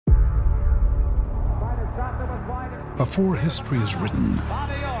Before history is written,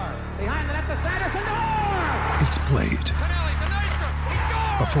 it's played.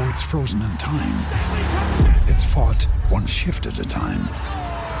 Before it's frozen in time, it's fought one shift at a time.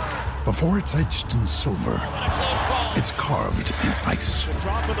 Before it's etched in silver, it's carved in ice.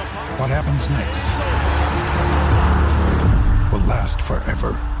 What happens next will last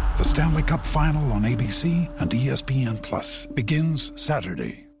forever. The Stanley Cup Final on ABC and ESPN Plus begins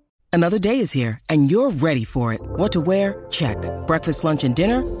Saturday. Another day is here, and you're ready for it. What to wear? Check. Breakfast, lunch, and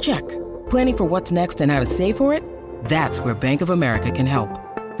dinner? Check. Planning for what's next and how to save for it? That's where Bank of America can help.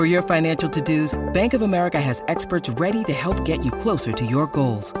 For your financial to-dos, Bank of America has experts ready to help get you closer to your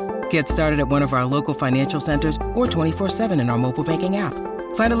goals. Get started at one of our local financial centers or 24/7 in our mobile banking app.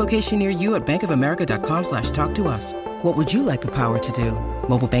 Find a location near you at bankofamerica.com/talktous. What would you like the power to do?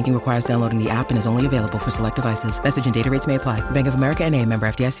 Mobile banking requires downloading the app and is only available for select devices. Message and data rates may apply. Bank of America NA, member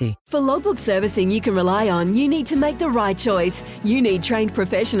FDIC. For logbook servicing you can rely on, you need to make the right choice. You need trained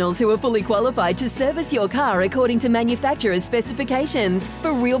professionals who are fully qualified to service your car according to manufacturer's specifications.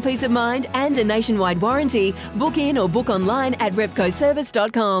 For real peace of mind and a nationwide warranty, book in or book online at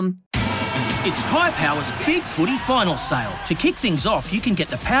repcoservice.com. It's Tyre Power's Big Footy Final Sale. To kick things off, you can get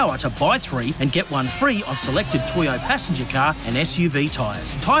the power to buy 3 and get 1 free on selected Toyo passenger car and SUV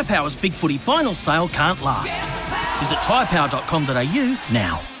tyres. Tyre Power's Big Footy Final Sale can't last. Visit tyrepower.com.au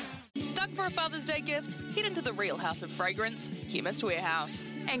now. Stuck for a Father's Day gift? Head into the real house of fragrance, Chemist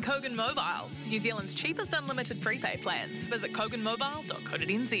Warehouse. And Kogan Mobile, New Zealand's cheapest unlimited prepaid plans. Visit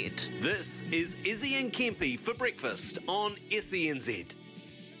koganmobile.co.nz. This is Izzy and Kempy for breakfast on SENZ.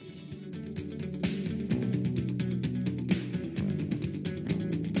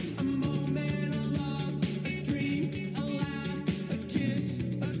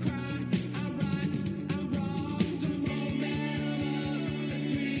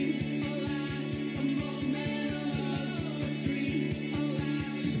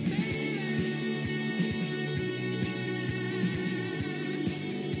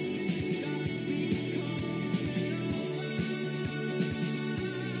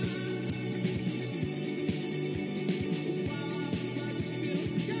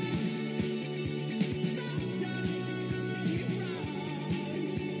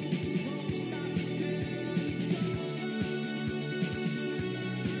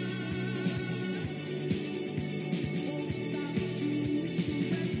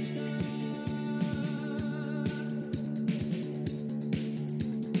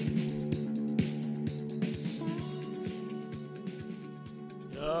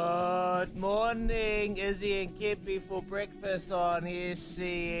 Good morning, Izzy and Kempy for breakfast on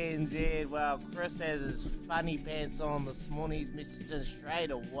SCNZ. Well, Chris has his funny pants on this morning. He's messaged in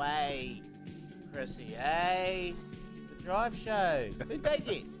straight away. Chrissy, hey? The Drive Show. Who'd they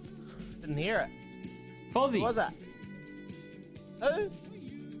get? Didn't hear it. Fozzie. Who was it? Who?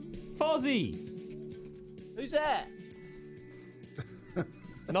 Fozzie. Who's that?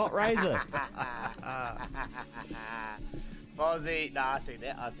 Not Razor. Fozzie. No, I see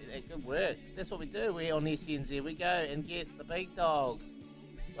that. Good work. That's what we do. We on SNZ. We go and get the big dogs.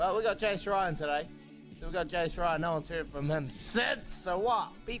 Well, we got Jace Ryan today. So we got Jace Ryan. No one's heard from him since. So what?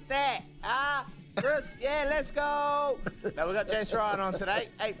 Beat that. Chris, yeah, let's go. No, we got Jace Ryan on today.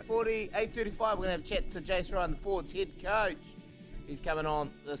 8:35. We're going to have a chat to Jace Ryan, the Fords head coach. He's coming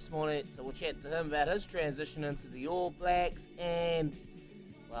on this morning. So we'll chat to him about his transition into the All Blacks and,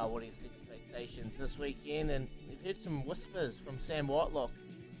 well, what his expectations this weekend. And we've heard some whispers from Sam Whitelock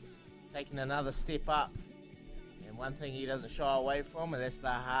taking another step up. And one thing he doesn't shy away from, and that's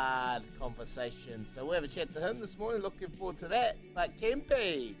the hard conversation. So we'll have a chat to him this morning. Looking forward to that. But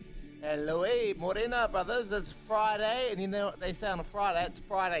Kempy and Louis Morena, brothers, it's Friday. And you know what they say on a Friday? It's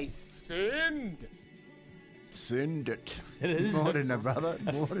Friday Send. Send it. It is. Morena, brother.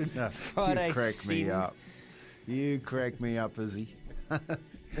 Morena. Friday You crack me send. up. You crack me up, Izzy.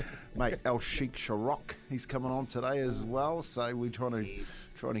 Mate, El Sheikh Sharok, he's coming on today as well. So we're trying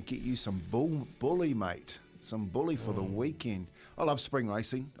to get you some bully, mate. Some bully for the weekend. I love spring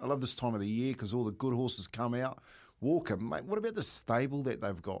racing. I love this time of the year because all the good horses come out. Walker, mate, what about the stable that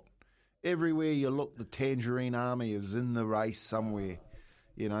they've got? Everywhere you look, the Tangerine Army is in the race somewhere,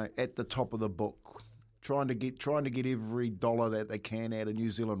 you know, at the top of the book, trying to get every dollar that they can out of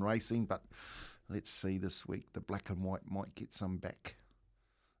New Zealand racing. But let's see this week, the black and white might get some back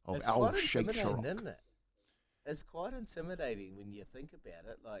of It's El quite Sheikh intimidating, Sharok. isn't it? It's quite intimidating when you think about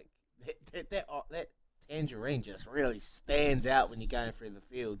it. Like that Tangerine just really stands out when you're going through the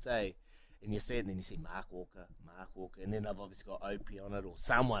fields, eh? And you see it, and then you see Mark Walker, and then they've obviously got Opie on it or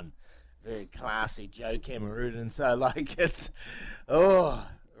someone very classy, Joe Cameroon, and so like it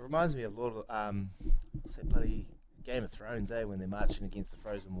reminds me of a lot of what's that bloody Game of Thrones, when they're marching against the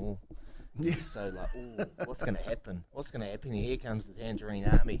frozen wall. Yeah. So what's going to happen? What's going to happen? Here comes the Tangerine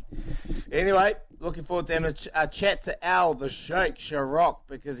Army. Anyway, looking forward to having a chat to Al, the Sheikh Sharrock,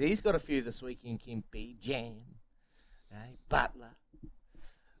 because he's got a few this weekend. Kempy, Jam, Butler.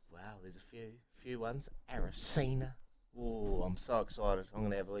 Wow, there's a few ones. Aracena. Oh, I'm so excited. I'm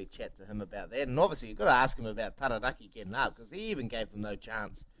going to have a wee chat to him about that. And obviously, you've got to ask him about Taranaki getting up, because he even gave them no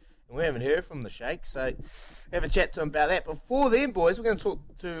chance. And we haven't heard from the Sheikh, so have a chat to him about that. Before then, boys, we're going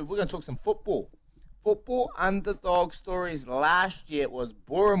to talk some football. Football underdog stories. Last year it was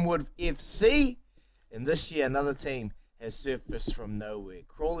Borehamwood FC, and this year another team has surfaced from nowhere.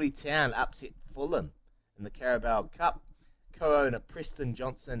 Crawley Town upset Fulham in the Carabao Cup. Co-owner Preston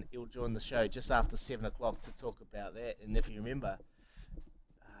Johnson, he'll join the show just after 7 o'clock to talk about that. And if you remember,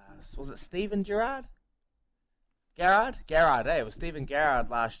 was it Stephen Gerrard? Garrard, it was Stephen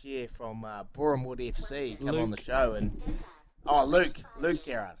Garrard last year from Borehamwood FC come on the show. And Luke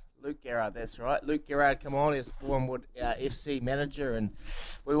Garrard, that's right. Luke Garrard come on as Borehamwood FC manager, and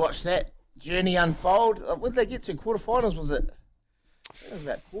we watched that journey unfold. When did they get to? Quarterfinals, was it?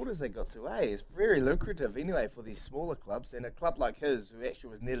 About quarters they got to, It's very lucrative anyway for these smaller clubs, and a club like his, who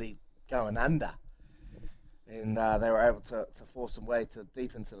actually was nearly going under, and they were able to force some way to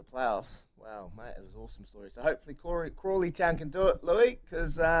deep into the playoffs. Wow, mate, it was an awesome story. So hopefully Crawley Town can do it, Louis,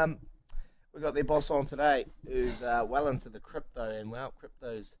 because we got their boss on today, who's well into the crypto, and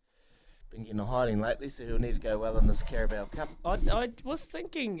crypto's been getting a hiding lately, so he'll need to go well in this Carabao Cup. I was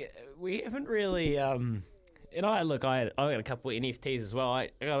thinking we haven't really. And I got a couple of NFTs as well. I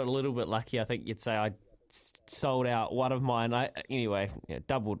got a little bit lucky. I think you'd say I sold out one of mine.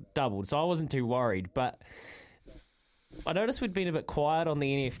 Doubled. So I wasn't too worried. But I noticed we'd been a bit quiet on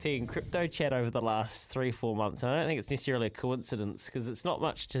the NFT and crypto chat over the last 3-4 months. And I don't think it's necessarily a coincidence, because it's not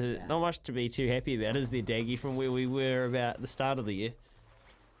much to be too happy about, is there, Daggy, from where we were about the start of the year?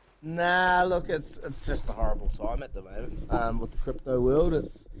 Nah, look, it's just a horrible time at the moment with the crypto world.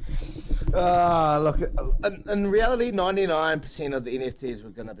 It's in reality, 99% of the NFTs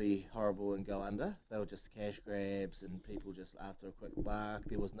were going to be horrible and go under. They were just cash grabs and people just after a quick buck.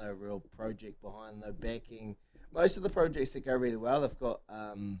 There was no real project behind, no backing. Most of the projects that go really well, they've got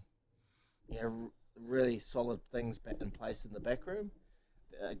really solid things in place in the back room.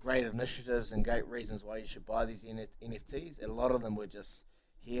 Great initiatives and great reasons why you should buy these NFTs. And a lot of them were just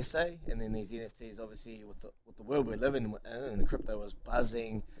hearsay, and then these NFTs, obviously with the world we're living in, and the crypto was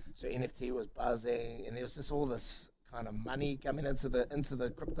buzzing, so NFT was buzzing, and there was just all this kind of money coming into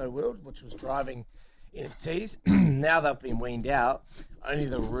the crypto world, which was driving NFTs. Now they've been weaned out. Only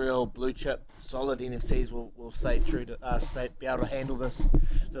the real blue chip solid NFTs will stay true to be able to handle this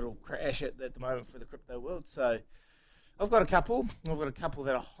little crash at the moment for the crypto world. So I've got a couple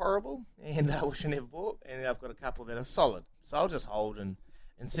that are horrible and I wish I never bought, and I've got a couple that are solid, so I'll just hold and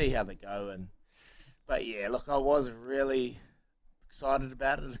see how they go. But yeah, look, I was really excited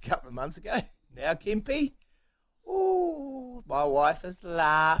about it a couple of months ago. Now, Kempy, my wife is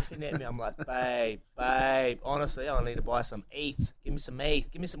laughing at me. I'm like, babe, honestly, I need to buy some ETH. Give me some ETH.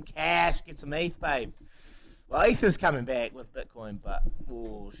 Give me some cash. Get some ETH, babe. Well, ETH is coming back with Bitcoin, but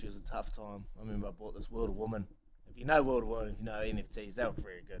she was a tough time. I remember I bought this World of Woman. If you know World of Woman, if you know NFTs, they were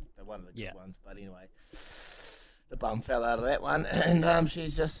very good. They're one of the good ones. But anyway, the bum fell out of that one, and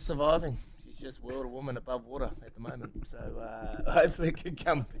she's just surviving. She's just World of Woman above water at the moment, so hopefully it can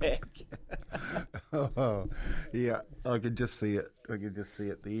come back. Yeah, I can just see it.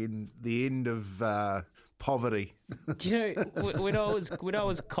 The end of poverty. Do you know when I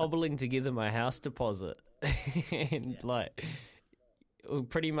was cobbling together my house deposit, and we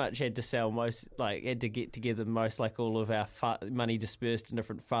pretty much had to sell had to get together all of our money dispersed in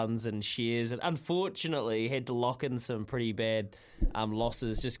different funds and shares, and unfortunately had to lock in some pretty bad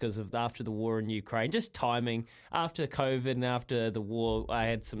losses just because of after the war in Ukraine, just timing. After COVID and after the war, I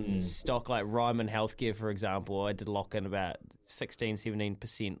had some stock like Ryman Healthcare, for example. I had to lock in about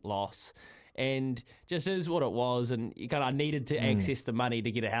 16-17% loss. And just is what it was, and you kind of needed to access the money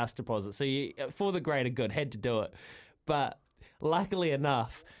to get a house deposit. So you, for the greater good, had to do it. But luckily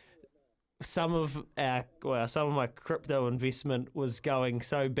enough, some of my crypto investment was going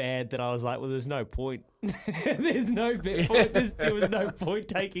so bad that I was like, well, there's no point. There was no point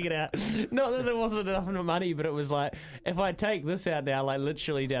taking it out. Not that there wasn't enough money, but it was like, if I take this out now, like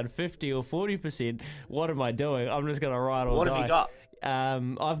literally down 50 or 40%, what am I doing? I'm just going to ride or die. What have you got?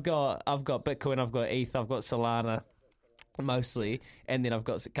 I've got Bitcoin, I've got ETH, I've got Solana. mostly, and then I've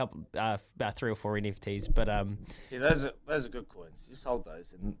got a couple, about 3 or 4 NFTs. But yeah, those are good coins. Just hold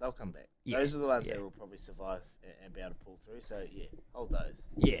those, and they'll come back. Yeah, those are the ones that will probably survive and be able to pull through. So yeah, hold those.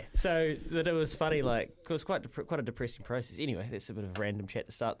 Yeah, so that it was funny. Like, it was quite a depressing process. Anyway, that's a bit of a random chat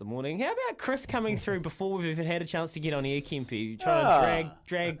to start the morning. How about Chris coming through before we've even had a chance to get on air, Kempy, trying to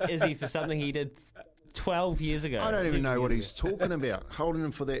drag Izzy for something he did 12 years ago. I don't even know what he's talking about. Holding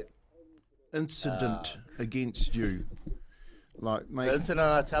him for that incident against you. Like, mate, The incident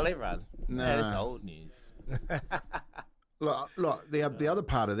I tell everyone. Nah. That's old news. look, the other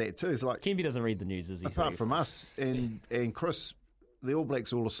part of that too is like, Kempy doesn't read the news, is he? apart from us and Chris, the All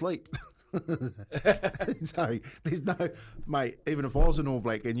Blacks all asleep. So there's no, mate, even if I was an All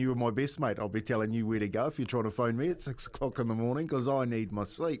Black and you were my best mate, I'll be telling you where to go if you're trying to phone me at 6 o'clock in the morning, because I need my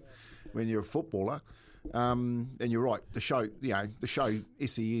sleep when you're a footballer. And you're right, the show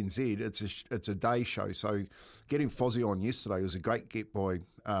SENZ, it's a day show. So getting Fozzie on yesterday was a great get by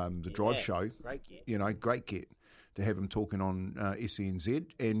the Drive Show. Great get. Great get to have him talking on SENZ.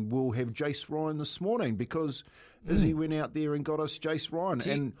 And we'll have Jace Ryan this morning because Izzy went out there and got us Jace Ryan.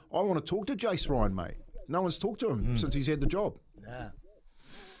 And I want to talk to Jace Ryan, mate. No one's talked to him since he's had the job.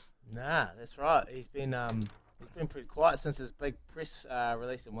 Nah, that's right. He's been pretty quiet since his big press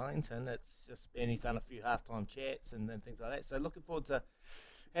release in Wellington. It's just been, he's done a few halftime chats and things like that. So looking forward to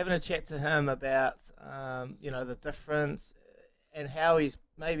having a chat to him about the difference and how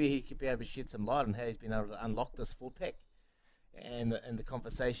maybe he could be able to shed some light on how he's been able to unlock this 4-pack and the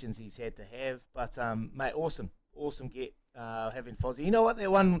conversations he's had to have. But mate, awesome get having Fozzie. You know what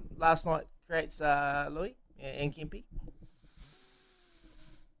that one last night creates, Louis and Kempy?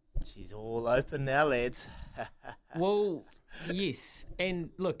 She's all open now, lads. Well, yes. And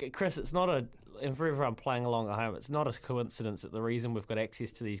look, Chris, it's not and for everyone playing along at home, it's not a coincidence that the reason we've got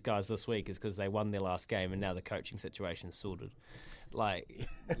access to these guys this week is because they won their last game and now the coaching situation's sorted. Like,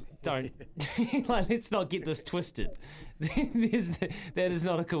 let's not get this twisted. That is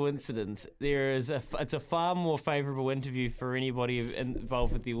not a coincidence. It's a far more favourable interview for anybody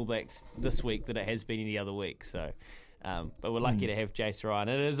involved with the All Blacks this week than it has been any other week. So, but we're lucky to have Jace Ryan.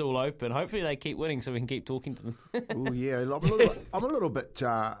 It is all open. Hopefully they keep winning so we can keep talking to them. Oh yeah, I'm a little bit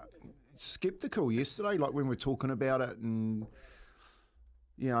sceptical yesterday, like when we're talking about it and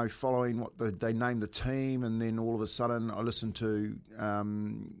following what they named the team, and then all of a sudden I listened to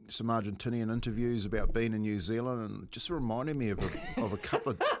some Argentinian interviews about being in New Zealand, and it just reminded me of a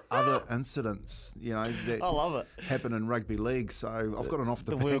couple of other incidents, that I love it. Happen in rugby league. So I've got an off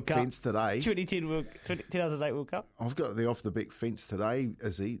the back fence today. 2008 World Cup. I've got the off the back fence today,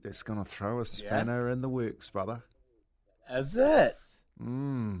 Izzy. That's going to throw a spanner in the works, brother. Is it?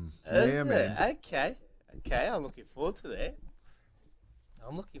 Yeah, man. Okay. I'm looking forward to that.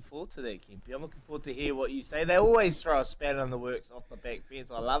 Kempy. I'm looking forward to hear what you say. They always throw a spanner in the works off the back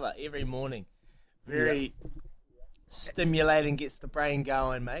fence. I love it every morning. Very stimulating, gets the brain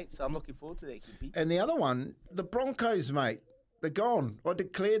going, mate. So I'm looking forward to that, Kempy. And the other one, the Broncos, mate, they're gone. I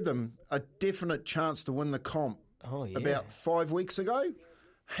declared them a definite chance to win the comp about 5 weeks ago.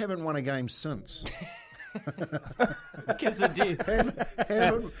 Haven't won a game since. Because it did.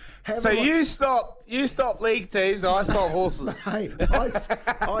 So you stop league teams, I stop horses. Hey,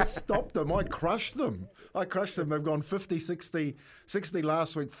 I stopped them. I crushed them. They've gone 50, 60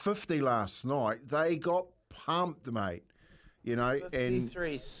 last week, 50 last night. They got pumped, mate.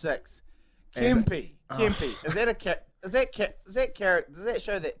 53-6. Kempy. Does that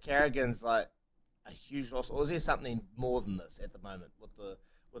show that Carrigan's like a huge loss, or is there something more than this at the moment with the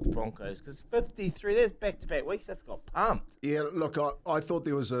Broncos? Because 53, there's back-to-back weeks, that's got pumped. Yeah, look, I thought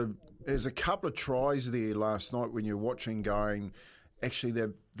there was a couple of tries there last night when you're watching going, actually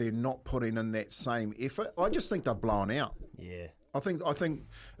they're not putting in that same effort. I just think they're blown out. Yeah. I think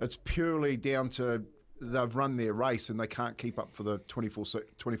it's purely down to they've run their race and they can't keep up for the 24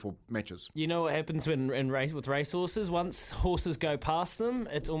 matches. You know what happens with racehorses? Once horses go past them,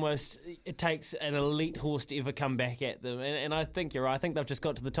 it takes an elite horse to ever come back at them. And I think you're right. I think they've just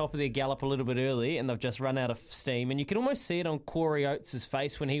got to the top of their gallop a little bit early and they've just run out of steam. And you can almost see it on Corey Oates'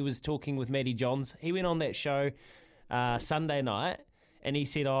 face when he was talking with Matty Johns. He went on that show Sunday night and he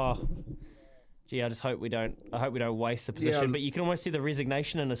said, gee, I hope we don't waste the position. Yeah. But you can almost see the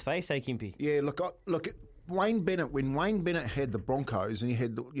resignation in his face, Kempy? Yeah, look, Wayne Bennett, when Wayne Bennett had the Broncos and he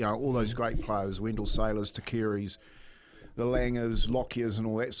had all those great players, Wendell Sailors, Takiris, the Langers, Lockyers and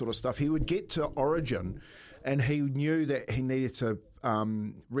all that sort of stuff, he would get to Origin and he knew that he needed to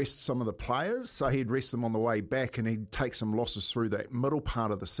rest some of the players, so he'd rest them on the way back and he'd take some losses through that middle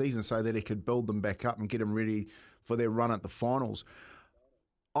part of the season so that he could build them back up and get them ready for their run at the finals.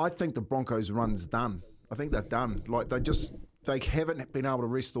 I think the Broncos' run's done. I think they're done. Like they haven't been able to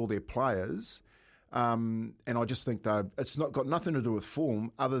rest all their players, and I just think it's not got nothing to do with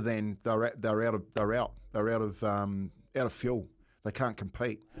form other than they're out of fuel. They can't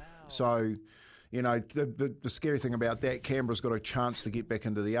compete. Wow. So, the scary thing about that, Canberra's got a chance to get back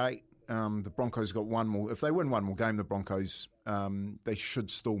into the 8. The Broncos got one more. If they win one more game, the Broncos they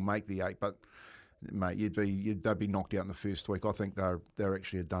should still make the 8. But mate, they'd be knocked out in the first week. I think they're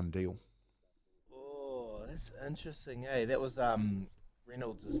actually a done deal. Oh, that's interesting, eh? That was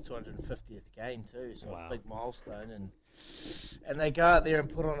Reynolds' 250th game too, so a big milestone, and they go out there and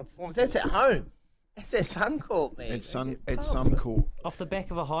put on a performance. That's at home. That's at Suncorp, man. It's Suncorp. Off the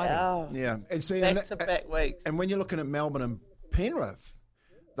back of a hiding. Wow. Yeah, and see, back weeks. And when you're looking at Melbourne and Penrith,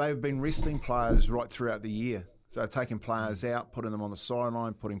 they've been resting players right throughout the year. So taking players out, putting them on the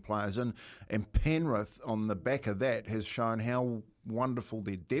sideline, putting players in. And Penrith, on the back of that, has shown how wonderful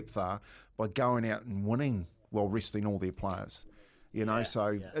their depth are by going out and winning while resting all their players.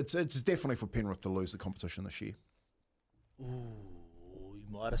 It's definitely for Penrith to lose the competition this year. Ooh, you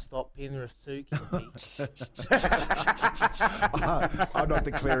might have stopped Penrith too, I'm not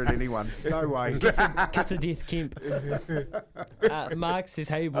declaring anyone. No way. Kiss of death, Kemp. Mark says,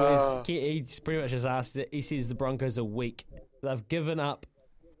 hey boys, he's pretty much just asked it. He says the Broncos are weak. They've given up,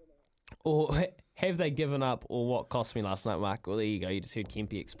 or have they given up, or what cost me last night, Mark? Well, there you go. You just heard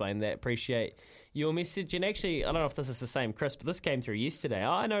Kempy explain that. Appreciate your message. And actually, I don't know if this is the same, Chris, but this came through yesterday.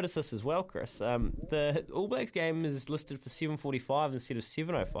 I noticed this as well, Chris. The All Blacks game is listed for 7:45 instead of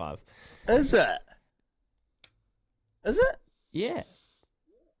 7:05. Is it? Is it? Yeah.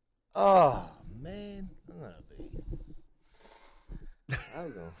 Oh, man.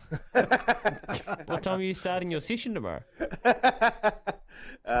 What time are you starting your session tomorrow?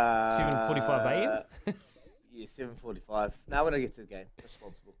 7:45 a.m. Yeah, 7:45. Now when I get to the game,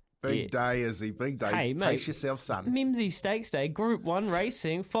 responsible. Big day, Izzy. Big day. Hey, mate. Pace yourself, son. Mimsy Stakes Day, Group 1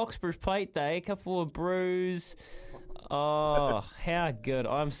 racing, Foxborough Plate Day, a couple of brews. Oh, how good.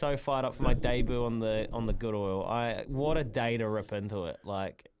 I'm so fired up for my debut on the good oil. What a day to rip into it.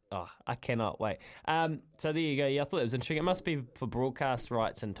 I cannot wait. So there you go. Yeah, I thought it was interesting. It must be for broadcast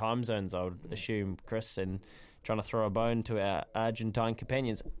rights and time zones, I would assume, Chris, and trying to throw a bone to our Argentine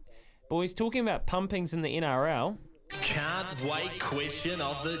companions. Boys, talking about pumpings in the NRL. Can't wait question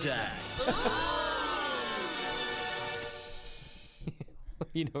of the day.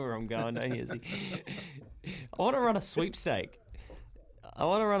 You know where I'm going, don't you, Izzy? I want to run a sweepstake.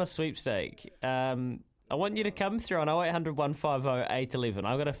 I want you to come through on 0800 150 811.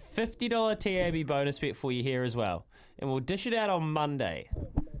 I've got a $50 TAB bonus bet for you here as well. And we'll dish it out on Monday.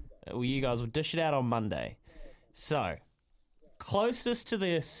 You guys will dish it out on Monday. So, closest to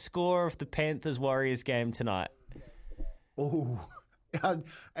the score of the Panthers-Warriors game tonight. Oh, and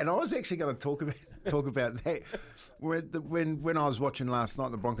I was actually going to talk about that. When I was watching last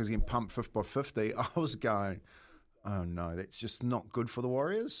night, the Broncos getting pumped 50-50, I was going, oh no, that's just not good for the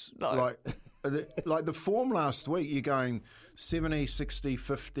Warriors. No. Like the form last week, you're going 70, 60,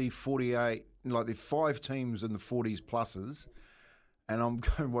 50, 48. Like there are 5 teams in the 40s pluses. And I'm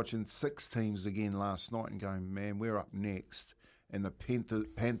going watching 6 teams again last night and going, man, we're up next. And the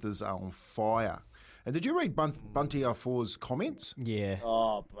Panthers are on fire. And did you read Bunty R4's comments? Yeah.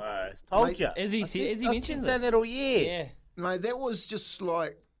 Oh, bro. Told you. As he mentioned saying that all year. Yeah. Mate, that was just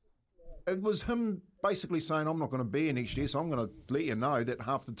like, it was him basically saying, I'm not going to be here next year, so I'm going to let you know that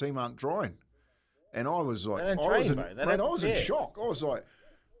half the team aren't trying. And I was like, I was in shock. I was like,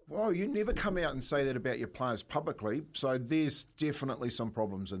 wow, you never come out and say that about your players publicly, so there's definitely some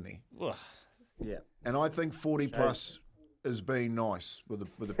problems in there. Ugh. Yeah. And I think 40 plus is being nice with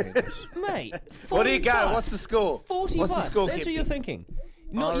the Panthers. Mate, what do you go? Plus. What's the score? 40 What's plus. The score, that's what you're thinking.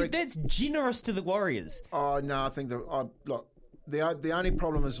 That's generous to the Warriors. Oh, no, I think the only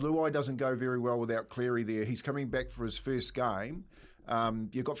problem is Luai doesn't go very well without Cleary there. He's coming back for his first game.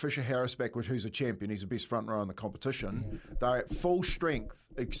 You've got Fisher Harris back, who's a champion. He's the best front row in the competition. They're at full strength,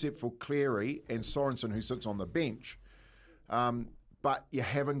 except for Cleary and Sorensen, who sits on the bench. But you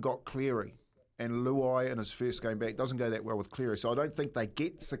haven't got Cleary. And Luai in his first game back doesn't go that well with Cleary. So I don't think they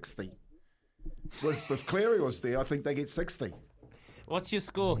get 60. If Cleary was there, I think they get 60. What's your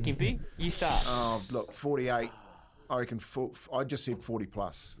score, Kempy? You start. Oh, look, 48. I reckon I just said 40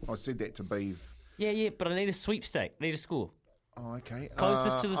 plus. I said that to Beav. Yeah, but I need a sweepstake. I need a score. Oh, okay.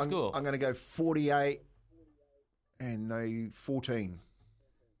 Closest to the score. I'm going to go 48 and they 14.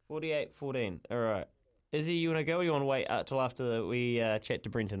 48-14. All right. Izzy, you want to go or you want to wait till after we chat to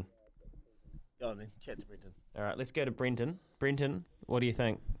Brenton? Go on then, chat to Brenton. All right, let's go to Brenton. Brenton, what do you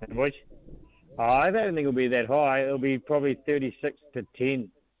think? I don't think it'll be that high. It'll be probably 36-10.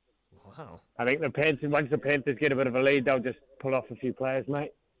 Wow. I think once the Panthers get a bit of a lead, they'll just pull off a few players,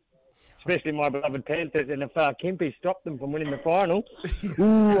 mate. Especially my beloved Panthers, and if Kempy stopped them from winning the final,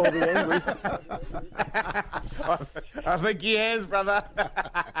 ooh, I'll be angry. I think he has, brother.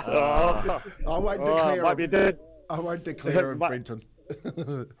 I won't declare might be dead. I won't declare him, Brenton.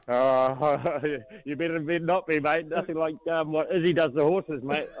 You better not be, mate. Nothing like what Izzy does the horses,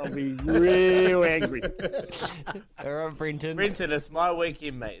 mate. I'll be real angry. All right, Brenton. Brenton, it's my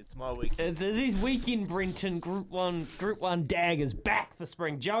weekend, mate. It's my weekend. It's Izzy's weekend, Brenton. Group one daggers back for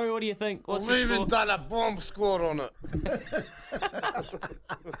spring. Joey, what do you think? What's We've your score? even done a bomb score on it.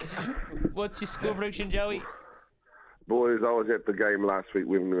 What's your score prediction, Joey? Boys, I was at the game last week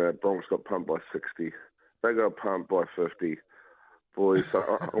when the Bronx got pumped by 60. They got pumped by 50. Boys, so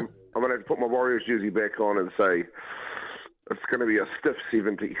I'm going to have to put my Warriors jersey back on and say it's going to be a stiff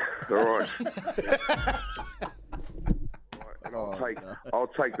 70. All right. And I'll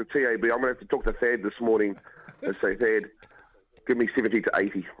take the TAB. I'm going to have to talk to Thad this morning and say, Thad, give me 70 to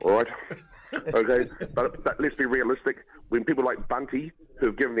 80. All right. Okay. But let's be realistic. When people like Bunty, who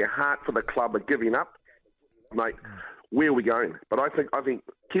have given their heart for the club, are giving up, mate, where are we going? But I think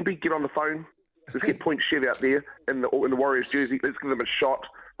Kempy, get on the phone. Let's get Point Shed out there in the Warriors jersey. Let's give them a shot.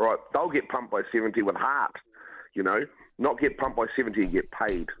 Right, they'll get pumped by 70 with heart, not get pumped by 70 and get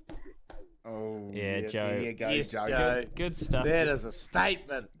paid. Oh, yeah, Joe. There you go, Yes, Joe. Joe. Good stuff. That is a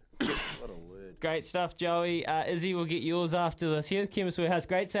statement. What a word. Great stuff, Joey. Izzy will get yours after this. Here at Chemist Warehouse,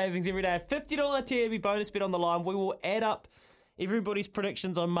 great savings every day. $50 TAB bonus bet on the line. We will add up everybody's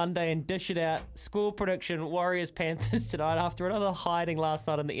predictions on Monday and dish it out. Score prediction, Warriors-Panthers tonight after another hiding last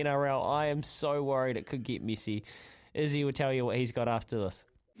night in the NRL. I am so worried it could get messy. Izzy will tell you what he's got after this.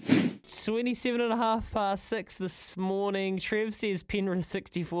 6 this morning. Trev says Penrith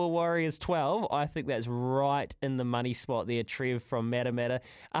 64, Warriors 12. I think that's right in the money spot there, Trev from Matamata.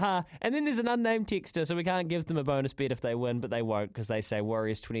 And then there's an unnamed texter, so we can't give them a bonus bet if they win, but they won't because they say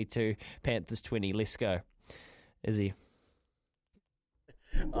Warriors 22, Panthers 20. Let's go. Izzy.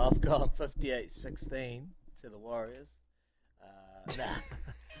 I've gone 58-16 to the Warriors. To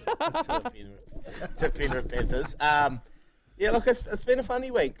Penrith Panthers. Yeah, look, it's been a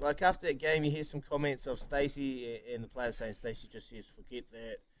funny week. Like, after that game, you hear some comments of Stacey and the players saying Stacey just says, forget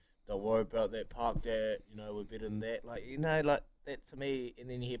that, don't worry about that, park that, we're better than that. Like, like that to me, and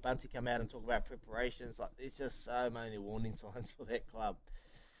then you hear Bunty come out and talk about preparations. Like, there's just so many warning signs for that club.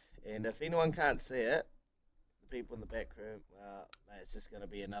 And if anyone can't see it, people in the back room, mate, it's just going to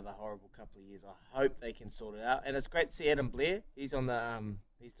be another horrible couple of years. I hope they can sort it out. And it's great to see Adam Blair. He's on the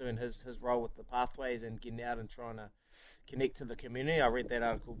he's doing his role with the pathways and getting out and trying to connect to the community. I read that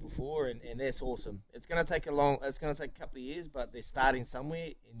article before, and that's awesome. It's going to take a couple of years, but they're starting somewhere,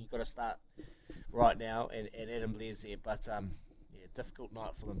 and you've got to start right now. And Adam Blair's there, but difficult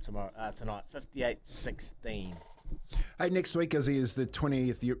night for them tonight. 58-16. Hey, next week, Izzy, is the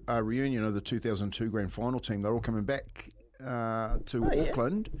 20th reunion of the 2002 Grand Final team. They're all coming back to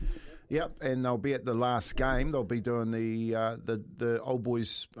Auckland. Yep, and they'll be at the last game. They'll be doing the old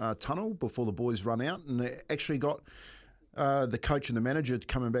boys tunnel before the boys run out, and they actually got the coach and the manager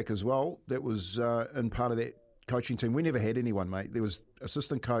coming back as well. That was in part of that coaching team. We never had anyone, mate. There was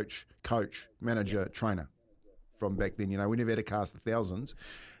assistant coach, manager, trainer from back then. We never had a cast of thousands.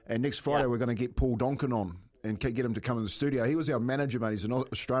 And next Friday we're going to get Paul Donkin on and get him to come in the studio. He was our manager, mate. He's an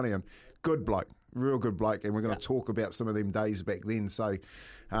Australian. Good bloke. Real good bloke. And we're going to talk about some of them days back then. So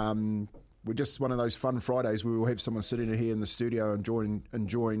we're just one of those fun Fridays where we'll have someone sitting here in the studio enjoying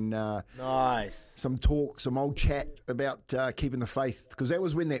nice. Some talk, some old chat about keeping the faith. Because that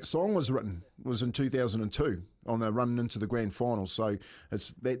was when that song was written. It was in 2002 on the run into the grand final. So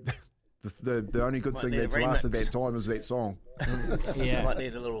it's that the only good thing that's lasted that time is that song. Yeah. Might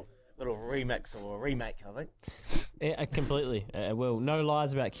need a little remix or a remake, I think. Yeah, completely. Well, no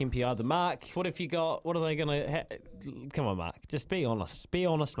lies about Kempy either. Mark, what have you got? What are they going to... Come on, Mark. Just be honest. Be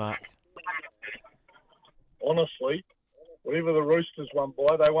honest, Mark. Honestly, whatever the Roosters won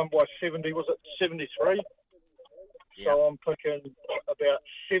by, they won by 70, was it 73? Yeah. So I'm picking about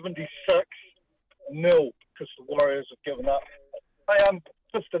 76-0 because the Warriors have given up. Hey,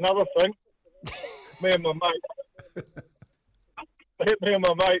 just another thing. Me and my mate,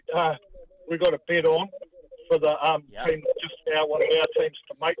 we got a bet on for the team, just now one of our teams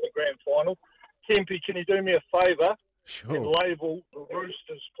to make the grand final. Kempy, can you do me a favour? Sure. And label the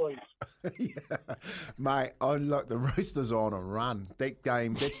Roosters, please. Yeah. Mate, look, the Roosters are on a run. That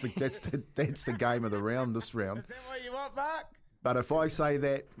game, that's the game of the round this round. Is that what you want, Mark? But if I say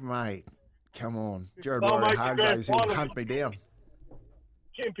that, mate, come on. Jared Warren Hargraves, he'll hunt me down.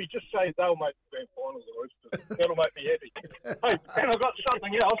 Kempy, just say they'll make the grand finals, the Roosters. That'll make me happy. Hey, and I've got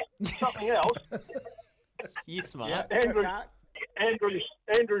something else. Yes, mate. Yeah,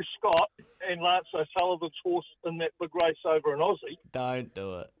 Andrew Scott and Lance O'Sullivan's horse in that big race over in Aussie. Don't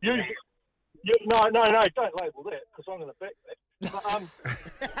do it. No, don't label that because I'm going to back that. But,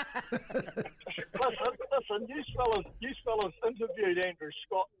 listen, you fellas interviewed Andrew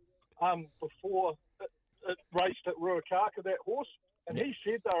Scott before it raced at Ruakaka, that horse, and he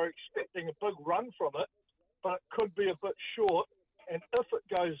said they were expecting a big run from it, but it could be a bit short, and if it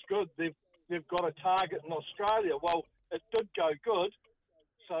goes good, they've got a target in Australia. Well, it did go good,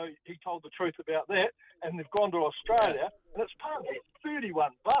 so he told the truth about that, and they've gone to Australia, and it's paying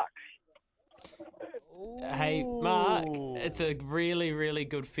 $31. Hey, Mark, it's a really, really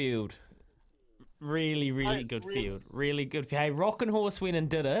good field. Really, really good field. Really good field. Hey, Rockin' Horse went and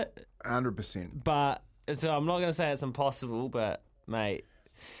did it. 100%. But, so I'm not going to say it's impossible, but, mate,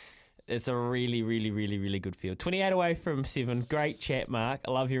 it's a really, really, really, really good field. 28 away from 7. Great chat, Mark.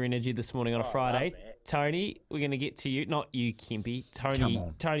 I love your energy this morning on a Friday. Tony, we're going to get to you. Not you, Kempy.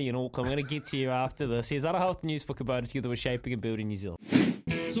 Tony in Auckland. We're going to get to you after this. Here's other health news for Kubota together with Shaping and Building New Zealand.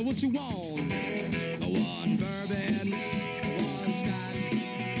 So what you want? One bourbon, one scotch,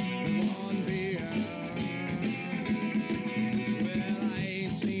 one beer. Well, I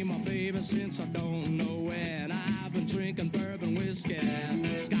ain't seen my baby since I don't know when. I've been drinking bourbon whiskey,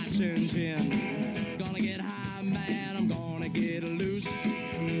 scotch and gin. Gonna get high, man, I'm gonna get loose.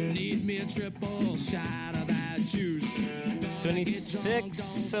 Need me a triple shot of that juice.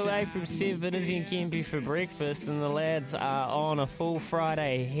 26 away from 7, Izzy and Kempy for breakfast, and the lads are on a full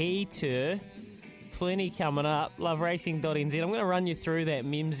Friday heater. Plenty coming up. LoveRacing.nz. I'm going to run you through that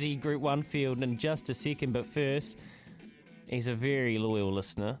Mimsy Group 1 field in just a second, but first, he's a very loyal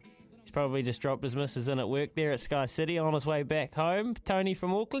listener. He's probably just dropped his missus in at work there at Sky City on his way back home. Tony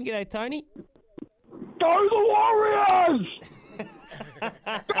from Auckland. G'day, Tony. Go the Warriors! Go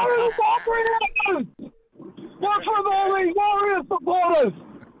the Warriors! What's with all these Warriors supporters?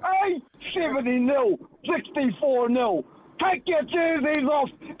 Hey, 70-0, 64-0. Take your jerseys off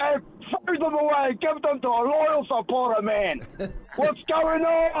and throw them away. Give them to a loyal supporter, man. What's going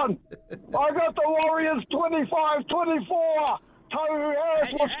on? I got the Warriors 25-24. Tony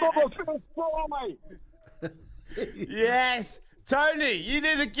Harris was for the first try. Yes. Tony, you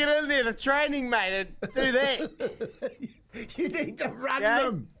need to get in there to training, mate, and do that. You need to run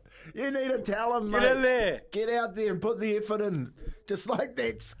them. You need to tell them, mate. Get in there. Get out there and put the effort in. Just like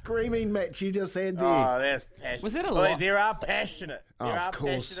that screaming match you just had there. Oh, that's passionate. Was that a lot? There are passionate. Oh, There of are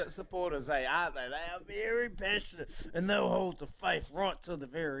course. passionate supporters, aren't they? They are very passionate, and they'll hold the faith right to the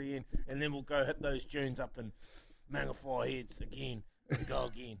very end, and then we'll go hit those tunes up in Mangawhai Heads again and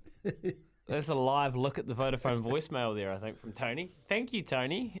go again. There's a live look at the Vodafone voicemail there, I think, from Tony. Thank you,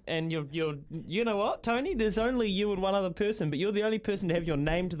 Tony. And you know what, Tony? There's only you and one other person, but you're the only person to have your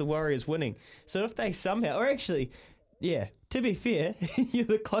name to the Warriors winning. So if they somehow, or actually, yeah, to be fair, you're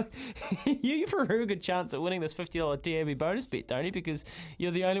you have a very good chance at winning this $50 TAB bonus bet, Tony, because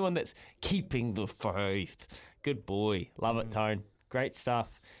you're the only one that's keeping the faith. Good boy. Love it, Tone. Great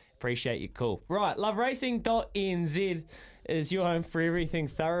stuff. Appreciate your call. Right, loveracing.nz is your home for everything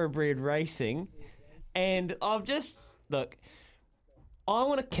thoroughbred racing. And I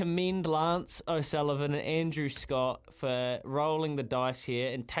want to commend Lance O'Sullivan and Andrew Scott for rolling the dice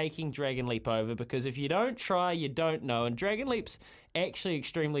here and taking Dragon Leap over, because if you don't try, you don't know. And Dragon Leap's actually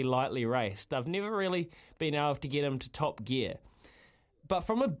extremely lightly raced. I've never really been able to get him to top gear. But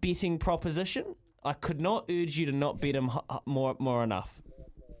from a betting proposition, I could not urge you to not bet him more enough.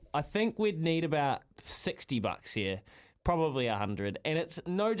 I think we'd need about $60 here. Probably 100, and it's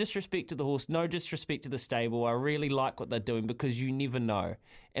no disrespect to the horse, no disrespect to the stable. I really like what they're doing because you never know.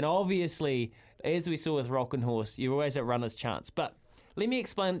 And obviously, as we saw with Rockin' Horse, you're always at runner's chance. But let me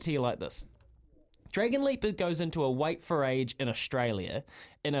explain it to you like this. Dragon Leap goes into a weight for age in Australia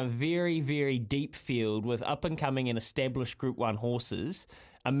in a very, very deep field with up-and-coming and established Group 1 horses,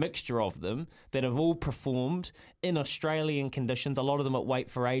 a mixture of them that have all performed in Australian conditions, a lot of them at weight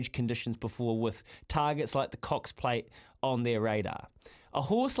for age conditions before, with targets like the Cox Plate on their radar. A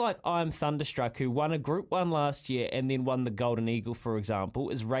horse like I'm Thunderstruck, who won a Group 1 last year and then won the Golden Eagle, for example,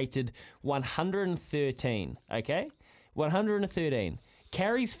 is rated 113, okay? 113.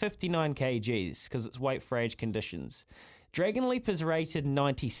 Carries 59 kgs because it's weight for age conditions. Dragon Leap is rated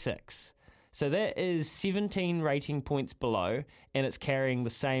 96. So that is 17 rating points below, and it's carrying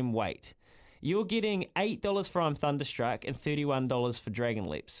the same weight. you're getting $8 for I'm Thunderstruck and $31 for Dragon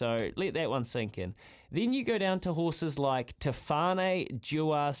Leap. So let that one sink in. Then you go down to horses like Tefane,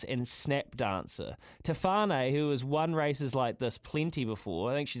 Duas, and Snap Dancer. Tefane, who has won races like this plenty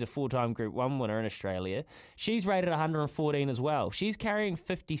before, I think she's a 4-time Group 1 winner in Australia, she's rated 114 as well. She's carrying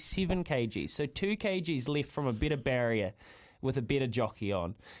 57 kgs, so 2 kgs left from a better barrier with a better jockey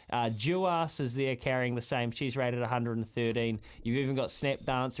on. Duas is there carrying the same. She's rated 113. You've even got Snap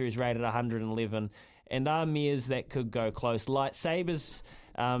Dancer, who's rated 111. And there are mares that could go close. Lightsabers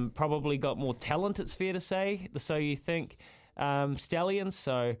probably got more talent, it's fair to say. So you think Stallions,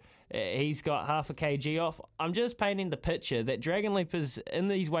 so he's got half a kg off. I'm just painting the picture that Dragon Leapers in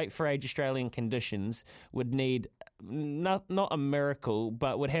these weight for age Australian conditions would need not a miracle,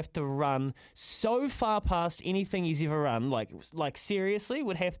 but would have to run so far past anything he's ever run, like seriously,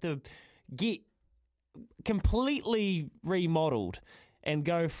 would have to get completely remodeled and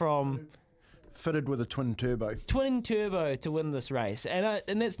go from fitted with a twin turbo to win this race. And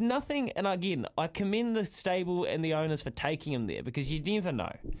that's nothing. And again, I commend the stable and the owners for taking him there, because you never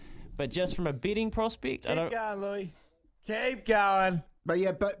know. But just from a betting prospect, Keep going, Louis. Keep going. But you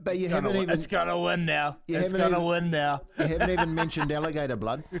haven't even. It's gonna win now. It's gonna win now. You haven't even mentioned Alligator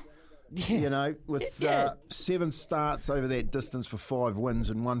Blood. Yeah. You know, with 7 starts over that distance for 5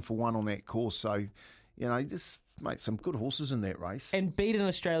 wins and 1 for 1 on that course. So, you know, just mate, some good horses in that race. And beat an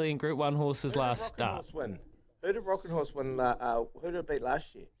Australian Group 1 horse's last start. Who did Rockin' Horse win? Who did it beat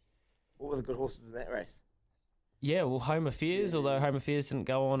last year? What were the good horses in that race? Yeah, well, Home Affairs, although Home Affairs didn't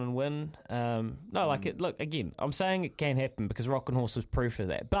go on and win. Look, again, I'm saying it can happen because Rockin' Horse was proof of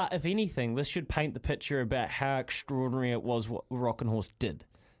that. But if anything, this should paint the picture about how extraordinary it was what Rockin' Horse did.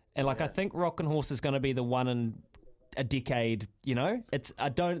 And, I think Rockin' Horse is going to be the one in a decade, you know?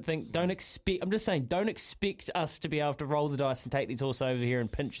 Don't expect us to be able to roll the dice and take these horses over here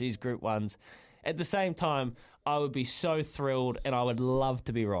and pinch these Group 1s. At the same time, I would be so thrilled and I would love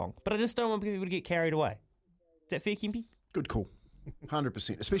to be wrong. But I just don't want people to get carried away. Is that fair, Kimpy? Good call.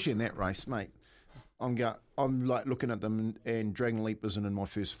 100%, especially in that race, mate. I'm like looking at them, and Dragon Leap isn't in my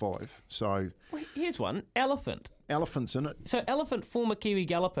first 5. So wait, here's one. Elephant's in it. So Elephant, former Kiwi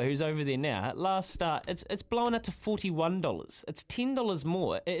galloper, who's over there now. At last start, it's blown up to $41. It's $10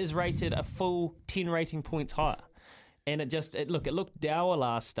 more. It is rated a full 10 rating points higher, and it looked dour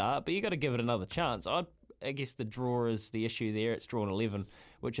last start, but you got to give it another chance. I guess the draw is the issue there. It's drawn 11,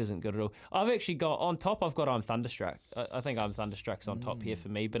 which isn't good at all. I've actually got, on top, I'm Thunderstruck. I think I'm Thunderstruck's on top here for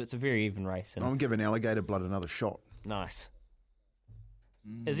me, but it's a very even race. And I'm giving Alligator Blood another shot. Nice.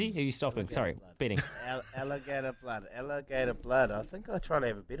 Is he? Who are you stopping? Sorry, betting. Alligator Blood. I think I tried to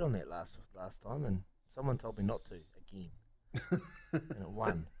have a bet on that last time, and someone told me not to again.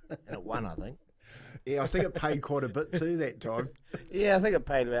 And it won, I think. Yeah, I think it paid quite a bit too that time. Yeah, I think it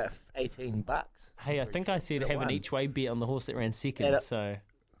paid about $18. Hey, I think I said have an each way bet on the horse that ran second.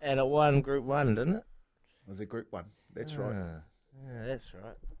 And it won Group 1, didn't it? Was it Group 1? That's right. Yeah, that's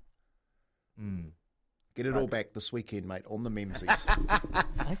right. Get it all back this weekend, mate, on the Memsies.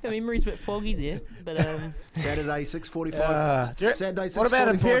 I think the memory's a bit foggy there, but Saturday 6:45. Saturday 6:45. What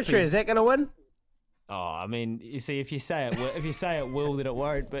about Imperatrice? Is that going to win? Oh, I mean, you see, if you say it will, then it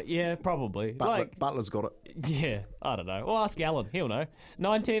won't. But yeah, probably. Butler's got it. Yeah, I don't know. Well, ask Alan. He'll know.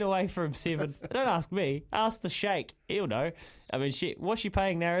 19 away from 7. Don't ask me. Ask the Sheikh. He'll know. I mean, what's she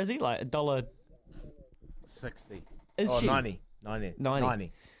paying now? Is he like $1.60? Is she 90?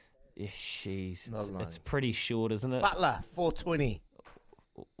 90. Yeah, jeez. It's pretty short, isn't it? Butler, $4.20.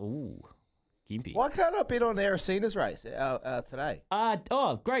 Ooh. Gimpy. Why can't I bet on Aracina's race today?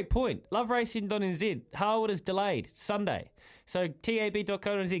 Great point. LoveRacing.nz. Harwood is delayed Sunday. So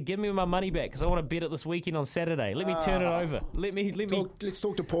tab.co.nz, give me my money back because I want to bet it this weekend on Saturday. Let me turn it over. Let's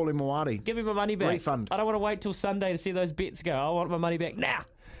talk to Paulie Moati. Give me my money back. Refund. I don't want to wait till Sunday to see those bets go. I want my money back now.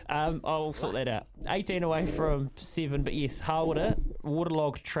 I'll sort that out. 18 away from 7, but yes, Harwood,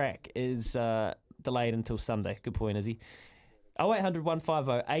 waterlogged track is delayed until Sunday. Good point, Izzy. 0800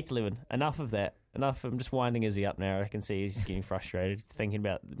 150 811. Enough of that. Enough. I'm just winding Izzy up now. I can see he's getting frustrated thinking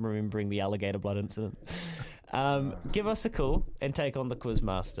about remembering the Alligator Blood incident. Give us a call and take on the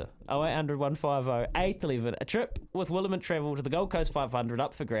Quizmaster. 0800 150 811. A trip with Willamette Travel to the Gold Coast 500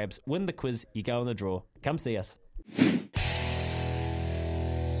 up for grabs. Win the quiz, you go in the draw. Come see us.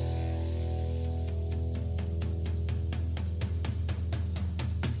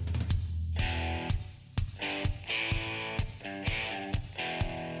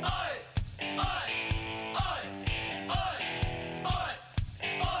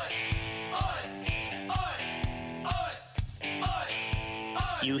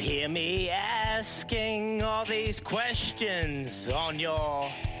 You hear me asking all these questions on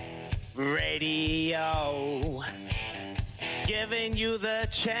your Radio, giving you the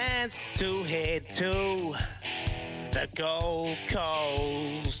chance to head to the Gold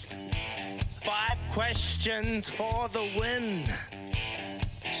Coast. 5 questions for the win.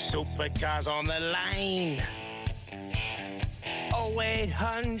 Supercars on the line.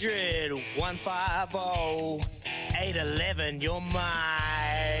 0800 150 811, you're mine.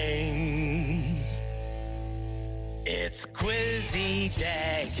 It's Quizzy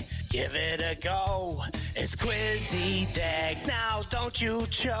Dag, give it a go. It's Quizzy Dag, now don't you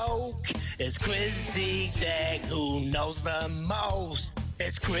choke. It's Quizzy Dag, who knows the most.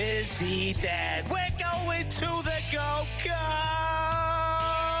 It's Quizzy Dag, we're going to the Gold Coast.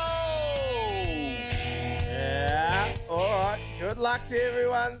 Yeah, alright, good luck to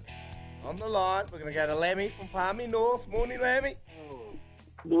everyone on the line. We're going to go to Lammy from Palmy North. Morning, Lammy.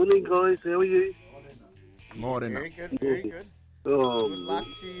 Morning, guys. How are you? Morning. Very good, very good. Oh, Good luck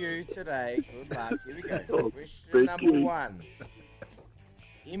to you today. Good luck. Here we go. Oh, Question thank number you. 1.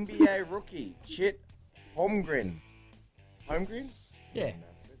 NBA rookie Chet Holmgren. Holmgren? Yeah.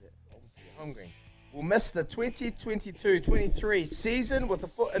 Holmgren will miss the 2022-23 season with a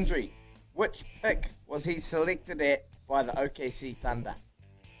foot injury. Which pick was he selected at by the OKC Thunder?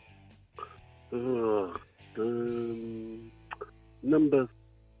 Number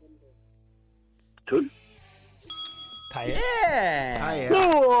 2. Pay it. Yeah. Pay it.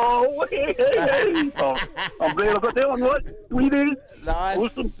 Oh, hey. Oh, I'm glad I got that one right. Sweet as. Nice.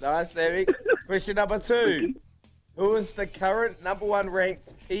 Awesome. Nice, Lammy. Question number 2. Who is the current number 1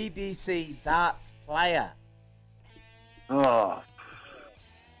 ranked PDC darts player? Oh.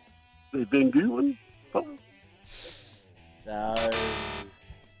 Van Gogh? Oh. No,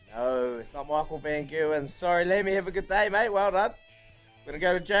 it's not Michael Van Gogh. Sorry, Lammy. Have a good day, mate. Well done. We're going to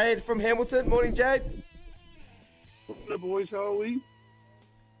go to Jade from Hamilton. Morning, Jade. Hello, boys. How are we?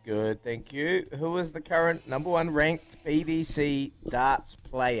 Good, thank you. Who is the current number 1 ranked PDC darts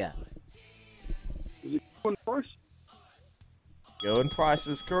player? Is it Gordon Price? Gillen Price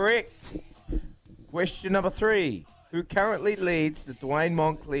is correct. Question number 3. Who currently leads the Dwayne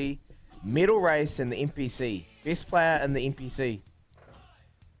Monkley medal race in the NPC? Best player in the NPC?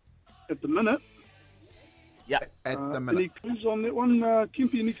 At the minute. Yep. At the Any minute. clues on that one,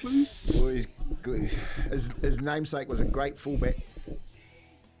 Kempy? Any clues? Well, he's good. His namesake was a great fullback.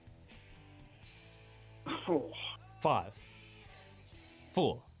 Oh. 5,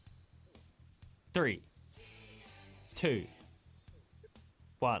 4, 3, 2,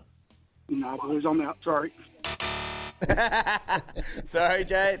 1. Nah, boys, I'm out. Sorry. Sorry,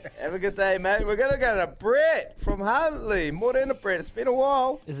 Jade. Have a good day, mate. We're going to go to Brett from Huntley. Morning, Brett. It's been a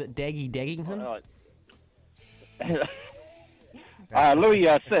while. Is it Daggy Daggington? Louis,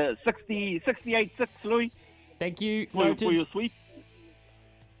 68-6, Louis. Thank you. For Noted. your sweep.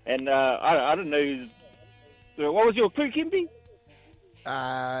 And I don't know. What was your clue, Kempy?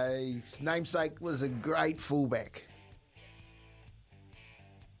 His namesake was a great fullback.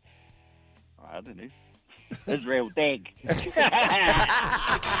 I don't know. Israel Dag.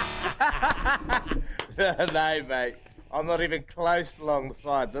 No, mate. I'm not even close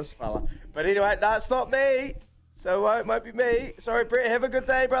alongside this fella. But anyway, no, it's not me. So it might be me. Sorry, Brett. Have a good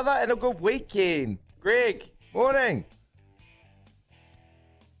day, brother, and a good weekend. Greg, morning.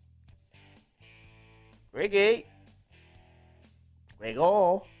 Greggy.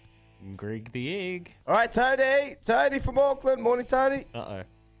 Gregor. Greg the Egg. All right, Tony. Tony from Auckland. Morning, Tony. Uh-oh.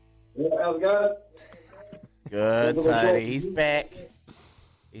 How's it going? Good, Tony. He's back.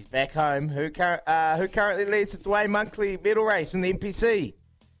 He's back home. Who currently leads the Dwayne Monkley medal race in the NPC?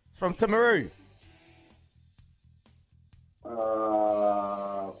 From Timaru.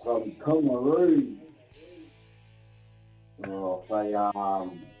 From Timaru. Oh, say,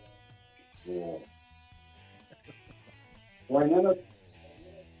 yeah. Wayne Ennis.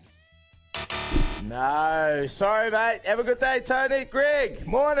 No. Sorry, mate. Have a good day, Tony. Greg,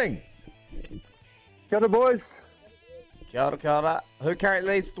 morning. Kia ora, boys. Kia ora, kia ora. Who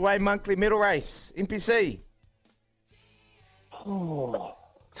currently leads the Dwayne Monkley medal race? NPC. Oh.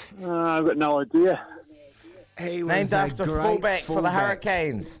 I've got no idea. He was Named a after great fullback for the fullback.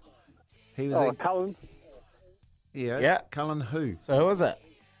 Hurricanes. He was a Cullen. yeah. Cullen who? So who is it?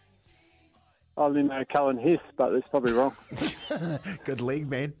 I only know Cullen Hess, but that's probably wrong. Good league,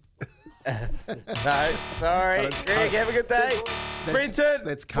 man. No, sorry. But it's Greg, have a good day. Brenton.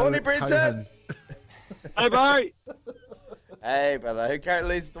 That's Morning, Cohen. Brenton. Hey, bro. Hey, brother. Who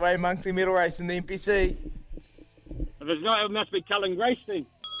currently leads the Dwayne Monkley medal race in the NPC? If it's not, it must be Cullen Grace then.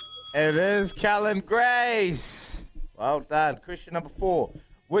 It is Cullen Grace. Well done. Question number 4.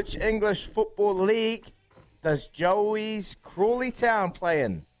 Which English football league does Joey's Crawley Town play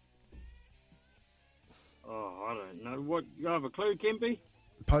in? Oh, I don't know. What? You have a clue, Kempy?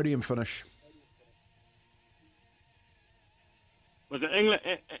 Podium finish. Was it England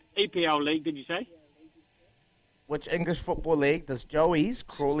EPL League? Did you say? Which English football league does Joey's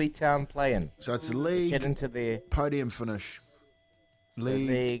Crawley Town play in? So it's a league. Get into their podium finish.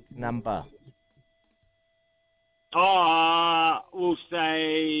 League number. We'll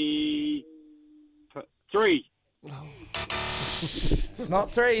say 3.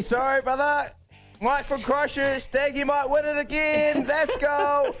 Not 3. Sorry, brother. Mike from Christchurch. Daggy might win it again. Let's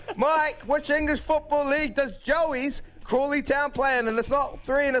go. Mike, which English football league does Joey's Crawley Town play in? And it's not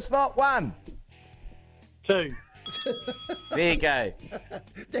 3 and it's not 1. 2. There you go.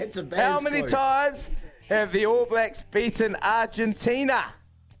 That's a bad How many clue. times have the All Blacks beaten Argentina?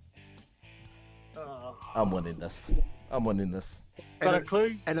 I'm winning this. Got a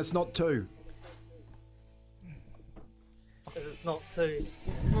clue? And it's not 2. It's not 2.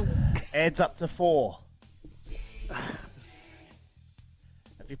 Adds up to 4.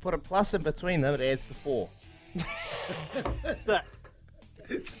 If you put a plus in between them, it adds to 4. No!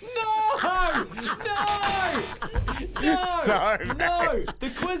 Sorry, No! The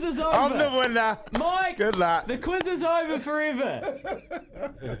quiz is over. I'm the winner. Mike! Good luck. The quiz is over forever.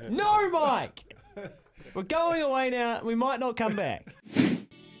 No, Mike! We're going away now. We might not come back.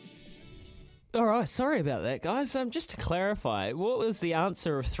 All right, sorry about that, guys. Just to clarify, what was the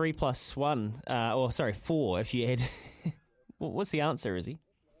answer of 3 plus 1? 4 if you had... What's the answer, Izzy?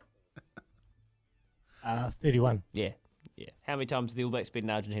 31. Yeah. How many times have the All Blacks beaten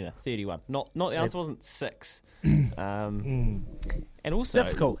Argentina? 31. Not the answer wasn't 6. And also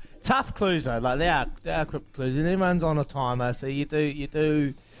difficult, tough clues though. Like they are quick clues, and everyone's on a timer, so you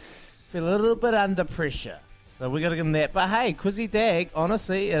do feel a little bit under pressure. So we got to give them that. But hey, Quizzy Dag,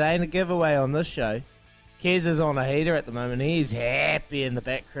 honestly, it ain't a giveaway on this show. Kez is on a heater at the moment. He's happy in the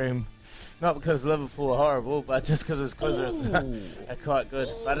back room. Not because Liverpool are horrible, but just because his quizzes are quite good.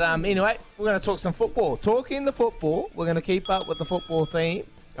 But anyway, we're going to talk some football. Talking the football, we're going to keep up with the football theme,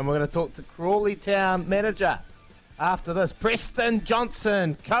 and we're going to talk to Crawley Town manager after this. Preston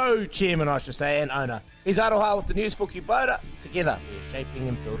Johnson, co-chairman, I should say, and owner. He's Aroha with the News for Kubota. Together, we're shaping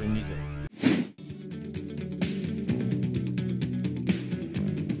and building New Zealand.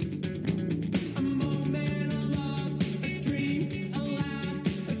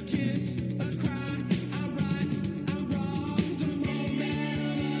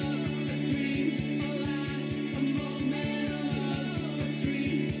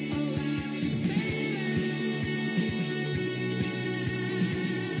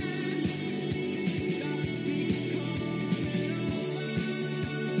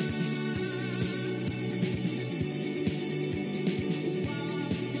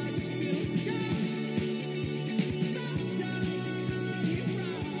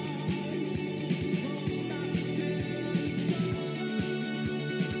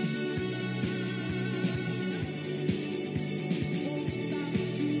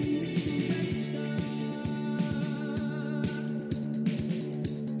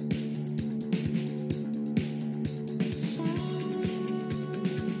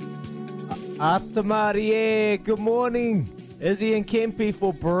 Atamarie, good morning. Izzy and Kempy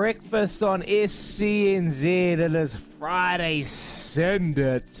for breakfast on SCNZ. It is Friday, send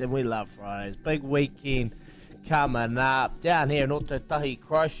it. And we love Fridays. Big weekend coming up. Down here in Ototahi,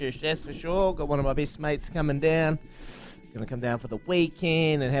 Christchurch, that's for sure. Got one of my best mates coming down. Going to come down for the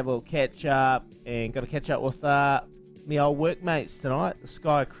weekend and have a little catch up. And got to catch up with my old workmates tonight. The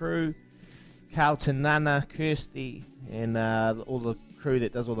Sky crew, Carlton, Nana, Kirsty, and all the crew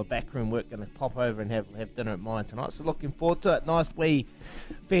that does all the backroom work, going to pop over and have dinner at mine tonight. So looking forward to it. Nice wee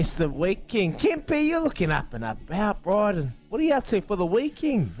festive weekend. Kempy, you're looking up and about, Brighton. What are you up to for the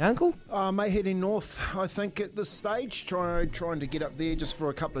weekend, Uncle? Mate, heading north, I think, at this stage. Trying to get up there just for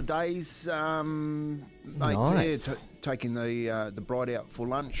a couple of days. Nice. Taking the bride out for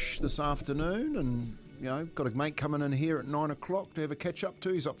lunch this afternoon, and got a mate coming in here at 9 o'clock to have a catch up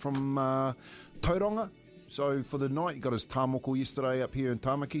to. He's up from Tauranga. So for the night, he got his tāmoko yesterday up here in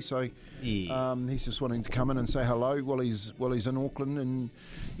Tāmaki. So he's just wanting to come in and say hello while he's in Auckland. And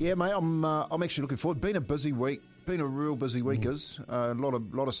yeah, mate, I'm actually looking forward. Been a busy week. Been a real busy week. A lot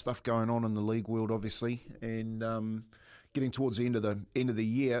of stuff going on in the league world, obviously, and getting towards the end of the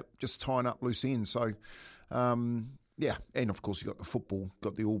year, just tying up loose ends. So. Yeah, and of course you got the football,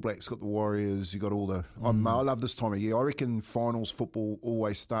 got the All Blacks, got the Warriors, you got all the... I love this time of year. I reckon finals football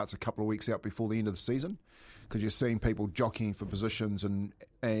always starts a couple of weeks out before the end of the season because you're seeing people jockeying for positions. And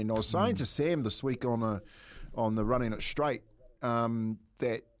I was saying to Sam this week on the Running It Straight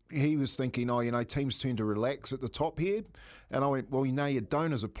that he was thinking, teams tend to relax at the top here. And I went, well, you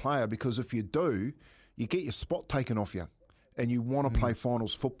don't as a player, because if you do... you get your spot taken off you, and you want to play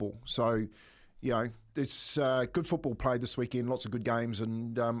finals football. So, it's good football played this weekend, lots of good games,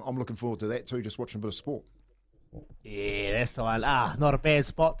 and I'm looking forward to that too, just watching a bit of sport. Yeah, that's the one. Not a bad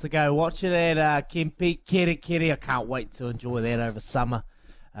spot to go watch it at, Kempi. Kiri. I can't wait to enjoy that over summer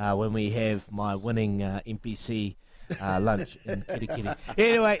when we have my winning NPC lunch in Kiri.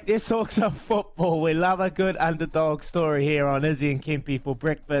 Anyway, let's talk some football. We love a good underdog story here on Izzy and Kempi for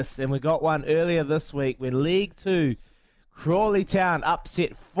breakfast, and we got one earlier this week when League 2 Crawley Town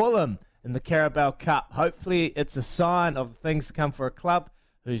upset Fulham in the Carabao Cup. Hopefully it's a sign of things to come for a club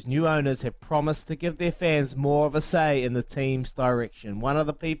whose new owners have promised to give their fans more of a say in the team's direction. One of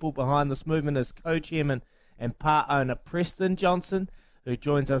the people behind this movement is co-chairman and part owner Preston Johnson, who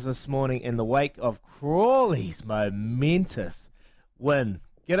joins us this morning in the wake of Crawley's momentous win.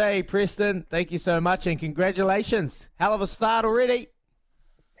 G'day, Preston. Thank you so much, and congratulations. Hell of a start already.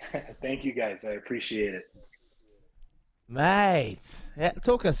 Thank you, guys. I appreciate it. Mate,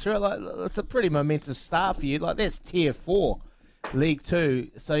 talk us through it. It's a pretty momentous start for you. That's Tier 4, League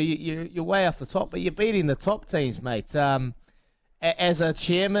 2. So you're way off the top, but you're beating the top teams, mate. As a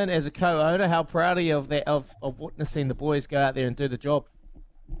chairman, as a co-owner, how proud are you of that, of witnessing the boys go out there and do the job?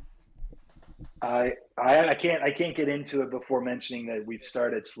 I can't get into it before mentioning that we've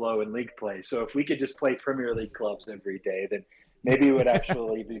started slow in league play. So if we could just play Premier League clubs every day, then maybe it would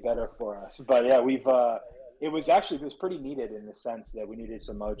actually be better for us. But yeah, it was pretty needed in the sense that we needed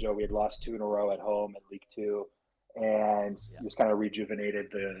some mojo. We had lost 2 in a row at home in League 2, and just kind of rejuvenated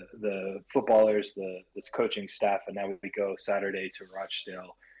the footballers, this coaching staff, and now we go Saturday to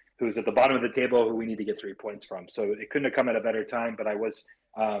Rochdale, who's at the bottom of the table, who we need to get 3 points from. So it couldn't have come at a better time, but I was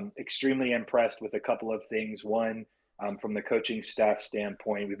extremely impressed with a couple of things. One, from the coaching staff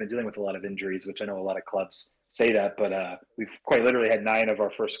standpoint, we've been dealing with a lot of injuries, which I know a lot of clubs say that, but we've quite literally had 9 of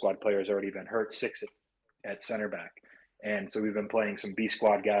our first squad players already been hurt, 6 at center back. And so we've been playing some B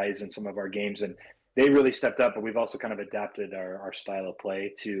squad guys in some of our games, and they really stepped up, but we've also kind of adapted our style of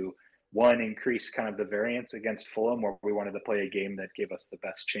play to, one, increase kind of the variance against Fulham, where we wanted to play a game that gave us the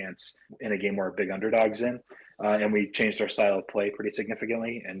best chance in a game where we're big underdogs in. And we changed our style of play pretty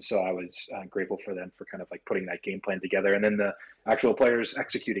significantly. And so I was grateful for them for kind of like putting that game plan together. And then the actual players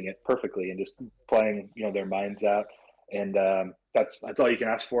executing it perfectly and just playing, their minds out. And that's all you can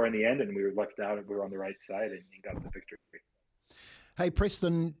ask for in the end. And we were lucked out and we were on the right side and got the victory. Hey,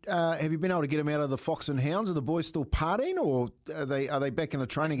 Preston, have you been able to get them out of the Fox and Hounds? Are the boys still partying, or are they back in the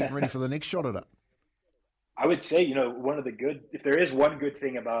training getting ready for the next shot at it? I would say, if there is one good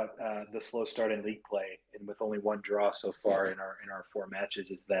thing about the slow start in league play, and with only one draw so far in our 4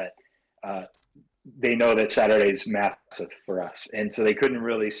 matches, is that they know that Saturday's massive for us. And so they couldn't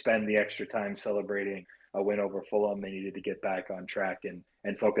really spend the extra time celebrating a win over Fulham. They needed to get back on track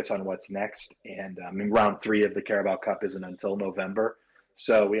and focus on what's next. And round 3 of the Carabao Cup isn't until November,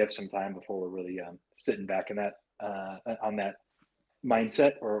 so we have some time before we're really sitting back in that on that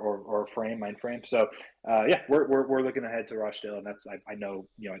mindset or mind frame. So we're looking ahead to Rochdale, and that's I know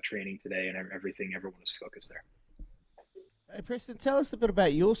at training today and everything, everyone is focused there. Hey, Preston, tell us a bit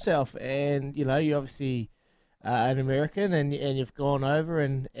about yourself. And you obviously an American, and you've gone over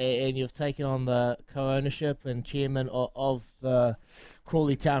and you've taken on the co-ownership and chairman of the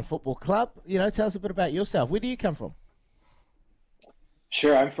Crawley Town Football Club. Tell us a bit about yourself. Where do you come from?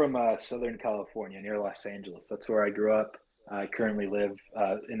 Sure, I'm from Southern California, near Los Angeles. That's where I grew up. I currently live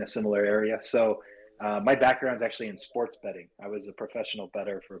in a similar area. So my background is actually in sports betting. I was a professional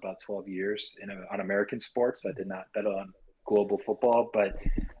bettor for about 12 years on American sports. I did not bet on global football, but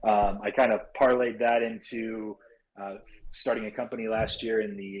I kind of parlayed that into starting a company last year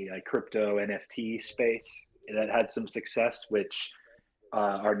in the crypto NFT space that had some success, which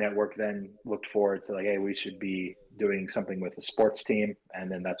our network then looked forward to, hey, we should be doing something with a sports team.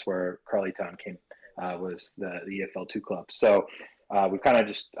 And then that's where Crawley Town came, was the EFL2 club. So we've kind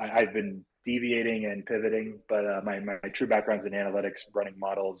of I've been deviating and pivoting, but my true background's in analytics, running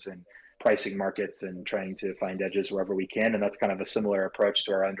models and pricing markets and trying to find edges wherever we can. And that's kind of a similar approach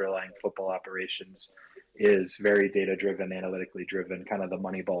to our underlying football operations, is very data-driven, analytically driven, kind of the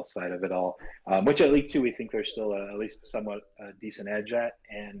Moneyball side of it all, which at League 2, we think there's still at least somewhat decent edge at.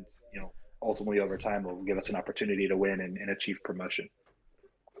 And, ultimately over time will give us an opportunity to win and achieve promotion.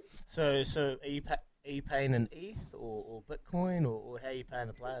 So are you paying in ETH or Bitcoin, or how are you paying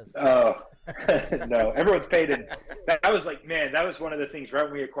the players? Oh, no. Everyone's paid in. That was one of the things right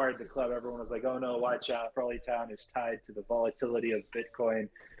when we acquired the club. Everyone was like, oh, no, watch out. Crawley Town is tied to the volatility of Bitcoin.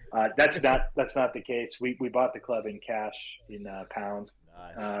 That's not the case. We bought the club in cash, in pounds.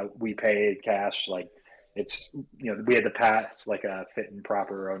 We paid cash it's, we had to pass like a fit and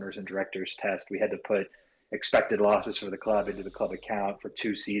proper owners and directors test. We had to put expected losses for the club into the club account for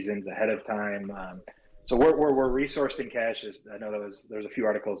 2 seasons ahead of time. So we're resourced in cash. I know there's a few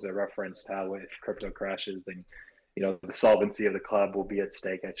articles that referenced how if crypto crashes, then the solvency of the club will be at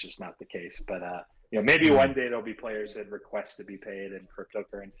stake. That's just not the case. But maybe one day there'll be players that request to be paid in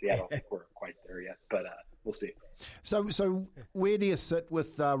cryptocurrency. I don't think we're quite there yet, but we'll see. So where do you sit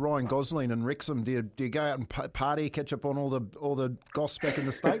with Ryan Gosling and Wrexham? Do you go out and party, catch up on all the goss back in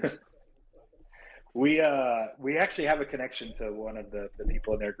the States? We actually have a connection to one of the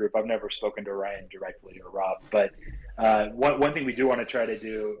people in their group. I've never spoken to Ryan directly or Rob, but one thing we do want to try to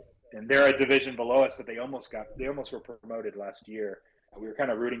do, and they're a division below us, but they almost were promoted last year. We were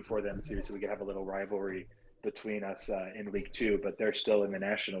kind of rooting for them too, so we could have a little rivalry between us in League Two, but they're still in the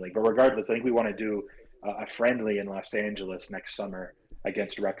National League. But regardless, I think we want to do a friendly in Los Angeles next summer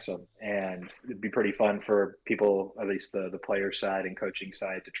against Wrexham, and it'd be pretty fun for people, at least the player side and coaching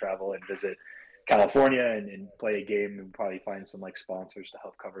side, to travel and visit California and play a game, and probably find some like sponsors to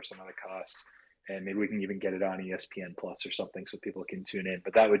help cover some of the costs, and maybe we can even get it on ESPN Plus or something so people can tune in.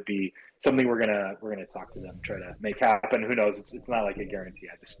 But that would be something we're gonna talk to them, try to make happen. Who knows? It's not like a guarantee.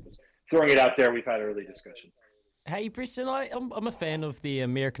 I just was throwing it out there. We've had early discussions. Hey, Preston, I'm a fan of the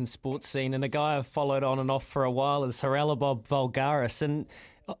American sports scene, and a guy I've followed on and off for a while is Haralabos Voulgaris, and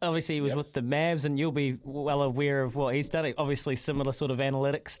obviously he was with the Mavs, and you'll be well aware of what he's done. Obviously similar sort of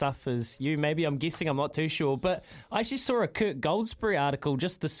analytic stuff as you, maybe, I'm guessing, I'm not too sure. But I actually saw a Kirk Goldsberry article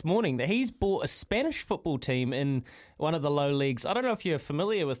just this morning that he's bought a Spanish football team in one of the low leagues. I don't know if you're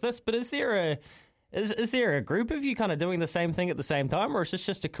familiar with this, but is there a group of you kind of doing the same thing at the same time, or is this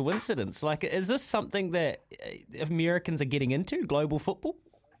just a coincidence? Like, is this something that Americans are getting into, global football?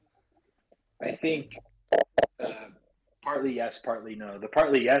 I think partly yes, partly no. The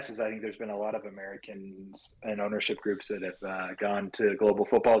partly yes is I think there's been a lot of Americans and ownership groups that have gone to global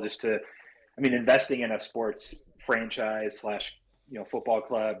football investing in a sports franchise / football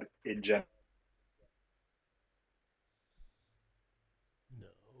club in general.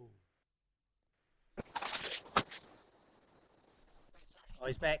 Oh,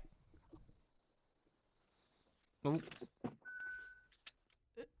 he's back. Oh.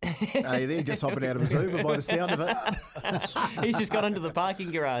 Hey, they're just hopping out of his Uber by the sound of it. He's just got into the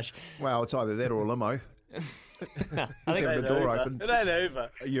parking garage. Well, it's either that or a limo. He's having the door open. It ain't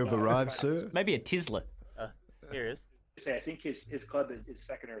Uber. You've arrived, sir. Maybe a Tesla. Here he is. I think his club is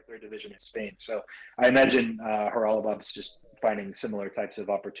second or third division in Spain. So I imagine Haralabos just finding similar types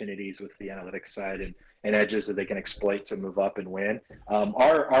of opportunities with the analytics side and edges that they can exploit to move up and win.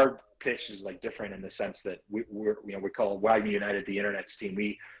 Our pitch is different in the sense that we call Wagner United the Internet's team.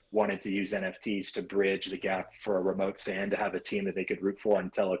 We wanted to use NFTs to bridge the gap for a remote fan to have a team that they could root for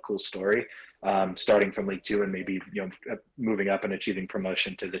and tell a cool story, starting from League Two and maybe moving up and achieving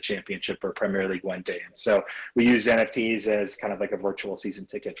promotion to the Championship or Premier League one day. And so we use NFTs as kind of like a virtual season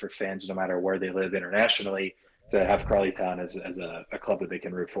ticket for fans, no matter where they live internationally, to have Crawley Town as a club that they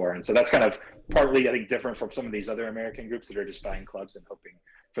can root for. And so that's kind of partly, I think, different from some of these other American groups that are just buying clubs and hoping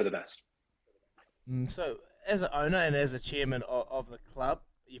for the best. So as an owner and as a chairman of the club,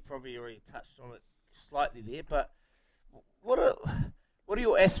 you probably already touched on it slightly there, but what are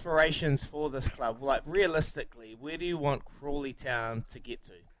your aspirations for this club? Like, realistically, where do you want Crawley Town to get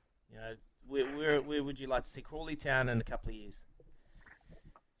to? Where would you like to see Crawley Town in a couple of years?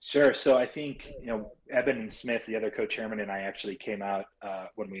 Sure. So I think, Eben Smith, the other co-chairman, and I actually came out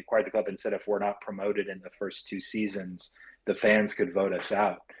when we acquired the club and said if we're not promoted in the first 2 seasons, the fans could vote us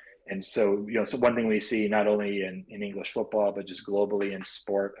out. And so, so one thing we see not only in English football, but just globally in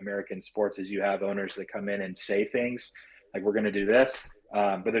sport, American sports, is you have owners that come in and say things like, we're going to do this,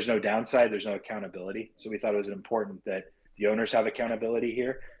 but there's no downside, there's no accountability. So we thought it was important that the owners have accountability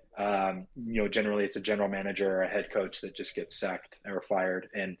here. Generally it's a general manager or a head coach that just gets sacked or fired,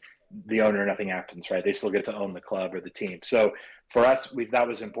 and the owner, nothing happens, right? They still get to own the club or the team. So for us, that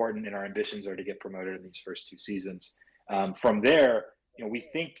was important, and our ambitions are to get promoted in these first 2 seasons. From there, we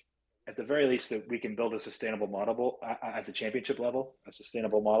think at the very least that we can build a sustainable model at the championship level, a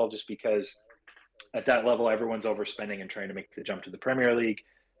sustainable model, just because at that level, everyone's overspending and trying to make the jump to the Premier League.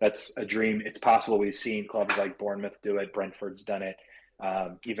 That's a dream. It's possible. We've seen clubs like Bournemouth do it. Brentford's done it.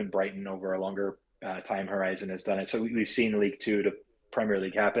 Even Brighton over a longer time horizon has done it. So we've seen League Two to Premier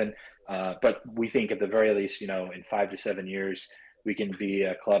League happen. But we think at the very least, in 5 to 7 years, we can be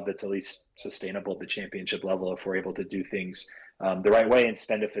a club that's at least sustainable at the championship level if we're able to do things the right way and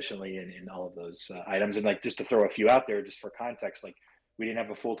spend efficiently in all of those items. And just to throw a few out there, just for context, We didn't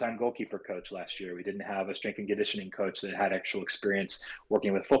have a full-time goalkeeper coach last year. We didn't have a strength and conditioning coach that had actual experience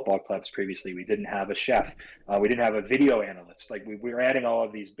working with football clubs previously. We didn't have a chef. We didn't have a video analyst. Like we were adding all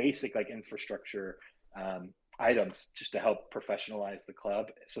of these basic like infrastructure items just to help professionalize the club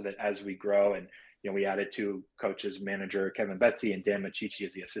so that as we grow, and we added 2 coaches, manager Kevin Betsy and Dan Machichi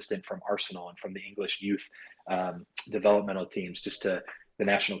as the assistant from Arsenal and from the English youth developmental teams, just to the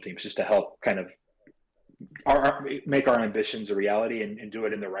national teams, just to help kind of make our ambitions a reality and do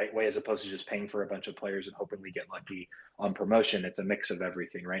it in the right way, as opposed to just paying for a bunch of players and hoping we get lucky on promotion. It's a mix of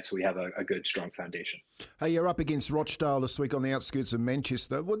everything, right? So we have a good, strong foundation. Hey, you're up against Rochdale this week on the outskirts of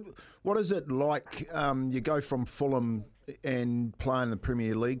Manchester. What is it like? You go from Fulham and playing the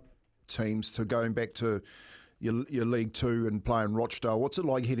Premier League teams to going back to your League Two and playing Rochdale. What's it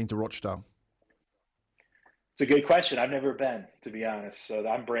like heading to Rochdale? It's a good question. I've never been, to be honest. So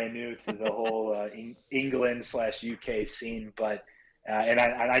I'm brand new to the whole England/UK scene. But and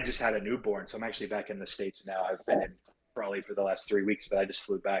I just had a newborn, so I'm actually back in the States now. I've been in probably for the last 3 weeks, but I just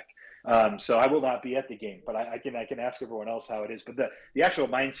flew back. So I will not be at the game, but I can ask everyone else how it is. But the actual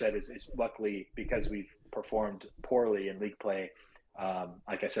mindset is luckily, because we've performed poorly in league play.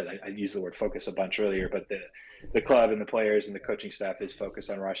 Like I said, I used the word focus a bunch earlier, but the club and the players and the coaching staff is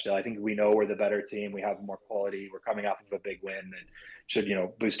focused on Rochdale. I think we know we're the better team. We have more quality. We're coming off of a big win that should,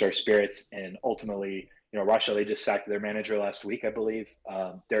 boost our spirits. And ultimately, Rochdale, they just sacked their manager last week, I believe.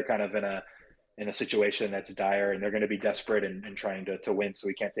 They're kind of in a situation that's dire, and they're going to be desperate and trying to win. So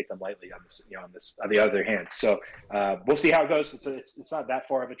we can't take them lightly on this, on the other hand. So we'll see how it goes. It's not that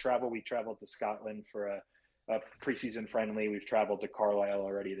far of a travel. We traveled to Scotland for a preseason friendly. We've traveled to Carlisle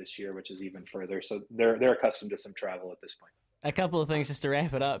already this year, which is even further. So they're accustomed to some travel at this point. A couple of things just to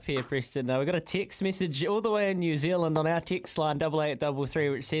wrap it up here, Preston. We've got a text message all the way in New Zealand on our text line 8833,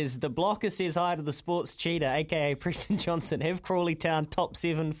 which says, the blocker says hi to the sports cheater, a.k.a. Preston Johnson. Have Crawley Town top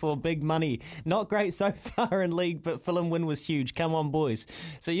 7 for big money. Not great so far in league, but Fulham win was huge. Come on, boys.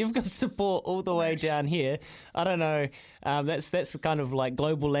 So you've got support all the way down here. I don't know. That's kind of like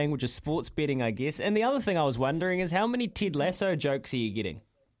global language of sports betting, I guess. And the other thing I was wondering is, how many Ted Lasso jokes are you getting?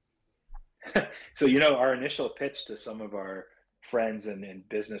 So, our initial pitch to some of our friends and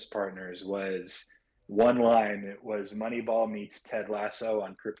business partners was one line. It was Moneyball meets Ted Lasso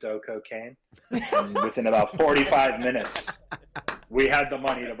on crypto cocaine. And within about 45 minutes, we had the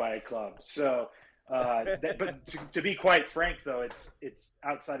money to buy a club. So, but to be quite frank, though, it's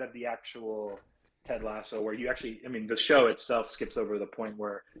outside of the actual Ted Lasso, where you actually, the show itself skips over the point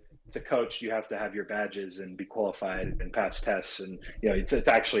where to coach, you have to have your badges and be qualified and pass tests. And, it's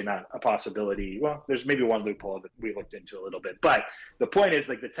actually not a possibility. Well, there's maybe one loophole that we looked into a little bit, but the point is,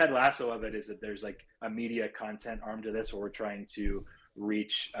 like, the Ted Lasso of it is that there's like a media content arm to this, where we're trying to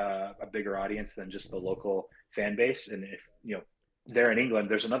reach a bigger audience than just the local fan base. And if, they're in England,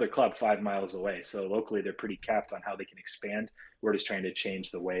 there's another club 5 miles away. So locally, they're pretty capped on how they can expand. We're just trying to change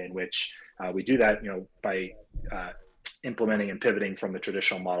the way in which we do that, by implementing and pivoting from the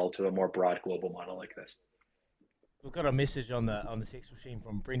traditional model to a more broad global model like this. We've got a message on the text machine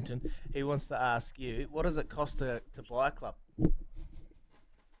from Brenton. He wants to ask you, what does it cost to buy a club?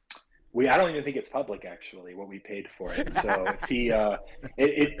 I don't even think it's public, actually, what we paid for it. So if he,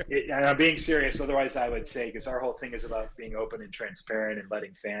 and I'm being serious, otherwise I would say, because our whole thing is about being open and transparent and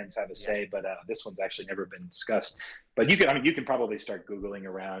letting fans have a say, but this one's actually never been discussed. But you can probably start Googling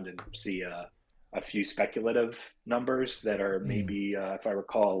around and see a few speculative numbers that are maybe, if I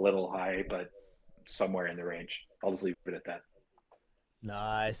recall, a little high, but somewhere in the range. I'll just leave it at that.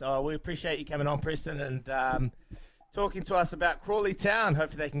 Nice. Oh, we appreciate you coming on, Preston, and talking to us about Crawley Town.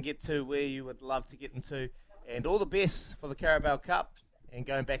 Hopefully they can get to where you would love to get them to. And all the best for the Carabao Cup and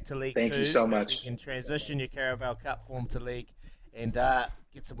going back to League 2. Thank you so much. You can transition your Carabao Cup form to League and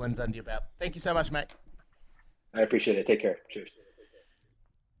get some wins under your belt. Thank you so much, mate. I appreciate it. Take care. Cheers.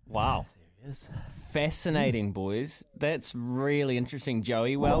 Wow. There he is. Fascinating, boys. That's really interesting,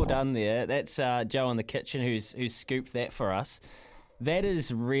 Joey. Well done there. That's Joe in the kitchen who's scooped that for us. That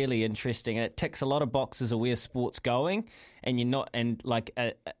is really interesting, and it ticks a lot of boxes of where sport's going, and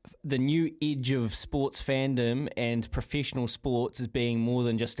the new edge of sports fandom and professional sports is being more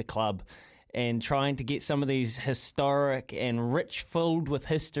than just a club, and trying to get some of these historic and rich, filled with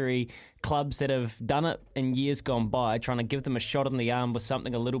history clubs that have done it in years gone by, trying to give them a shot in the arm with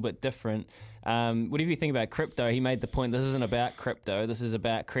something a little bit different. Whatever you think about crypto, he made the point, this isn't about crypto. This is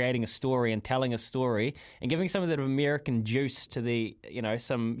about creating a story and telling a story and giving some of that American juice to the,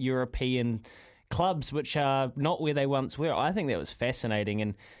 some European clubs which are not where they once were. I think that was fascinating.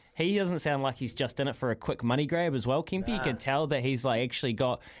 And he doesn't sound like he's just in it for a quick money grab as well, Kempy. You can tell that he's like actually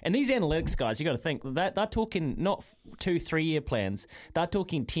got... And these analytics guys, you got to think, that they're talking not 2-3 year plans. They're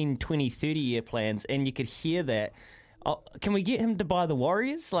talking 10, 20, 30 year plans, and you could hear that. Oh, can we get him to buy the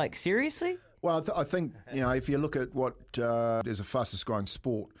Warriors? Like, seriously? Well, I think, if you look at what is the fastest growing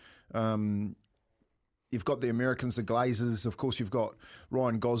sport, you've got the Americans, the Glazers. Of course, you've got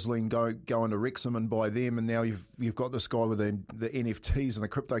Ryan Gosling going to Wrexham and buy them, and now you've got this guy with the NFTs and the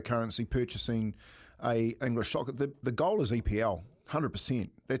cryptocurrency purchasing a English soccer. The goal is EPL, 100%.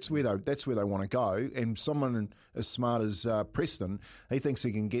 That's where they want to go. And someone as smart as Preston, he thinks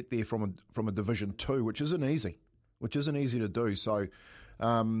he can get there from a Division 2, which isn't easy to do. So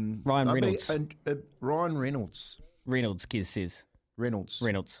Ryan Reynolds. Ryan Reynolds. Reynolds, Kez says. Reynolds.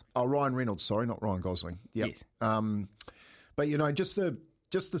 Oh, Ryan Reynolds. Sorry, not Ryan Gosling. Yep. Yes. But just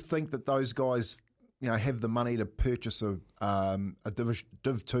to think that those guys, have the money to purchase a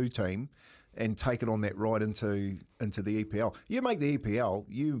Div 2 team and take it on that ride into the EPL. You make the EPL,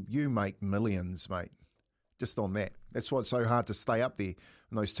 you make millions, mate. Just on that. That's why it's so hard to stay up there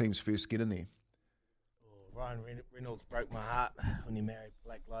when those teams first get in there. Oh, Ryan Reynolds broke my heart when he married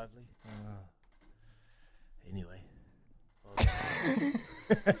Blake Lively. Anyway.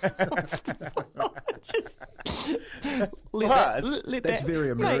 That's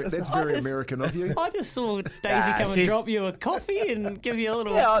very American of you. I just saw Daisy come and drop you a coffee and give you a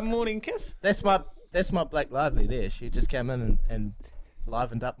little morning kiss. That's my Blake Lively there. She just came in and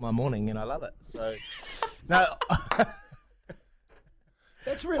livened up my morning, and I love it. So no.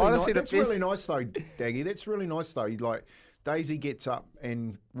 That's really honestly, nice. That's really nice though, Daggy. That's really nice though. Like Daisy gets up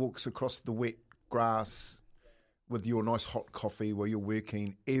and walks across the wet grass with your nice hot coffee while you're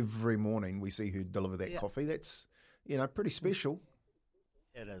working every morning. We see her deliver that coffee. That's, pretty special.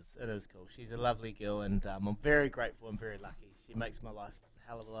 It is cool. She's a lovely girl, and I'm very grateful and very lucky. She makes my life a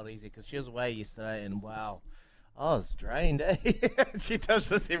hell of a lot easier because she was away yesterday, and wow, I was drained. She does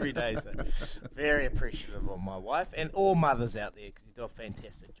this every day, so very appreciative of my wife and all mothers out there because you do a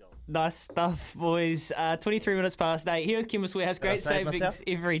fantastic job. Nice stuff, boys. 23 minutes past 8 here at Chemist Warehouse. Great savings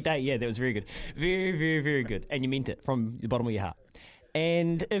every day. Yeah, that was very good. Very, very, very good. And you meant it from the bottom of your heart.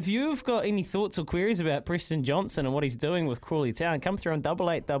 And if you've got any thoughts or queries about Preston Johnson and what he's doing with Crawley Town, come through on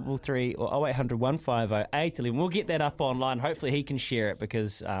 8833 or 0800 150 811. We'll get that up online. Hopefully he can share it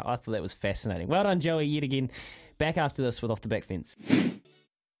because I thought that was fascinating. Well done, Joey, yet again. Back after this with Off the Back Fence.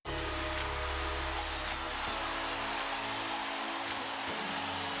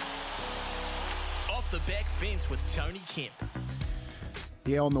 Off the Back Fence with Tony Kemp.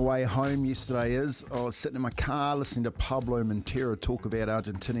 Yeah, on the way home yesterday I was sitting in my car listening to Pablo Montero talk about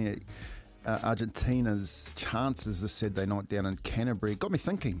Argentina's chances this Saturday night down in Canterbury. It got me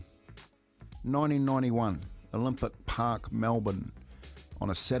thinking. 1991, Olympic Park, Melbourne.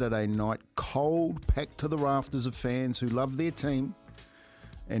 On a Saturday night, cold, packed to the rafters of fans who love their team.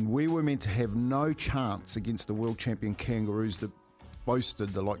 And we were meant to have no chance against the world champion Kangaroos that boasted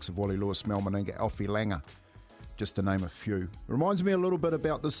the likes of Wally Lewis, Mal Meninga, Alfie Langer, just to name a few. It reminds me a little bit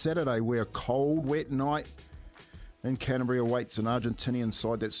about this Saturday where a cold, wet night in Canterbury awaits an Argentinian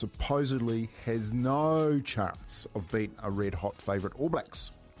side that supposedly has no chance of beating a red-hot favourite All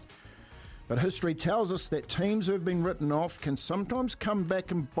Blacks. But history tells us that teams who have been written off can sometimes come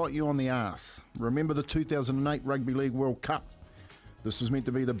back and bite you on the arse. Remember the 2008 Rugby League World Cup? This was meant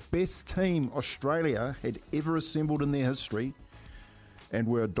to be the best team Australia had ever assembled in their history and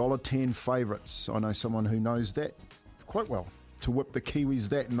were $1.10 favourites. I know someone who knows that quite well. To whip the Kiwis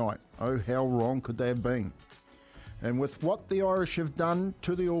that night. Oh, how wrong could they have been? And with what the Irish have done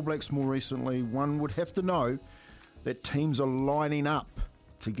to the All Blacks more recently, one would have to know that teams are lining up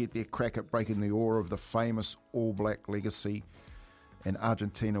to get their crack at breaking the awe of the famous All Black legacy, and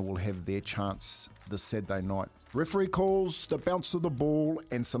Argentina will have their chance this Saturday night. Referee calls, the bounce of the ball,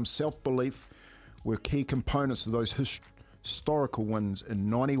 and some self-belief were key components of those historical wins in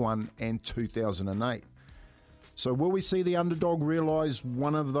 91 and 2008. So will we see the underdog realise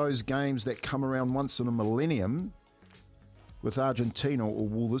one of those games that come around once in a millennium with Argentina, or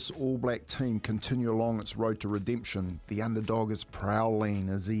will this All Black team continue along its road to redemption? The underdog is prowling,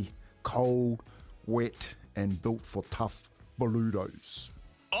 is he? Cold, wet, and built for tough boludos.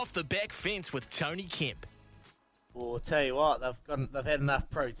 Off the Back Fence with Tony Kemp. Well, I'll tell you what, they've had enough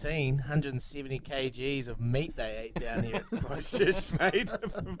protein, 170 kgs of meat they ate down here at Christchurch, mate,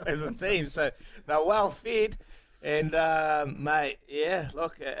 as a team. So they're well fed. And, mate, yeah,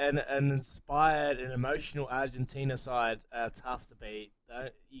 look, an inspired and emotional Argentina side are tough to beat.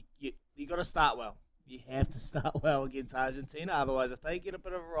 You got to start well. You have to start well against Argentina. Otherwise, if they get a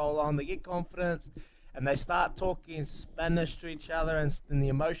bit of a roll on, they get confidence, and they start talking Spanish to each other, and the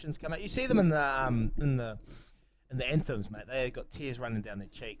emotions come out. You see them in the anthems, mate. They got tears running down their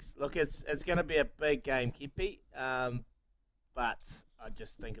cheeks. Look, it's going to be a big game, Kempi, but I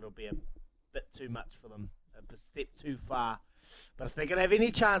just think it'll be a bit too much for them, a step too far. But if they're going to have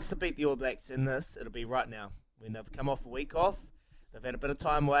any chance to beat the All Blacks in this, it'll be right now, when they've come off a week off, they've had a bit of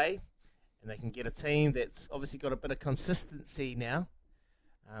time away, and they can get a team that's obviously got a bit of consistency now,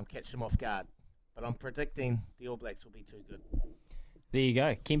 catch them off guard. But I'm predicting the All Blacks will be too good. There you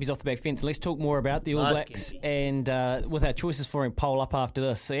go. Kempy's off the back fence. Let's talk more about the All Blacks and with our choices flooring poll up after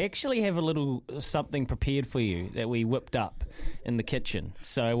this. So I actually have a little something prepared for you that we whipped up in the kitchen.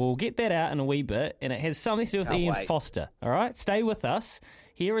 So we'll get that out in a wee bit, and it has something to do with Ian Foster. All right? Stay with us.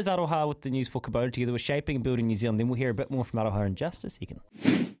 Here is Aroha with the news for Kubota. Together with Shaping and Building New Zealand. Then we'll hear a bit more from Aroha in just a second.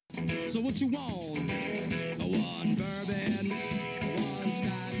 So what you want? One bourbon, one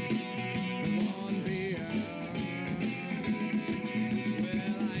scotch, one beer.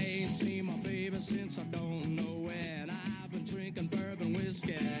 Well, I ain't seen my baby since I don't know when. I've been drinking bourbon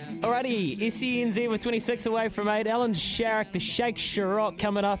whiskey. Alrighty, SENZ with 26 away from 8. Alan Sharrock, the Shake Sharrock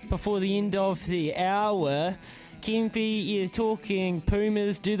coming up before the end of the hour. Kempy, you're talking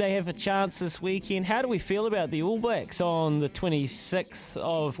Pumas. Do they have a chance this weekend? How do we feel about the All Blacks on the 26th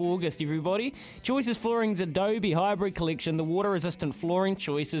of August, everybody? Choices Flooring's Adobe Hybrid Collection, the water-resistant flooring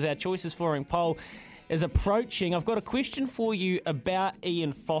choices. Our Choices Flooring poll is approaching. I've got a question for you about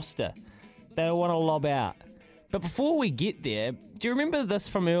Ian Foster that I want to lob out. But before we get there, do you remember this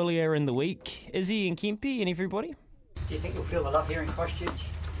from earlier in the week? Izzy and Kempy and everybody? Do you think you'll feel the love here in Christchurch,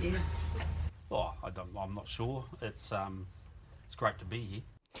 Ian? Oh, I'm not sure. It's great to be here.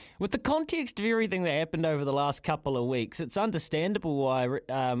 With the context of everything that happened over the last couple of weeks, it's understandable why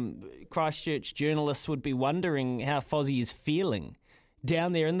Christchurch journalists would be wondering how Fozzie is feeling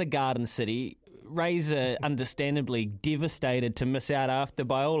down there in the Garden City. Razor, understandably devastated to miss out after,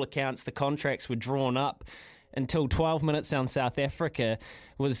 by all accounts, the contracts were drawn up until 12 minutes down South Africa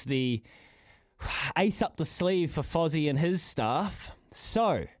was the ace up the sleeve for Fozzie and his staff.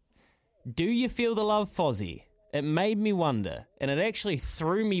 So, do you feel the love, Fozzie? It made me wonder, and it actually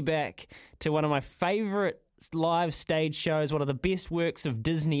threw me back to one of my favourite live stage shows, one of the best works of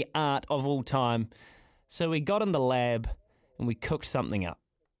Disney art of all time. So we got in the lab and we cooked something up.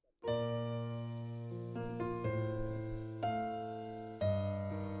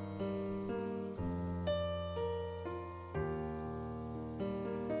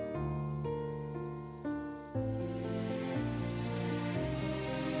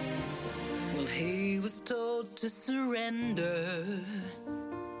 He was told to surrender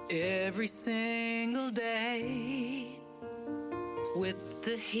every single day. With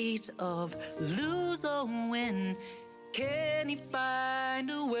the heat of lose or win, can he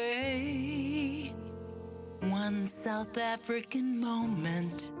find a way? One South African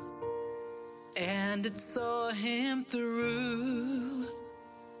moment, and it saw him through.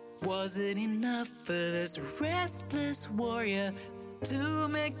 Was it enough for this restless warrior to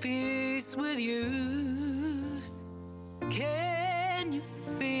make peace with you? Can you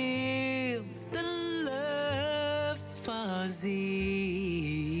feel the love, Fozzie?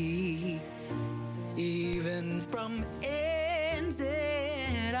 Even from NZR,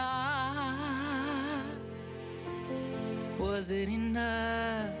 was it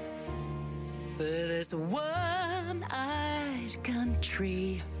enough for this one-eyed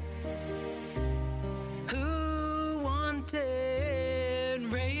country who wanted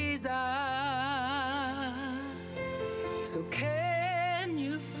Razor? So can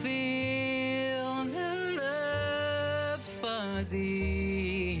you feel the love, Fozzie?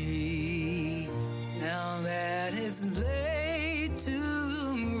 Now that it's laid to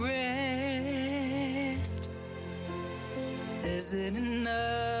rest, is it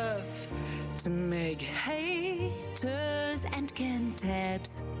enough to make haters and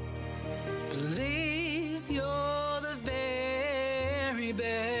cantabs believe you're the very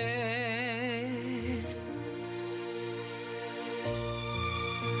best?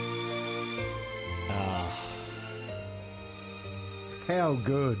 How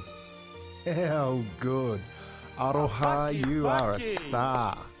good. How good. Aroha, you are a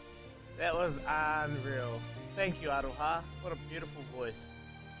star. That was unreal. Thank you, Aroha. What a beautiful voice.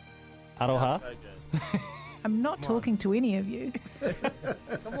 Aroha? So good. I'm not talking to any of you.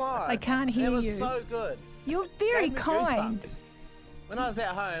 Come on. I can't hear That was you. so good. You're very Gave me kind. goosebumps. When I was at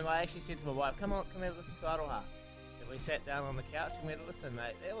home, I actually said to my wife, come have a listen to Aroha. And we sat down on the couch and we had a listen,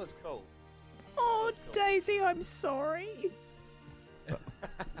 mate. That was cool. Oh, Daisy, I'm sorry.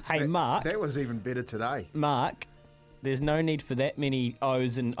 Hey, Mark. That was even better today. Mark, there's no need for that many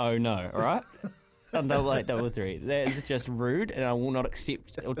O's and oh no, all right? on 8833. That is just rude, and I will not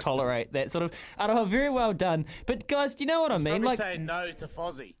accept or tolerate that sort of. Aroha, very well done. But guys, do you know what I mean? Probably say no to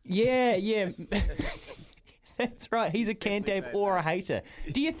Fozzie. Yeah. That's right. He's a Cantab or a hater.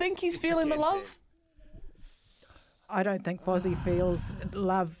 Do you think he's feeling the love? I don't think Fozzie feels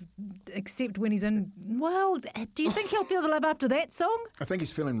love except when he's in. Well, do you think he'll feel the love after that song? I think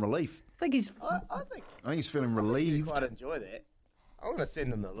he's feeling relief. I think I think he's feeling relieved. Quite enjoy that. I'm going to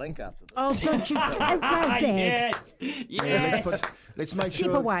send him the link after this. Oh, don't you as well, Dad? Yes. Yeah, let's make Step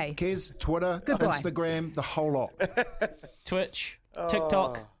sure. away. Kez, Twitter, Goodbye. Instagram, the whole lot. Twitch,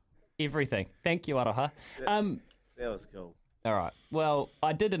 TikTok, everything. Thank you, Aroha. That was cool. All right. Well,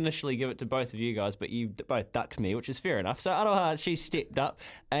 I did initially give it to both of you guys, but you both ducked me, which is fair enough. So Aroha, she stepped up,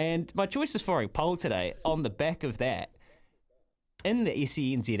 and my choice is for a poll today on the back of that. In the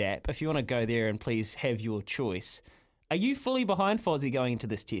SENZ app, if you want to go there and please have your choice, are you fully behind Fozzie going into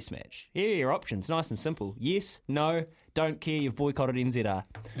this test match? Here are your options, nice and simple. Yes, no, don't care, you've boycotted NZR.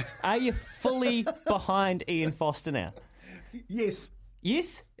 Are you fully behind Ian Foster now? Yes.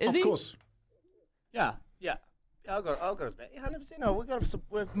 Yes? Of course. Yeah. I've got his back. 100%. No,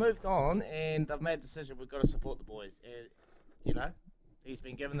 we've moved on, and I've made a decision. We've got to support the boys. He's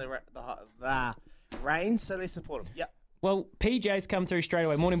been given the reins, so let's support him. Yep. Well, PJ's come through straight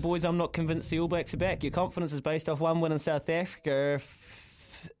away. Morning, boys. I'm not convinced the All Blacks are back. Your confidence is based off one win in South Africa.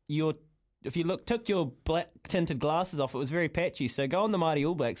 If you took your black tinted glasses off, it was very patchy. So go on the mighty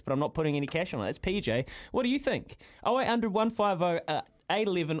All Blacks, but I'm not putting any cash on it. That's PJ. What do you think? 0800 150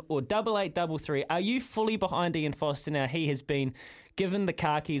 811 or 8833. Are you fully behind Ian Foster now? He has been given the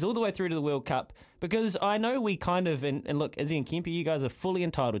car keys all the way through to the World Cup, because I know we kind of, and look, Izzy and Kempe, you guys are fully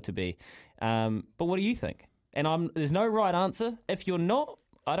entitled to be. But what do you think? And there's no right answer. If you're not,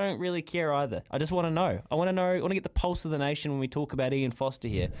 I don't really care either. I just want to know. I want to get the pulse of the nation when we talk about Ian Foster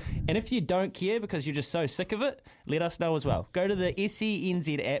here. And if you don't care because you're just so sick of it, let us know as well. Go to the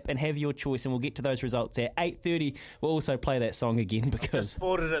SENZ app and have your choice, and we'll get to those results at 8:30. We'll also play that song again because... Just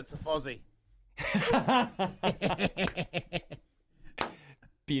forwarded it to Fozzie.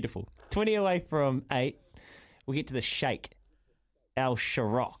 Beautiful. 20 away from 8. We'll get to the Sheikh Al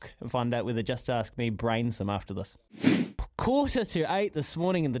Sharok and find out whether Just Ask Me brains them after this. 7:45 this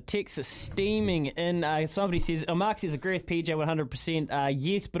morning, and the texts are steaming in. Somebody says, Mark says, agree with PJ 100%.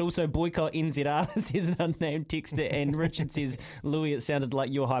 Yes, but also boycott NZR, says an unnamed texter. And Richard says, Louis, it sounded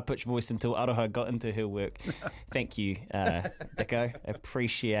like your high-pitched voice until Aroha got into her work. Thank you, Dicko.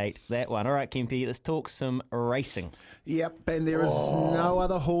 Appreciate that one. All right, Kempe, let's talk some racing. Yep, and there is no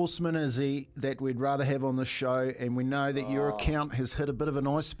other horseman, Izzy, that we'd rather have on the show. And we know that your account has hit a bit of an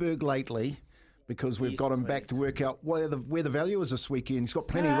iceberg lately, because we've got him back to work out where the value is this weekend. He's got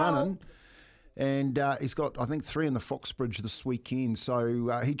plenty running, and he's got, I think, 3 in the Foxbridge this weekend.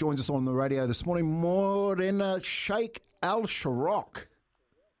 So he joins us on the radio this morning. Morena Sheikh Al Sharok.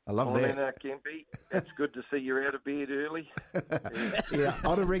 I love that. Morena, Kempe. It's good to see you're out of bed early. Yeah,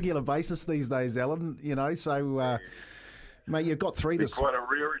 on a regular basis these days, Alan. So, mate, you've got 3 this... Quite a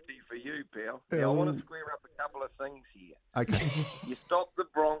rarity for you, pal. Now, I want to square up a couple of things here. Okay. You stopped the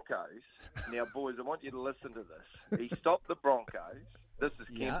Broncos. Now, boys, I want you to listen to this. He stopped the Broncos. This is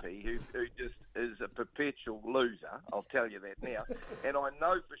Kempe, who just is a perpetual loser. I'll tell you that now. And I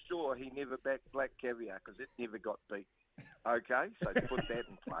know for sure he never backed Black Caviar because it never got beat. Okay? So put that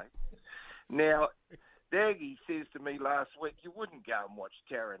in play. Now, Daggy says to me last week, you wouldn't go and watch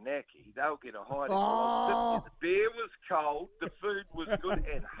Taranaki. They'll get a hiding. The beer was cold, the food was good,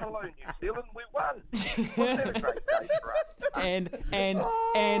 and hello, New Zealand, we won. Wasn't that a great day for us? And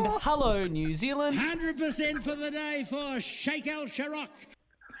hello, New Zealand. 100% for the day for Sheikh Al Sharok.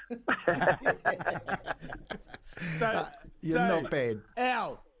 You're not bad.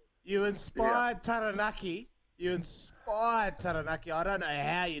 Al, you inspired Taranaki. I don't know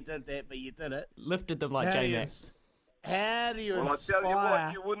how you did that, but you did it. Lifted them like J-Max. How do you Well, I tell you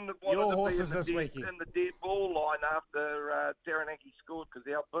what, you wouldn't have your wanted horses to this be weekend? in the dead ball line after Taranaki scored, because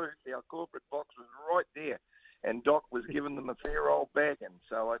our booth, our corporate box was right there. And Doc was giving them a fair old bagging.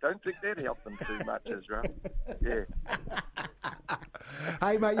 So I don't think that helped them too much, Israel. Yeah.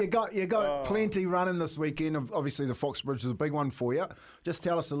 Hey, mate, you got plenty running this weekend. Obviously, the Foxbridge is a big one for you. Just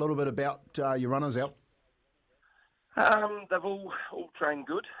tell us a little bit about your runners out. They've all trained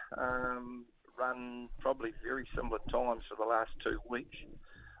good. Run probably very similar times for the last 2 weeks.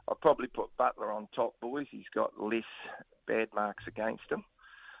 I'll probably put Butler on top, boys. He's got less bad marks against him.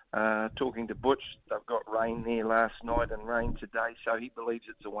 Talking to Butch, they've got rain there last night and rain today, so he believes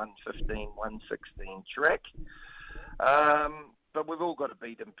it's a 1:15, 1:16 track. But we've all got to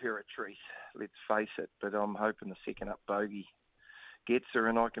beat Imperatrice, let's face it. But I'm hoping the second up bogey gets her,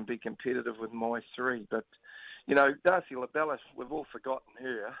 and I can be competitive with my 3. But, you know, Darcy Labella, we've all forgotten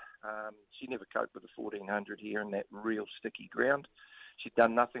her. She never coped with the 1400 here in that real sticky ground. She'd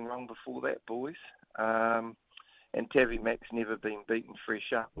done nothing wrong before that, boys. And Tavi Mack's never been beaten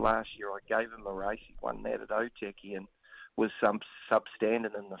fresh up. Last year I gave him a race. He won that at Otaki and was some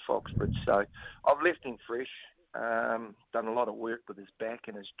substandard in the Foxbridge. So I've left him fresh. Done a lot of work with his back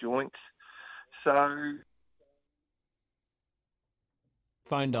and his joints. So...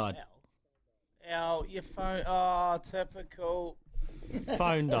 Phone died. Al, your phone... Oh, typical.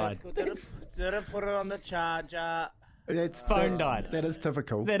 Phone died. Didn't put it on the charger. Phone died. That is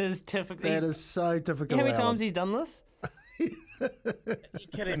typical. That is typical. That is so typical. How many Alan. times he's done this? Are you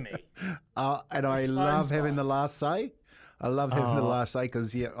kidding me? And I love having the last say. I love having the last say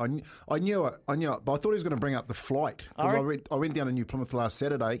because, yeah, I knew it, but I thought he was going to bring up the flight. Because I went down to New Plymouth last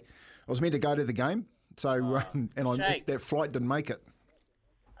Saturday. I was meant to go to the game, so that flight didn't make it.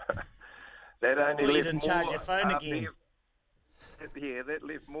 That only Well, you left didn't more, charge your phone again. Yeah, that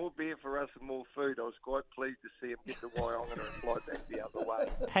left more beer for us and more food. I was quite pleased to see him get to Wyong and fly back the other way.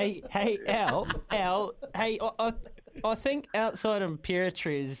 Hey, Al, hey, I think outside of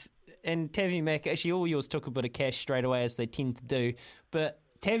Imperatriz and Tavi Mack, actually all yours took a bit of cash straight away as they tend to do, but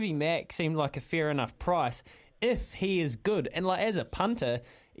Tavi Mack seemed like a fair enough price if he is good. And like as a punter,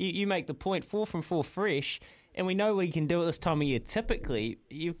 you make the point, 4 from 4 fresh, and we know what he can do at this time of year. Typically,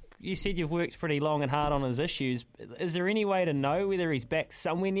 you said you've worked pretty long and hard on his issues. Is there any way to know whether he's back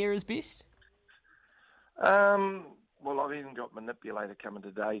somewhere near his best? Well, I've even got Manipulator coming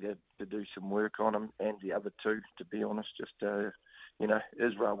today to do some work on him and the other 2, to be honest. Just, you know,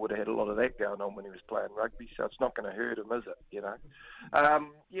 Israel would have had a lot of that going on when he was playing rugby, so it's not going to hurt him, is it, you know?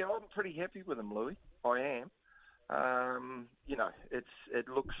 Yeah, I'm pretty happy with him, Louis. I am. You know, it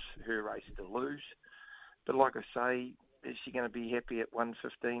looks her race to lose. But like I say, is she going to be happy at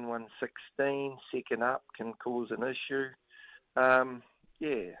 115, 116? Second up can cause an issue.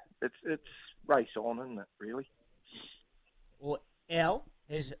 Yeah, it's race on, isn't it, really? Well, Al,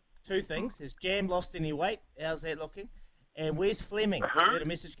 there's 2 things. Has Jam lost any weight? How's that looking? And where's Fleming? I had a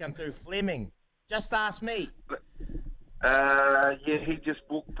message come through. Fleming. Just ask me. Yeah, he just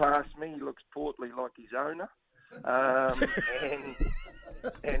walked past me. He looks portly like his owner.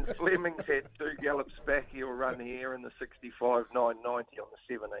 And Fleming's had 2 gallops back. He'll run here in the 65, 990 on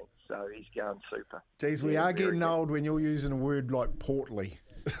the 17th. So he's going super. Geez, we are getting old when you're using a word like portly.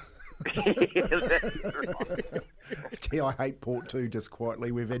 Yeah, that's right. Gee, I hate port too, just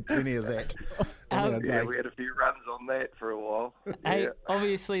quietly. We've had plenty of that. Yeah, we had a few runs on that for a while. Hey, Yeah.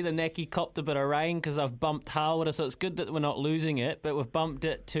 obviously the Naki copped a bit of rain because I've bumped Harwood, so it's good that we're not losing it, but we've bumped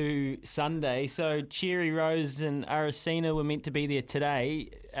it to Sunday. So Cherry Rose and Aracena were meant to be there today.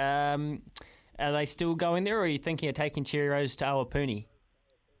 Are they still going there, or are you thinking of taking Cherry Rose to Awapuni?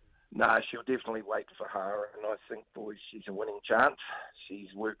 No, she'll definitely wait for her, and I think, boys, she's a winning chance.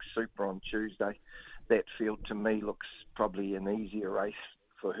 She's worked super on Tuesday. That field, to me, looks probably an easier race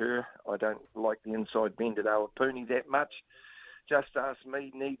for her. I don't like the inside bend at Awapuni that much. Just Ask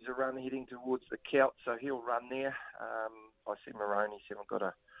Me needs a run heading towards the Celt, so he'll run there. I see Moroney's haven't got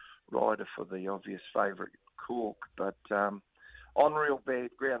a rider for the obvious favourite, Cork, but on real bad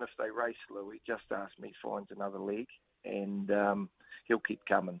ground, if they race Louis, Just Ask Me finds another leg, and he'll keep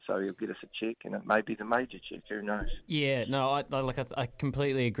coming, so he'll get us a check, and it may be the major check, who knows. Yeah, no, I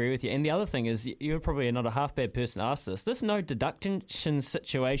completely agree with you. And the other thing is, you're probably not a half bad person to ask this. This no deduction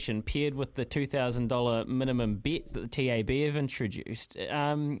situation paired with the $2,000 minimum bet that the TAB have introduced,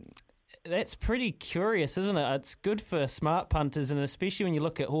 that's pretty curious, isn't it? It's good for smart punters, and especially when you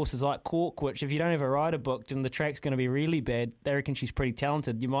look at horses like Cork, which if you don't have a rider booked and the track's going to be really bad, they reckon she's pretty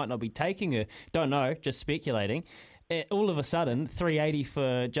talented, you might not be taking her. Don't know, just speculating. All of a sudden, $380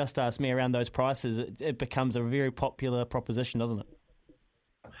 for Just Ask Me around those prices, it becomes a very popular proposition, doesn't it?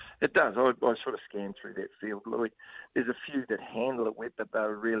 It does. I sort of scanned through that field, Louis. There's a few that handle it wet, but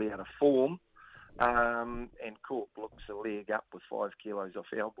they're really out of form. And Cork looks a leg up with 5 kilos off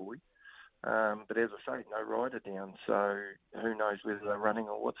our boy. But as I say, no rider down, so who knows whether they're running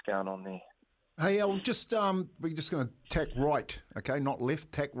or what's going on there. Hey, Al, we're just going to tack right, okay? Not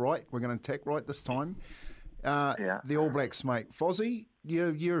left, tack right. We're going to tack right this time. The All Blacks, mate. Fozzie,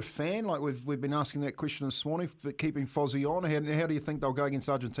 you're a fan. Like we've been asking that question this morning, for keeping Fozzie on. How do you think they'll go against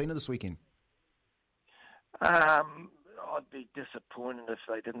Argentina this weekend? I'd be disappointed if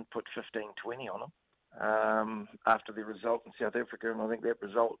they didn't put 15-20 on them after the result in South Africa, and I think that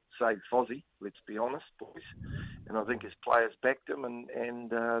result saved Fozzie, let's be honest, boys. And I think his players backed him, and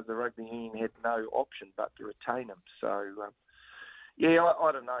the rugby union had no option but to retain him. So, Yeah,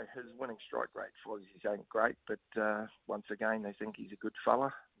 I don't know. His winning strike rate, Fozzie's ain't great, but once again, they think he's a good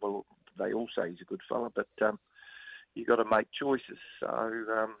fella. Well, they all say he's a good fella, but you got to make choices. So,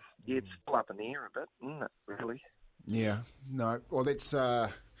 yeah, it's still up in the air a bit, isn't it, really? Yeah, no. Well, that's...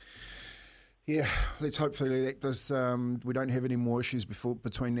 let's hopefully that does. We don't have any more issues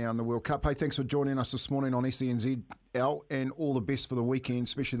between now and the World Cup. Hey, thanks for joining us this morning on SENZL, and all the best for the weekend,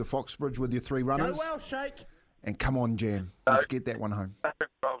 especially the Foxbridge with your 3 runners. Go well, Shake. And come on, Jam. Let's get that one home. No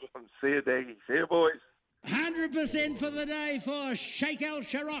problem. See you, Daggy. See you, boys. 100% for the day for Sheikh El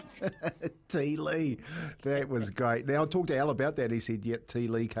Sharrock. T. Lee. That was great. Now, I talked to Al about that. He said, yep, T.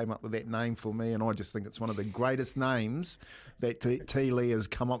 Lee came up with that name for me, and I just think it's one of the greatest names that T. Lee has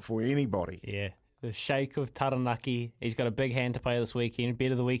come up for anybody. Yeah. The Sheikh of Taranaki. He's got a big hand to play this weekend.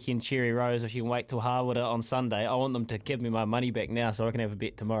 Bet of the weekend, Cherry Rose. If you can wait till Harwood on Sunday, I want them to give me my money back now so I can have a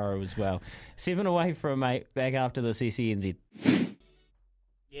bet tomorrow as well. 7 away from 8. Back after this, SENZ.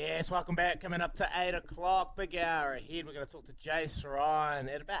 Yes, welcome back. Coming up to 8 o'clock. Big hour ahead. We're going to talk to Jace Ryan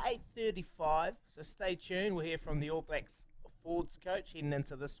at about 8:35. So stay tuned. We'll hear from the All Blacks Forwards coach heading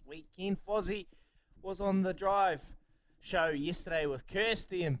into this weekend. Fozzie was on the Drive show yesterday with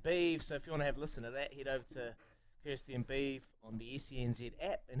Kirsty and Beeve. So if you want to have a listen to that, head over to Kirsty and Beeve on the SENZ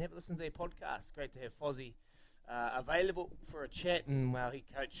app and have a listen to their podcast. Great to have Fozzie available for a chat, and well, he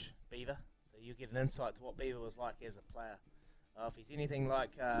coached Beaver, so you get an insight to what Beaver was like as a player. If he's anything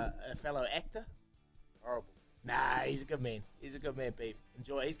like a fellow actor, horrible. Nah, he's a good man. He's a good man, Beaver.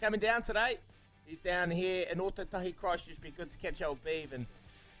 Enjoy. He's coming down today. He's down here in Otatahi, Christchurch. Be good to catch old Beaver and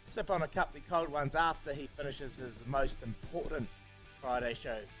sip on a couple of cold ones after he finishes his most important Friday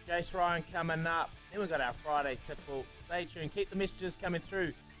show. Jace Ryan coming up. Then we've got our Friday tipple. Stay tuned. Keep the messages coming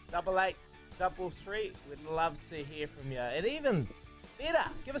through. 8833. We'd love to hear from you. And even better,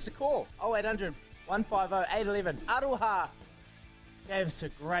 give us a call. 0800 150 811. Aroha gave us a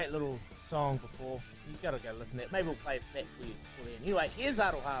great little song before. You've got to go listen to it. Maybe we'll play that for you before then. Anyway, here's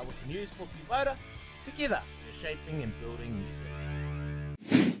Aroha with the news for Kubota. Together, we're shaping and building music.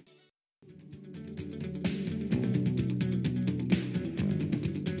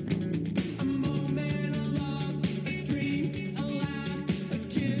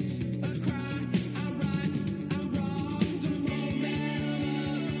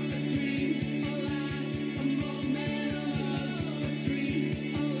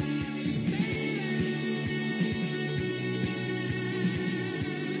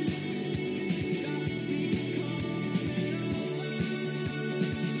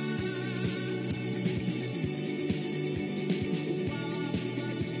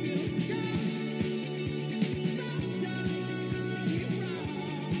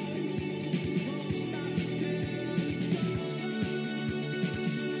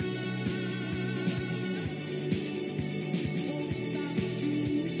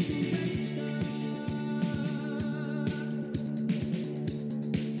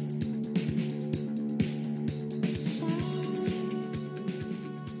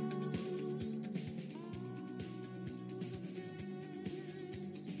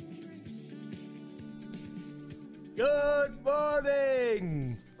 Good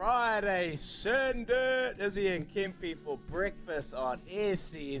morning! Friday, Sunday, Izzy and Kempy for breakfast on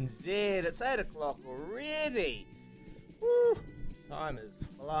SENZ. It's 8 o'clock already. Woo! Time is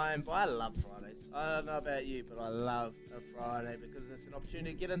flying by. I love Fridays. I don't know about you, but I love a Friday because it's an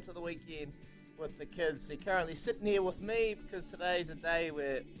opportunity to get into the weekend with the kids. They're currently sitting here with me because today's a day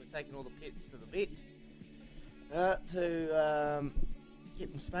where we're taking all the pets to the vet to get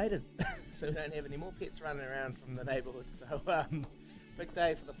them spaded so we don't have any more pets running around from the neighbourhood. So big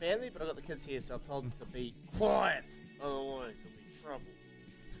day for the family, but I've got the kids here, so I've told them to be quiet, otherwise there'll be trouble.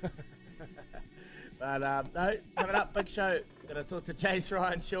 But no, coming up, big show. Going to talk to Jace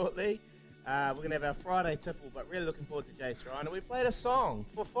Ryan shortly. We're going to have our Friday tipple, but really looking forward to Jace Ryan. And we played a song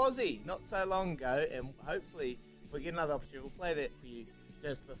for Fozzie not so long ago, and hopefully if we get another opportunity, we'll play that for you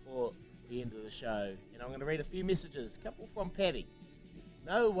just before the end of the show. And I'm going to read a few messages, a couple from Paddy.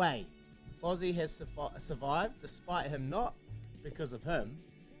 No way Fozzie has survived despite him not because of him.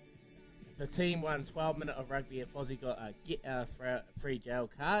 The team won 12 minutes of rugby and Fozzie got a get free jail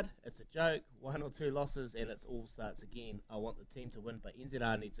card. It's a joke. 1 or 2 losses and it all starts again. I want the team to win, but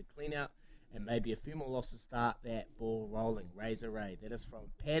NZR needs a clean out and maybe a few more losses start that ball rolling. Razor Ray. That is from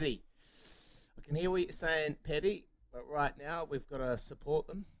Paddy. I can hear what you're saying, Paddy, but right now we've got to support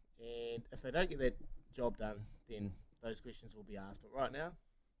them, and if they don't get their job done, then those questions will be asked. But right now,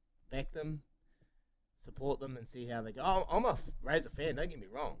 back them, support them, and see how they go. I'm a Razor fan, don't get me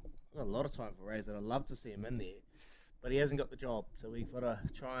wrong. I've got a lot of time for Razor. I'd love to see him in there, but he hasn't got the job. So we've got to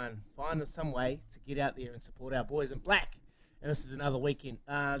try and find some way to get out there and support our boys in black And this is another weekend.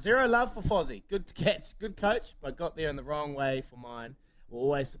 Zero love for Fozzie. Good catch, good coach, but got there in the wrong way for mine. Will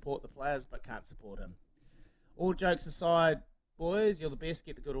always support the players, but can't support him. All jokes aside, boys, you're the best.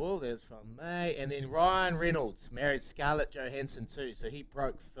 Get the good oil. There's from May. And then Ryan Reynolds married Scarlett Johansson too, so he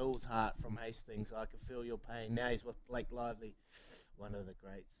broke Phil's heart from Hastings. I can feel your pain. Now he's with Blake Lively, one of the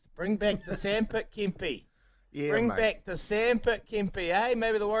greats. Bring back the sandpit, Kempy. Yeah, Bring mate. back the sandpit, Kempy. Hey,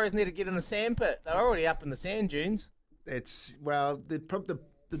 maybe the Warriors need to get in the sandpit. They're already up in the sand dunes. It's, well, the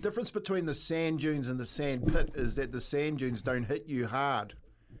difference between the sand dunes and the sand pit is that the sand dunes don't hit you hard,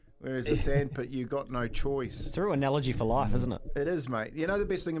 whereas the sand pit, you got no choice. It's a real analogy for life, isn't it? It is, mate. You know the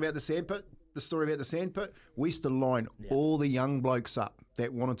best thing about the sand pit? The story about the sand pit? We used to line all the young blokes up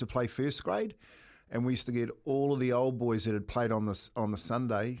that wanted to play first grade, and we used to get all of the old boys that had played on the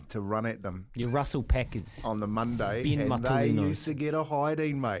Sunday to run at them. Your Russell Packers. On the Monday, Ben and they Matulinos. used to get a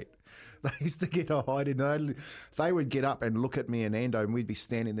hiding, mate. They used to get a hiding. They would get up and look at me and Ando, and we'd be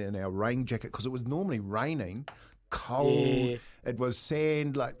standing there in our rain jacket because it was normally raining, cold. Yeah. It was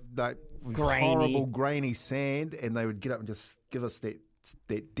sand, like Grainy. horrible grainy sand, and they would get up and just give us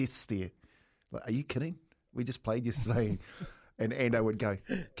that death stare. Like, are you kidding? We just played yesterday, and Ando would go,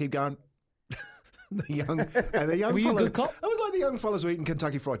 keep going. The young Were you a fellas, good cop? it was like the young fellas were eating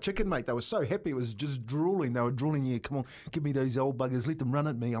Kentucky Fried Chicken, mate. They were so happy. It was just drooling. They were drooling. Yeah, come on, give me those old buggers. Let them run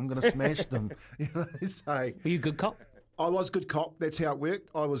at me. I'm going to smash them. You know, so Were you a good cop? I was good cop. That's how it worked.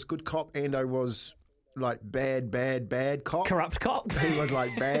 I was good cop, and I was like bad cop. Corrupt cop. He was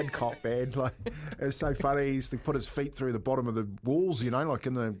like bad cop, bad. Like, it was so funny. He used to put his feet through the bottom of the walls, you know, like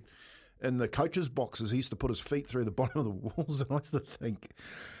in the coaches' boxes. He used to put his feet through the bottom of the walls, and I used to think,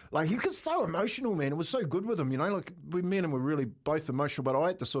 like, he was so emotional, man. It was so good with him, you know. Like, me and him were really both emotional, but I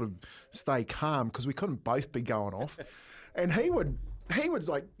had to sort of stay calm because we couldn't both be going off. And he would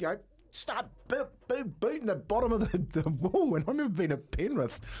like, you know, start booting the bottom of the wall. And I remember being at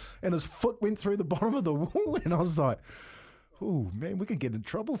Penrith, and his foot went through the bottom of the wall, and I was like, oh man, we could get in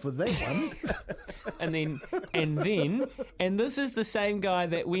trouble for that one. and this is the same guy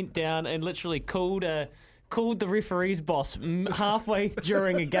that went down and literally called the referee's boss halfway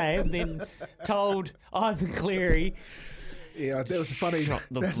during a game, then told Ivan Cleary. Yeah, that was funny.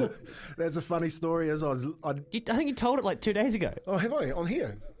 That's a funny story. I think you told it like 2 days ago. Oh, have I on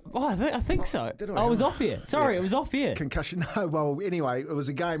here? Oh, I think so. Did I? I was off here. Sorry, it was off here. Concussion. No, well, anyway, it was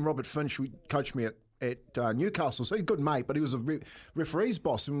a game. Robert Finch coached me at Newcastle, so he's a good mate, but he was a referee's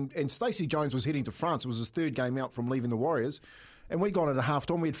boss. And Stacey Jones was heading to France. It was his third game out from leaving the Warriors. And we'd gone at a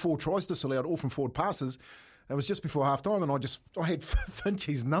half-time. We had 4 tries disallowed, all from forward passes. It was just before half-time, and I had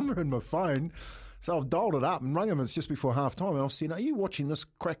Finch's number in my phone, so I've dialed it up and rung him. It's just before half-time, and I've said, are you watching this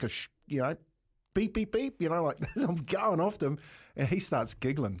cracker, beep, beep, beep, like this? I'm going off to him, and he starts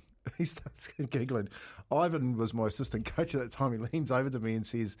giggling. Ivan was my assistant coach at that time. He leans over to me and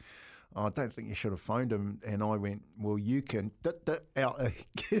says, I don't think you should have phoned him. And I went, well, you can out.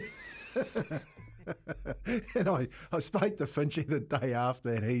 And I spoke to Finchy the day after,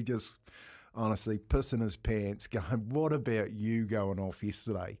 and he just honestly pissing his pants going, what about you going off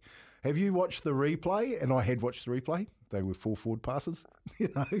yesterday? Have you watched the replay? And I had watched the replay. They were 4 forward passes,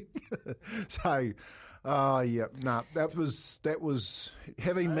 So, that was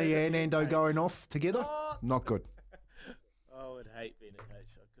having me and Ando going off together. Not good. I would hate being a coach.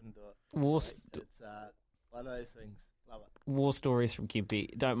 I couldn't do it. It's one of those things. Love it. War stories from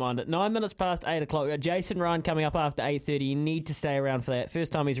Kempy. Don't mind it. 9 minutes past 8 o'clock. We've got Jason Ryan coming up after 8:30. You need to stay around for that.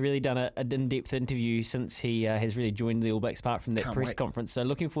 First time he's really done an in-depth interview since he has really joined the All Blacks, apart from that press conference. So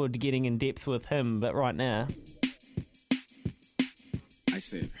looking forward to getting in depth with him. But right now, I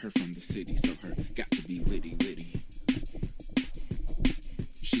said her from the city, so her got to be witty.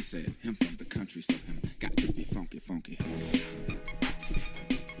 She said him from the country, so him got to be funky.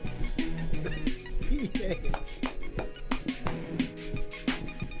 Yeah.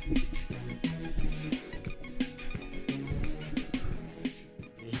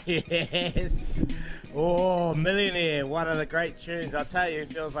 Yes. Oh, Millionaire, one of the great tunes. I'll tell you,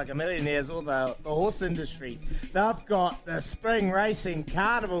 it feels like a millionaire is all the horse industry. They've got the Spring Racing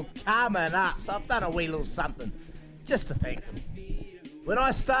Carnival coming up, so I've done a wee little something just to thank them. When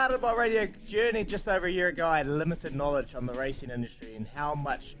I started my radio journey just over a year ago, I had limited knowledge on the racing industry and how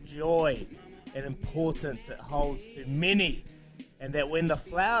much joy and importance it holds to many, and that when the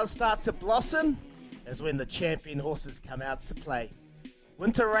flowers start to blossom is when the champion horses come out to play.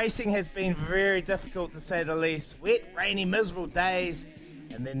 Winter racing has been very difficult, to say the least. Wet, rainy, miserable days,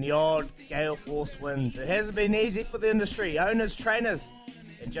 and then the odd gale force winds. It hasn't been easy for the industry. Owners, trainers,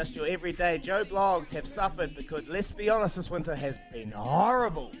 and just your everyday Joe Blogs have suffered because, let's be honest, this winter has been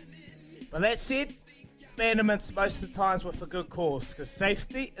horrible. But that said, abandonments most of the times were for good cause, because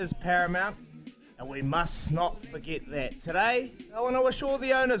safety is paramount, and we must not forget that. Today, I want to wish all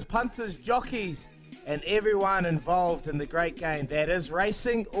the owners, punters, jockeys, and everyone involved in the great game that is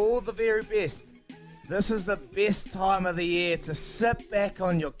racing all the very best. This is the best time of the year to sit back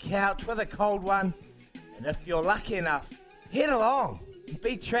on your couch with a cold one, and if you're lucky enough, head along and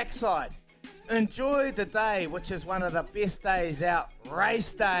be trackside. Enjoy the day, which is one of the best days out,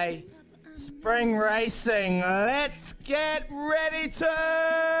 race day, spring racing. Let's get ready to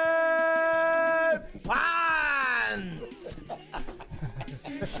fun!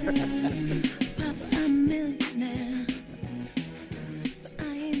 I'm a millionaire, but I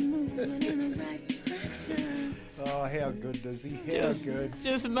ain't moving in the right direction. Oh, how good does he? Good.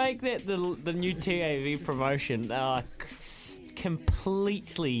 Just make that the new TAV promotion.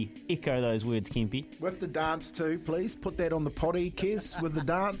 Completely echo those words, Kempy. With the dance too, please. Put that on the potty, Kez, with the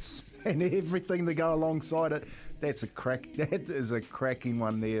dance and everything that go alongside it. That is a cracking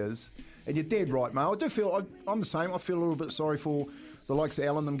one, theirs. And you're dead right, mate. I do feel, I'm the same. I feel a little bit sorry for the likes of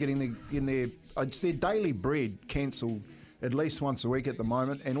Alan, them getting in their daily bread cancelled at least once a week at the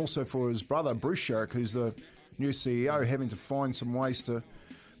moment, and also for his brother, Bruce Sherrick, who's the new CEO, having to find some ways to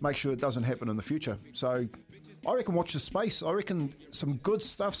make sure it doesn't happen in the future. So I reckon watch the space. I reckon some good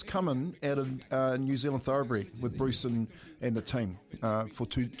stuff's coming out of New Zealand Thoroughbred with Bruce and the team for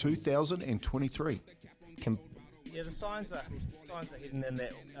 2023. Yeah, the signs are heading in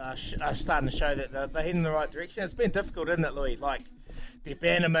that, are starting to show that they're heading in the right direction. It's been difficult, isn't it, Louis? Like the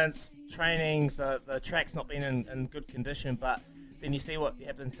abandonments, trainings, the track's not been in good condition, but then you see what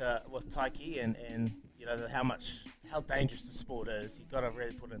happened with Taiki and you know how dangerous the sport is. You've got to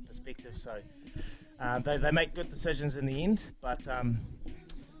really put it in perspective. So they make good decisions in the end, but man,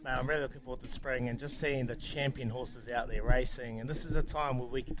 I'm really looking forward to spring and just seeing the champion horses out there racing. And this is a time where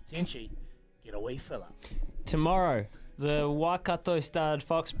we could potentially get a wee filler. Tomorrow, the Waikato-starred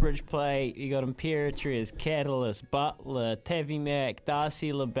Foxbridge play. You got Imperatriz, Catalyst, Butler, Tavi Mac,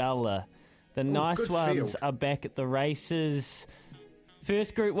 Darcy Labella. The nice ones are back at the races.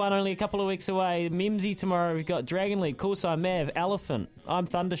 First Group 1 only a couple of weeks away. Mimsy tomorrow. We've got Dragon League, Coolside Mav, Elephant. I'm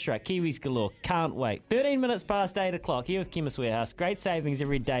Thunderstruck, Kiwis galore. Can't wait. 13 minutes past 8 o'clock here with Chemist Warehouse. Great savings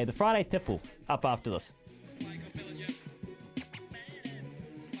every day. The Friday tipple up after this.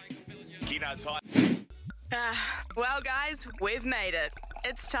 Well, guys, we've made it.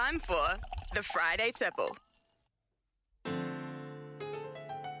 It's time for the Friday Tipple.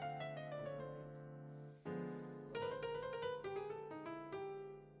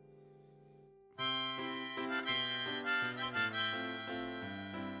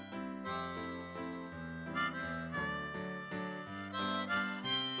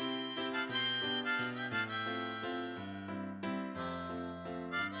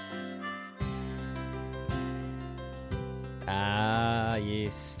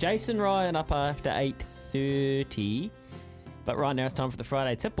 Yes. Jason Ryan up after 8:30. But right now it's time for the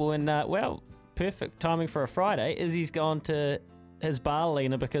Friday tipple. And, well, perfect timing for a Friday is he's gone to his bar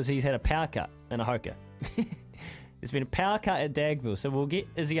leaner because he's had a power cut in a hoka. There's been a power cut at Dagville. So we'll get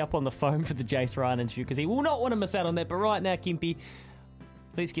Izzy up on the phone for the Jace Ryan interview because he will not want to miss out on that. But right now, Kempy,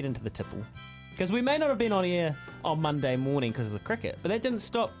 let's get into the tipple. Because we may not have been on air on Monday morning because of the cricket. But that didn't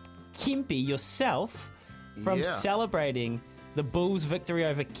stop Kempy, yourself, from celebrating the Bulls' victory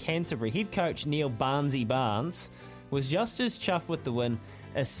over Canterbury. Head coach Neil Barnesy Barnes was just as chuffed with the win,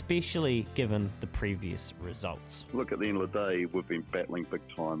 especially given the previous results. Look, at the end of the day, we've been battling big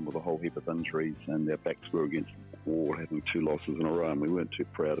time with a whole heap of injuries, and our backs were against the wall, having 2 losses in a row, and we weren't too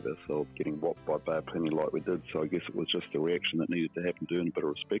proud of ourselves getting whopped by Bay Plenty like we did. So I guess it was just a reaction that needed to happen to earn a bit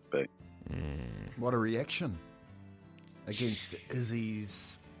of respect back. What a reaction against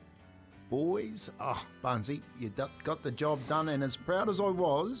Izzy's boys. Oh, Barnesy, you got the job done, and as proud as I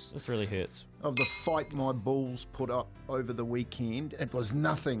was... This really hurts. ...of the fight my Bulls put up over the weekend, it was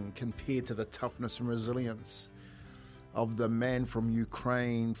nothing compared to the toughness and resilience of the man from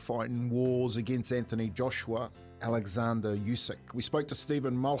Ukraine fighting wars against Anthony Joshua, Alexander Usyk. We spoke to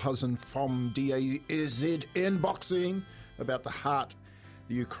Stephen Mulhausen from DAZ in Boxing about the heart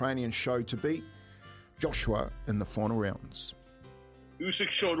the Ukrainian showed to beat Joshua in the final rounds. Usyk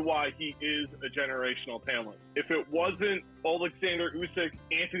showed why he is a generational talent. If it wasn't Alexander Usyk,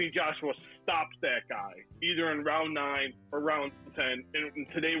 Anthony Joshua stops that guy, either in round 9 or round 10. And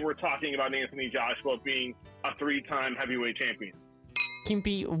today we're talking about Anthony Joshua being a 3-time heavyweight champion.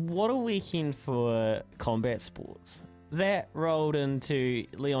 Kempy, what a weekend for combat sports. That rolled into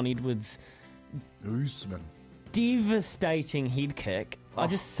Leon Edwards' Usman devastating head kick.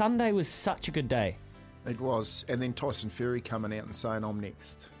 Sunday was such a good day. It was. And then Tyson Fury coming out and saying, I'm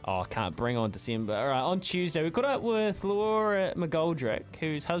next. Oh, I can't bring on December. All right, on Tuesday, we caught up with Laura McGoldrick,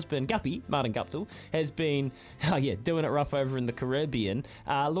 whose husband, Guppy, Martin Guptill, has been, doing it rough over in the Caribbean.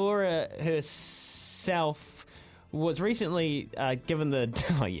 Laura herself was recently given the...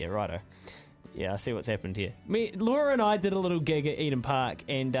 Oh, yeah, righto. Yeah, I see what's happened here. Laura and I did a little gig at Eden Park,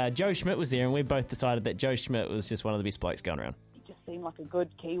 and Joe Schmidt was there, and we both decided that Joe Schmidt was just one of the best blokes going around. Seemed like a good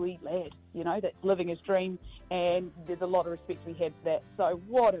Kiwi lad, that's living his dream, and there's a lot of respect we had for that. So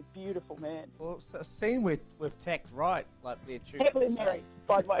what a beautiful man. Well, it's a scene with tact right, like they're true. Happily married,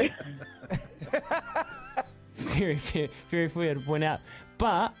 by the way. Very weird went out.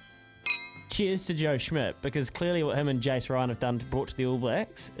 But cheers to Joe Schmidt, because clearly what him and Jace Ryan have done brought to the All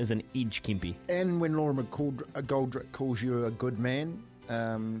Blacks is an edge, Kempy. And when Laura McGoldrick calls you a good man,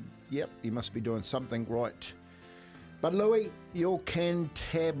 you must be doing something right. But Louis, your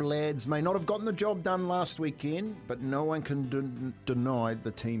Cantab lads may not have gotten the job done last weekend, but no one can deny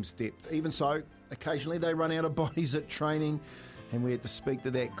the team's depth. Even so, occasionally they run out of bodies at training, and we had to speak to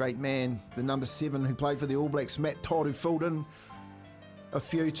that great man, the number 7 who played for the All Blacks, Matt Todd, who filled in a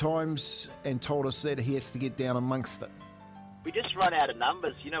few times and told us that he has to get down amongst it. We just run out of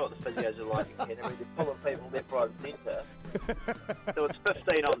numbers. You know what the physios are like in Canterbury. They're full of people left, right and centre. So it's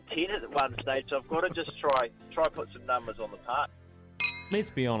 15 on 10 at one stage, so I've got to just try put some numbers on the park.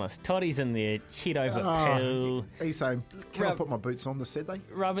 Let's be honest, Toddy's in there, head over pill. He's saying, can I put my boots on this Saturday?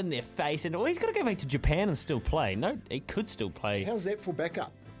 Rubbing their face, and he's got to go back to Japan and still play. No, he could still play. How's that for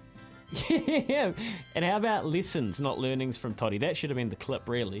backup? Yeah, and how about lessons, not learnings from Toddy? That should have been the clip,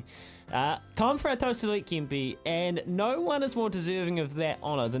 really. Time for our Toast of the Week, Kempy, and no one is more deserving of that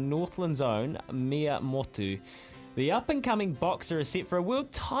honour than Northland's own Mia Motu. The up-and-coming boxer is set for a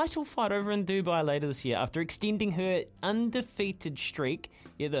world title fight over in Dubai later this year after extending her undefeated streak,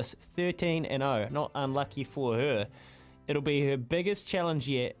 13-0. Not unlucky for her. It'll be her biggest challenge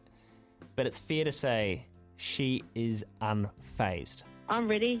yet, but it's fair to say she is unfazed. I'm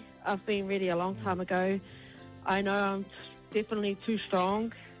ready. I've been ready a long time ago. I know I'm definitely too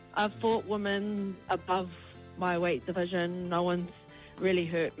strong. I've fought women above my weight division. No one's really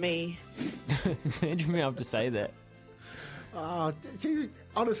hurt me. Imagine me have to say that.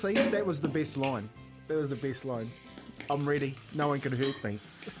 Honestly, that was the best line. I'm ready. No one can hurt me.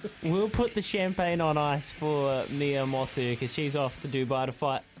 We'll put the champagne on ice for Mia Motu because she's off to Dubai to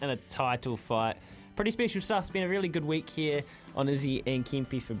fight in a title fight. Pretty special stuff. It's been a really good week here on Izzy and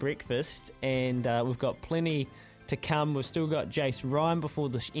Kempy for breakfast, and we've got plenty to come. We've still got Jace Ryan before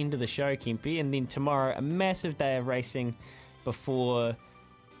the end of the show, Kempy, and then tomorrow a massive day of racing before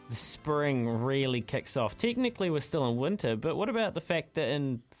the spring really kicks off. Technically we're still in winter, but what about the fact that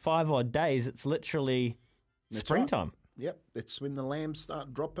in 5 odd days it's literally springtime? Right. Yep, that's when the lambs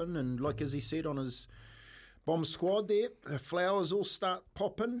start dropping, and like as he said on his bomb squad there, the flowers all start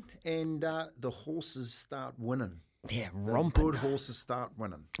popping and the horses start winning. Yeah, romping. The good horses start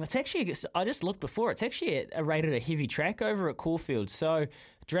winning. It's actually, I just looked before, it's actually rated a heavy track over at Caulfield. So,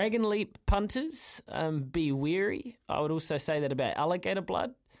 Dragon Leap punters, be wary. I would also say that about Alligator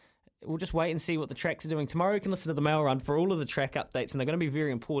Blood. We'll just wait and see what the tracks are doing. Tomorrow you can listen to the Mail Run for all of the track updates, and they're going to be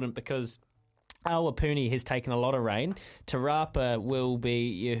very important because Awapuni has taken a lot of rain. Te Rapa will be,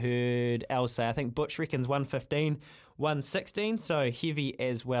 you heard Al say, I think Butch reckons 115, 116, so heavy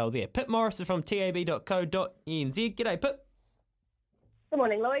as well there. Pip Morrison from tab.co.nz. G'day, Pip. Good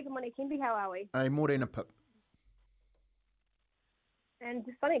morning, Louis. Good morning, Kempy. How are we? Hey, morena, Pip. And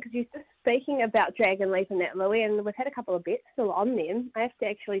it's funny because you're just speaking about Dragon Leap and that, Louis, and we've had a couple of bets still on them. I have to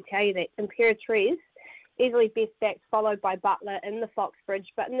actually tell you that Imperatriz, easily best backed, followed by Butler in the Foxbridge.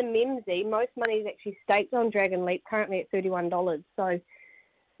 But in the Memsey, most money is actually staked on Dragon Leap, currently at $31. So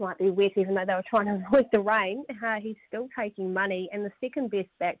might be wet, even though they were trying to avoid the rain. He's still taking money. And the second best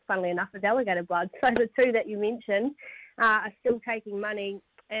backed, funnily enough, is Alligator Blood. So the two that you mentioned are still taking money.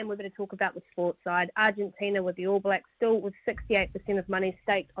 And we're going to talk about the sports side. Argentina with the All Blacks still with 68% of money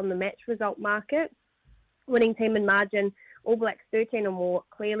staked on the match result market. Winning team and margin, All Blacks 13 or more,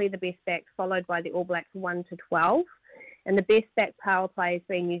 clearly the best backed, followed by the All Blacks 1 to 12. And the best backed power plays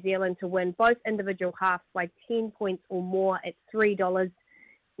being New Zealand to win both individual halves by 10 points or more at $3.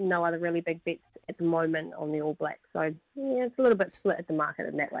 No other really big bets at the moment on the All Blacks. So, yeah, it's a little bit split at the market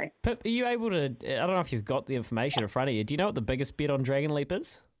in that way. Pip, are you able to, I don't know if you've got the information in front of you, do you know what the biggest bet on Dragon Leap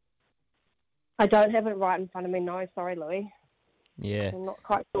is? I don't have it right in front of me, no. Sorry, Louis. Yeah. I'm not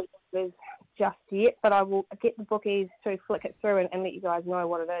quite sure what it is just yet, but I will get the bookies to flick it through and let you guys know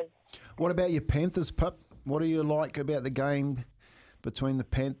what it is. What about your Panthers, Pip? What do you like about the game between the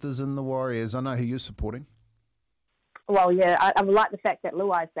Panthers and the Warriors? I know who you're supporting. Well, yeah, I like the fact that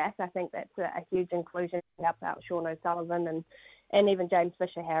Luai's back. I think that's a huge inclusion to help out Sean O'Sullivan and even James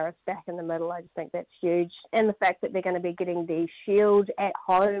Fisher-Harris back in the middle. I just think that's huge. And the fact that they're going to be getting the Shield at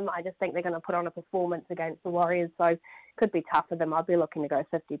home, I just think they're going to put on a performance against the Warriors. So it could be tough for them. I'd be looking to go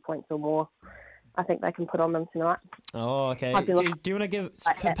 50 points or more. I think they can put on them tonight. Oh, okay. Do you want to give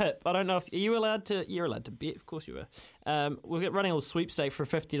Pip? I don't know if you're allowed to bet. Of course you are. We're running a little sweepstake for a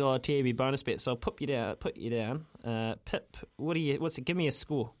 $50 TAB bonus bet. So I'll put you down. Pip, give me a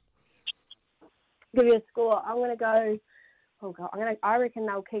score. Give you a score. I'm going to go. Oh God, I reckon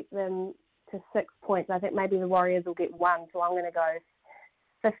they'll keep them to 6 points. I think maybe the Warriors will get 1. So I'm going to go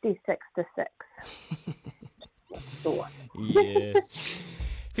 56-6. Sure. Yeah.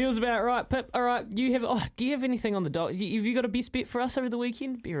 Feels about right, Pip. All right, do you have anything on the dot? Have you got a best bet for us over the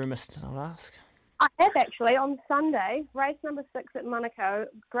weekend? Be remiss to not ask. I have actually. On Sunday, race number 6 at Monaco,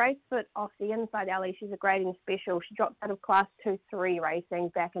 Grace Foot off the inside alley. She's a grading special. She dropped out of Class 2-3 racing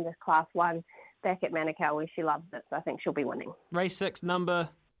back into Class 1 back at Manukau where she loves it. So I think she'll be winning. Race 6, number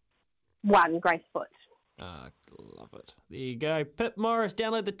 1, Grace Foot. Love it. There you go. Pip Morris,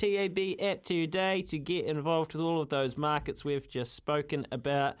 download the TAB app today to get involved with all of those markets we've just spoken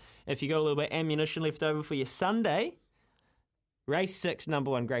about. If you got a little bit of ammunition left over for your Sunday, race 6,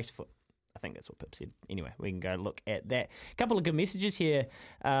 number 1, Grace Foot. I think that's what Pip said. Anyway, we can go look at that. A couple of good messages here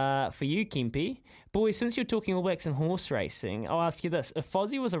for you, Kempy. Boys, since you're talking All Blacks and horse racing, I'll ask you this. If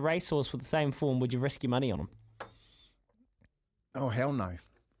Fozzie was a racehorse with the same form, would you risk your money on him? Oh, hell no.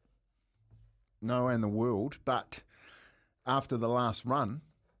 No way in the world, but after the last run,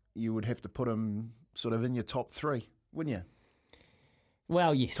 you would have to put him sort of in your top 3, wouldn't you?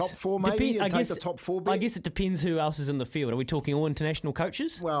 Well, yes. Top 4 maybe? I guess the top 4 bet? I guess it depends who else is in the field. Are we talking all international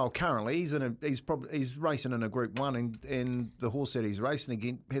coaches? Well, currently he's racing in a Group 1 and the horse that he's racing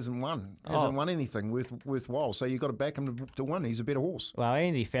again hasn't won anything worthwhile. So you've got to back him to win. He's a better horse. Well,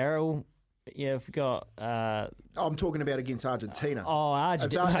 Andy Farrell... Yeah, we've got... I'm talking about against Argentina. Oh,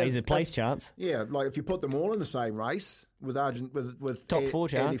 Argentina. He's a place chance. Yeah, like if you put them all in the same race with top 4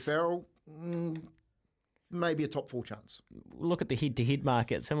 chance. Andy Farrell, maybe a top 4 chance. Look at the head-to-head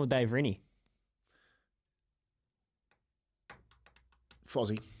market. Same with Dave Rennie.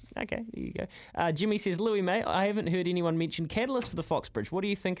 Fozzie. Okay, there you go. Jimmy says, Louis, mate, I haven't heard anyone mention Catalyst for the Foxbridge. What do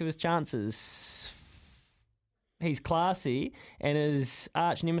you think of his chances? He's classy, and his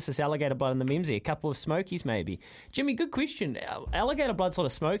arch nemesis Alligator Blood in the Memsey. A couple of smokies, maybe. Jimmy, good question. Alligator Blood's not a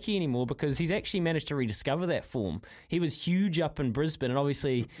smoky anymore because he's actually managed to rediscover that form. He was huge up in Brisbane, and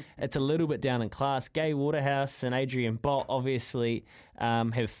obviously it's a little bit down in class. Gay Waterhouse and Adrian Bott obviously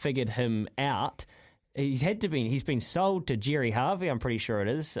have figured him out. He's been sold to Jerry Harvey, I'm pretty sure it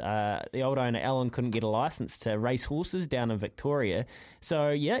is. The old owner, Alan, couldn't get a licence to race horses down in Victoria. So,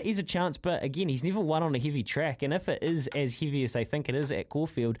 yeah, he's a chance. But, again, he's never won on a heavy track. And if it is as heavy as they think it is at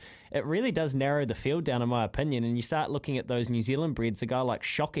Caulfield, it really does narrow the field down, in my opinion. And you start looking at those New Zealand breeds, a guy like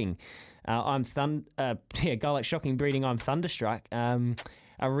Shocking. A guy like Shocking breeding, I'm Thunderstruck.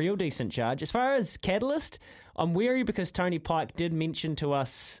 A real decent charge. As far as Catalyst, I'm wary because Tony Pike did mention to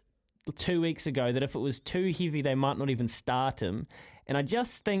us 2 weeks ago that if it was too heavy, they might not even start him. And I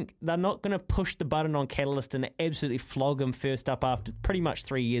just think they're not going to push the button on Catalyst and absolutely flog him first up after pretty much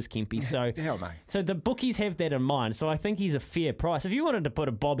 3 years, Kempy. So, hell no. So the bookies have that in mind. So I think he's a fair price. If you wanted to put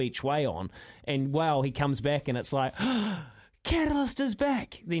a bob each way on and, wow, he comes back and it's like, Catalyst is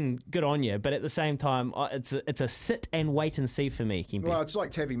back, then good on you. But at the same time, it's a sit and wait and see for me, Kempy. Well, it's like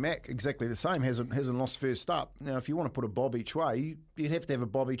Tavi Mack, exactly the same. Hasn't lost first up. Now, if you want to put a bob each way, you'd have to have a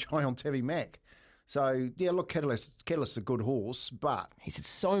bob each way on Tavi Mack. So, yeah, look, Catalyst's a good horse, but... He's had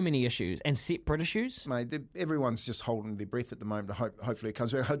so many issues, and separate issues. Mate, everyone's just holding their breath at the moment. Hopefully it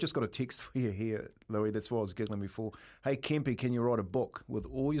comes back. I just got a text for you here, Louis. That's why I was giggling before. Hey, Kempy, can you write a book with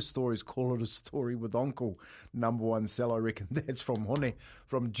all your stories? Call it A Story with Uncle. Number 1 sell, I reckon. That's from Hone.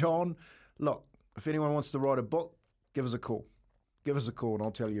 From John. Look, if anyone wants to write a book, give us a call. Give us a call and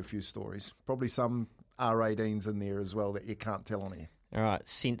I'll tell you a few stories. Probably some R18s in there as well that you can't tell on here. All right,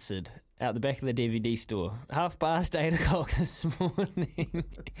 censored. Out the back of the DVD store. 8:30 this morning.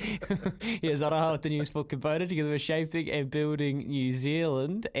 Here's Araha with the news for Kubota, together with Shaping and Building New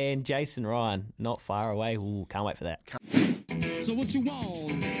Zealand, and Jason Ryan, not far away. Ooh, can't wait for that. So what you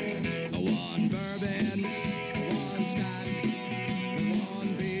want? One bourbon, one scotch,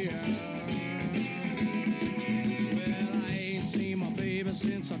 one beer. Well, I ain't seen my baby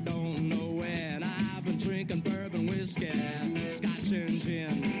since I don't know when. I've been drinking bourbon whiskey, scotch and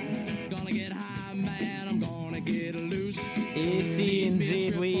gin. Gonna get high, man, I'm gonna get loose.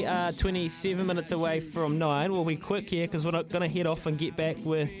 SCNZ, we are 27 minutes away from 9. We'll be quick here because we're not going to head off and get back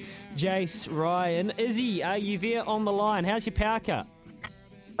with Jace Ryan. Izzy, are you there on the line? How's your power cut?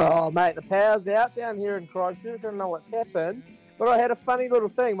 Oh, mate, the power's out down here in Christchurch. I don't know what's happened. But I had a funny little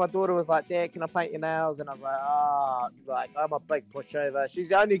thing. My daughter was like, Dad, can I paint your nails? And I was like, I'm a big pushover. She's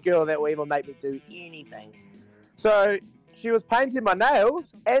the only girl that will ever make me do anything. So she was painting my nails,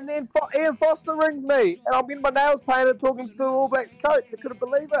 and then Ian Foster rings me, and I'm getting my nails painted talking to the All Blacks coach. I couldn't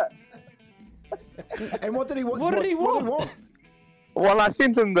believe it. And what did he want? What did he want? Well, I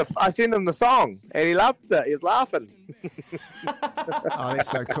sent him the song, and he loved it. He was laughing. Oh,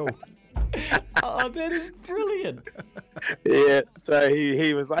 that's so cool. Oh, that is brilliant. Yeah, so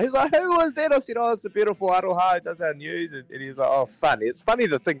he was like, who was that? I said, it's a beautiful Aroha, it does our news. And he was like, oh, funny. It's funny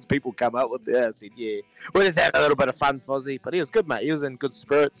the things people come up with there. I said, yeah. We'll just have a little bit of fun, Fozzie. But he was good, mate. He was in good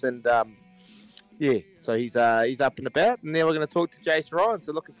spirits. And, yeah, so he's up and about. And now we're going to talk to Jace Ryan,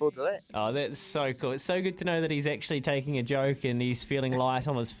 so looking forward to that. Oh, that's so cool. It's so good to know that he's actually taking a joke and he's feeling light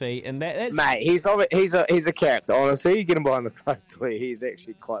on his feet. And that's... Mate, he's a character, honestly. You get him behind the close where he's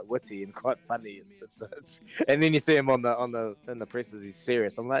actually quite witty and quite funny. And then you see him in the presses, he's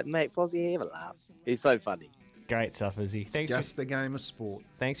serious. I'm like, mate, Fozzie, have a laugh. He's so funny. Great stuff, Izzy. It's just a game of sport.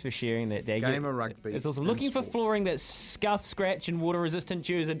 Thanks for sharing that, Dad. Game of rugby. It's awesome. Looking for flooring that's scuff, scratch, and water-resistant.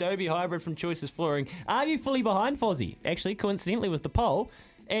 Choose Adobe Hybrid from Choices Flooring. Are you fully behind Fozzie? Actually, coincidentally, was the poll.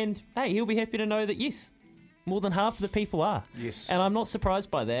 And, hey, he'll be happy to know that, yes, more than half of the people are. Yes. And I'm not surprised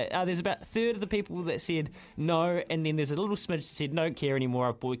by that. There's about a third of the people that said no, and then there's a little smidge that said, don't care anymore,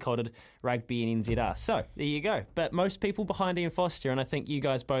 I've boycotted rugby and NZR. So, there you go. But most people behind Ian Foster, and I think you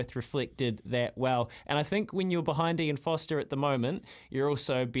guys both reflected that well. And I think when you're behind Ian Foster at the moment, you're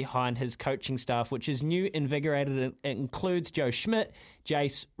also behind his coaching staff, which is new, invigorated, and it includes Joe Schmidt,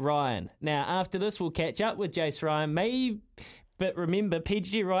 Jace Ryan. Now, after this, we'll catch up with Jace Ryan. But remember,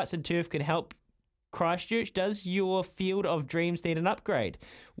 PGG Rights and Turf can help Christchurch. Does your field of dreams need an upgrade?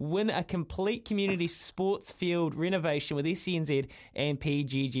 Win a complete community sports field renovation with SCNZ and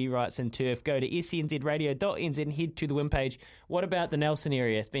PGG Rights and Turf. Go to scnzradio.nz and head to the win page. What about the Nelson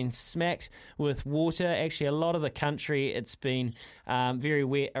area? It's been smacked with water. Actually, a lot of the country, it's been very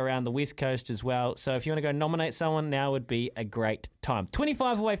wet around the west coast as well. So if you want to go nominate someone, now would be a great time.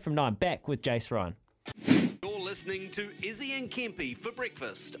 25 away from 9. Back with Jace Ryan. You're listening to Izzy and Kempy for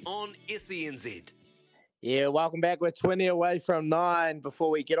breakfast on SENZ. Yeah, welcome back. We're 20 away from 9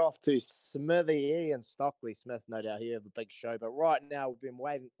 before we get off to Smithy, Ian Stockley. Smith, no doubt, he'll have a big show. But right now, we've been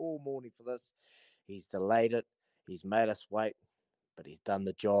waiting all morning for this. He's delayed it. He's made us wait, but he's done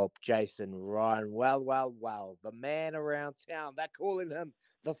the job. Jason Ryan, well, the man around town. They're calling him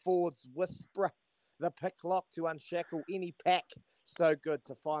the Ford's Whisperer, the pick lock to unshackle any pack. So good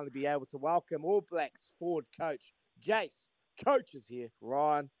to finally be able to welcome All Blacks Ford coach Jace. Coach is here,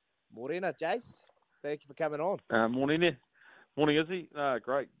 Ryan. Morena, Jace. Thank you for coming on. Morning there. Morning, Izzy.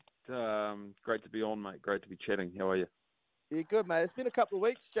 Great. Great to be on, mate. Great to be chatting. How are you? Yeah, good, mate. It's been a couple of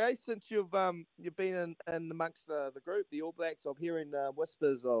weeks, Jay, since you've been in amongst the group, the All Blacks. I'm hearing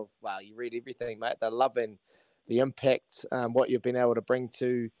whispers of, you read everything, mate. They're loving the impact, what you've been able to bring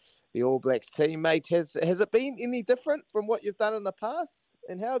to the All Blacks team, mate. Has it been any different from what you've done in the past?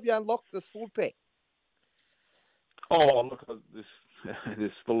 And how have you unlocked this forward pack? Oh, look,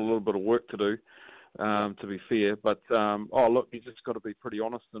 there's still a little bit of work to do. To be fair, but look, you just got to be pretty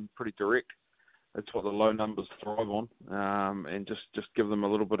honest and pretty direct. It's what the low numbers thrive on, and just give them a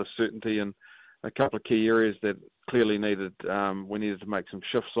little bit of certainty in a couple of key areas that clearly needed. We needed to make some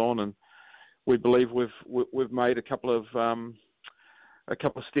shifts on, and we believe we've made a couple of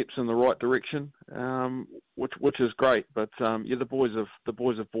steps in the right direction, which is great. But the boys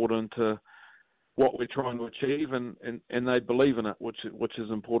have bought into what we're trying to achieve, and they believe in it, which is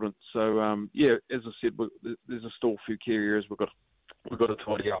important. So as I said, there's still a few key areas we've got to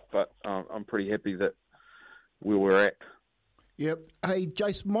tidy up, but I'm pretty happy that where we're at. Yep. Hey,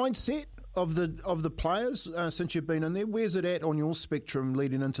 Jace, mindset of the players since you've been in there, where's it at on your spectrum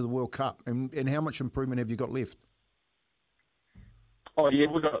leading into the World Cup, and how much improvement have you got left? Oh yeah,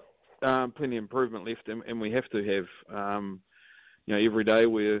 we've got plenty of improvement left, and we have to have. Every day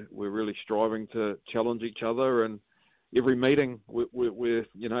we're really striving to challenge each other, and every meeting we're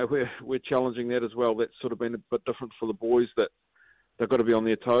challenging that as well. That's sort of been a bit different for the boys, that they've got to be on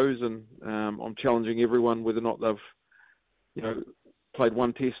their toes, and I'm challenging everyone whether or not they've played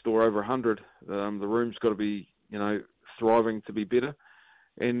one test or over 100. The room's got to be thriving to be better,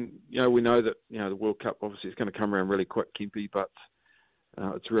 and we know that the World Cup obviously is going to come around really quick, Kempy, but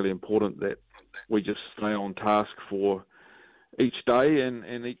it's really important that we just stay on task for each day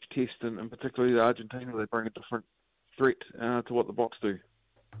and each test, and particularly the Argentina, they bring a different threat to what the Box do.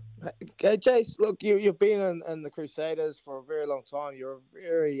 Jace, look, you've been in the Crusaders for a very long time. You're a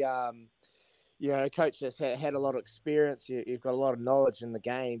very, coach that's had a lot of experience. You've got a lot of knowledge in the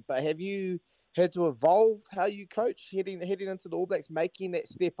game. But have you had to evolve how you coach heading into the All Blacks, making that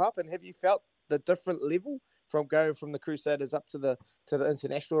step up? And have you felt the different level from going from the Crusaders up to the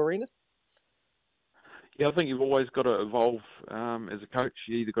international arena? Yeah, I think you've always got to evolve as a coach.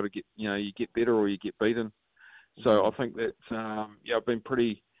 You either got to get, you get better or you get beaten. So I think that, I've been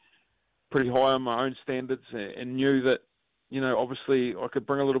pretty high on my own standards and knew that, obviously I could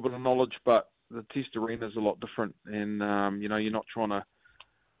bring a little bit of knowledge, but the test arena is a lot different. And, you're not trying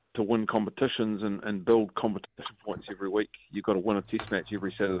to win competitions and build competition points every week. You've got to win a test match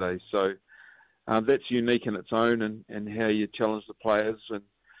every Saturday. So that's unique in its own, and how you challenge the players and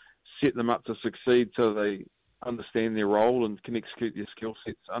set them up to succeed so they understand their role and can execute their skill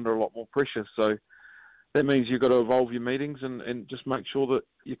sets under a lot more pressure. So that means you've got to evolve your meetings and just make sure that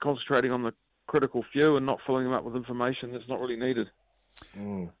you're concentrating on the critical few and not filling them up with information that's not really needed.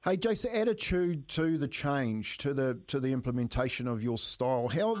 Hey, Jason, attitude to the change, to the implementation of your style.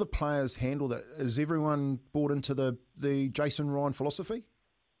 How have the players handled it? Is everyone bought into the Jason Ryan philosophy?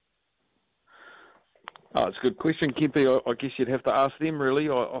 Oh, it's a good question, Kempe. I guess you'd have to ask them, really.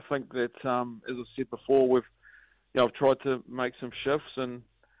 I think that, as I said before, I've tried to make some shifts, and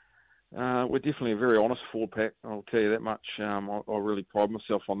we're definitely a very honest forward pack, I'll tell you that much. I really pride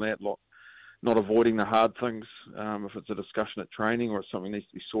myself on that, not avoiding the hard things. If it's a discussion at training or it's something that needs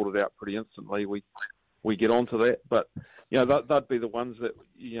to be sorted out pretty instantly, we get onto that. But, they'd be the ones that,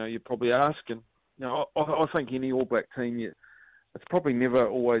 you probably ask. And, I think any All Black team, it's probably never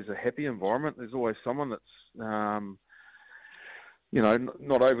always a happy environment. There's always someone that's,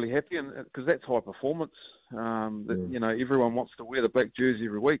 not overly happy, and because that's high performance. Everyone wants to wear the black jersey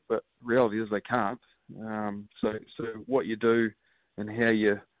every week, but the reality is they can't. So what you do and how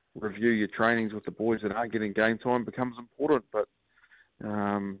you review your trainings with the boys that aren't getting game time becomes important. But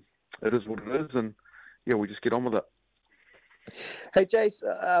it is what it is, and we just get on with it. Hey, Jace,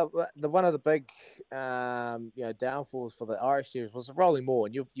 one of the big downfalls for the Irish series was the rolling maul,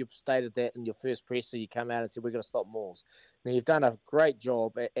 and you've stated that in your first presser. You come out and said we're going to stop mauls. Now you've done a great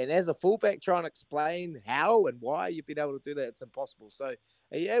job, and as a fullback, trying to explain how and why you've been able to do that, it's impossible. So,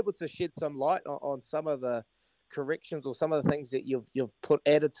 are you able to shed some light on some of the corrections or some of the things that you've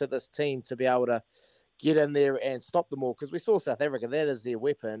added to this team to be able to get in there and stop them all? Because we saw South Africa, that is their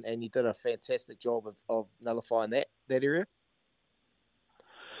weapon, and you did a fantastic job of nullifying that area.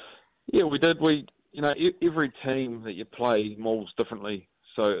 Yeah, we did. Every team that you play mauls differently,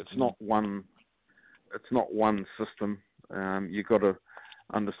 so it's not one system. You've got to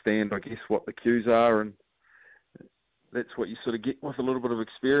understand, I guess, what the cues are, and that's what you sort of get with a little bit of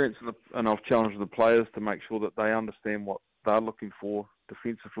experience. And I've challenged the players to make sure that they understand what they're looking for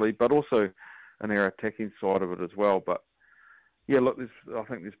defensively, but also in their attacking side of it as well. But yeah, look, I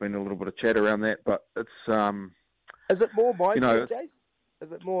think there's been a little bit of chat around that, but it's is it more mindset, Jace?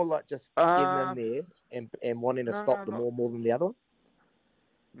 Is it more like just getting in there and wanting to stop them more than the other one?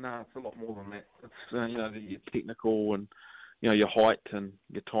 No, it's a lot more than that. It's, your technical and, your height and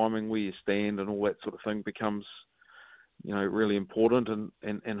your timing, where you stand and all that sort of thing becomes, really important,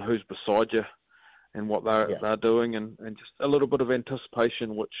 and who's beside you and what they're doing, and just a little bit of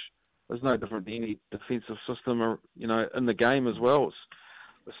anticipation, which is no different to any defensive system or, in the game as well. It's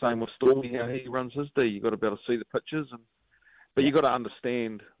the same with Stormy, how he runs his D. You've got to be able to see the pitches, but you've got to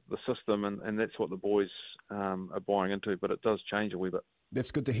understand the system, and that's what the boys are buying into, but it does change a wee bit.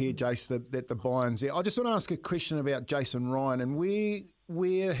 That's good to hear, Jace, that the buy-in's there. I just want to ask a question about Jason Ryan, and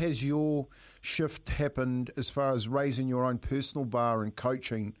where has your shift happened as far as raising your own personal bar and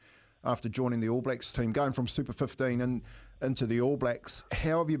coaching after joining the All Blacks team, going from Super 15 and into the All Blacks?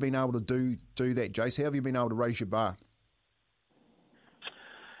 How have you been able to do that, Jace? How have you been able to raise your bar?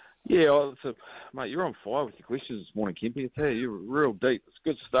 Yeah, mate, you're on fire with your questions this morning, Kempe. I tell you, you're real deep. It's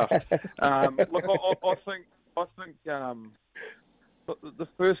good stuff. Look, I think the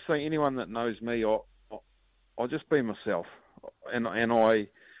first thing, anyone that knows me, I'll just be myself, and I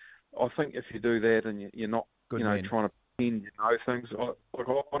think if you do that and you're not, trying to pretend you know things,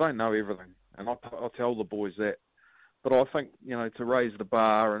 I don't know everything, and I tell the boys that. But I think to raise the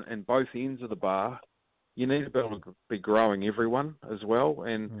bar and both ends of the bar, you need to be able to be growing everyone as well.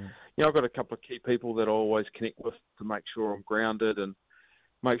 And I've got a couple of key people that I always connect with to make sure I'm grounded and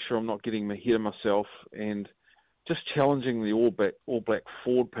make sure I'm not getting ahead of myself, and just challenging the All Black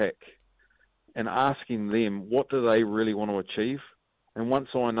forward pack and asking them what do they really want to achieve. And once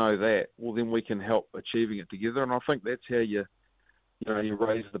I know that, well, then we can help achieving it together. And I think that's how you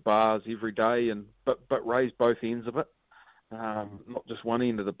raise the bars every day, but raise both ends of it. not just one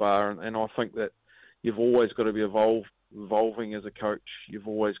end of the bar. And I think that you've always got to be evolving as a coach. You've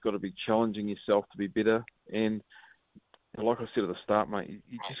always got to be challenging yourself to be better. And like I said at the start, mate,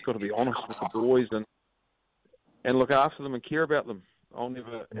 you just got to be honest with the boys and look after them and care about them. I'll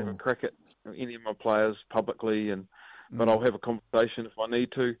never have a crack at any of my players publicly, but I'll have a conversation if I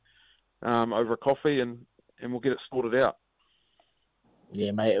need to over a coffee, and we'll get it sorted out.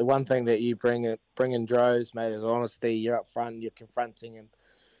 Yeah, mate. One thing that you bring in droves, mate, is honesty. You're up front, you're confronting him.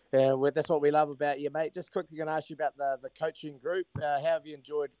 That's what we love about you, mate. Just quickly going to ask you about the coaching group. How have you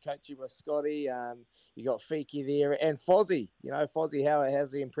enjoyed coaching with Scotty? You got Fiki there and Fozzie. You know, Fozzie, how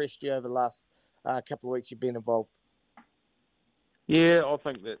has he impressed you over the last couple of weeks you've been involved? Yeah, I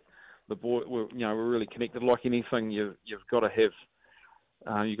think that the boy, we're really connected. Like anything, you've got to have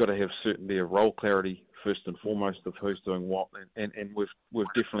certainty of role clarity first and foremost of who's doing what, and we've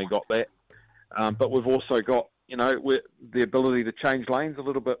definitely got that. But we've also got the ability to change lanes a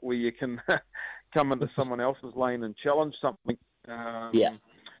little bit, where you can come into someone else's lane and challenge something.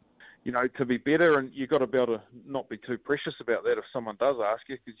 To be better, and you've got to be able to not be too precious about that if someone does ask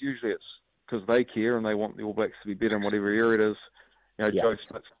you, because usually it's because they care and they want the All Blacks to be better in whatever area it is. Joe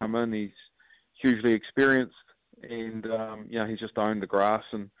Smith's come in, he's hugely experienced, and he's just owned the grass,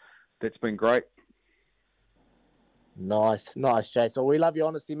 and that's been great. Nice, Jason. So we love your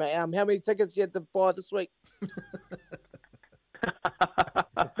honesty, mate. How many tickets you had to buy this week?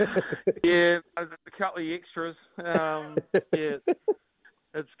 Yeah, there's a couple of extras.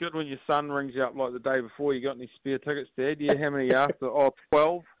 It's good when your son rings you up like the day before. You got any spare tickets, Dad? Yeah, how many after?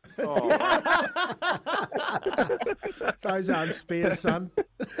 12. Those aren't spare, son.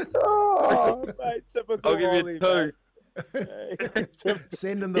 Mate, I'll give you 2.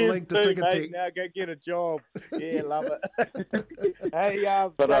 Send him the link to Ticket Tech. Now go get a job. Yeah, love it. Hey,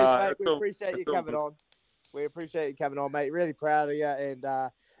 But, mate, we appreciate you coming on. We appreciate you coming on, mate. Really proud of you, and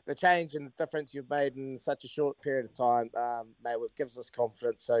the change and the difference you've made in such a short period of time, mate, it gives us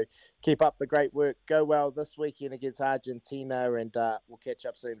confidence. So keep up the great work. Go well this weekend against Argentina, and we'll catch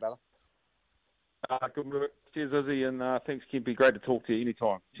up soon, brother. Good work. Cheers, Izzy, and thanks, Kempy. Great to talk to you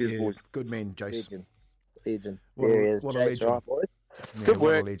anytime. Cheers, boys. Good man, Jace. Legend. There he is, Jace, right, boys? Yeah, Good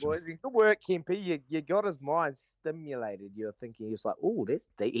work, boys. Good work, Kempy. You got his mind stimulated. You're thinking, he was like, oh, that's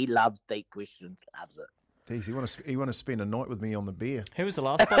deep. He loves deep questions. Loves it. Jeez, he want to spend a night with me on the beer. Who was the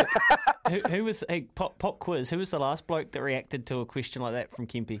last bloke? who was pop quiz? Who was the last bloke that reacted to a question like that from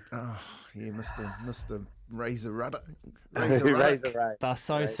Kempy? Oh, yeah, Mr. Razor Rudder. They're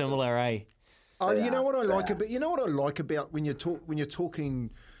so similar, eh? Oh, you know what I like about when you're talking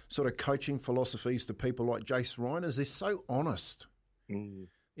sort of coaching philosophies to people like Jace Ryan is they're so honest. Mm.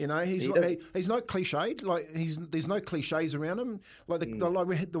 You know, he's not cliched. Like there's no cliches around him. Like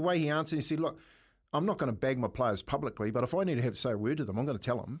the way he answered, he said, "Look, I'm not going to bag my players publicly, but if I need to say a word to them, I'm going to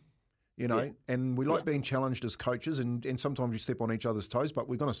tell them." You know, and we like being challenged as coaches, and sometimes you step on each other's toes, but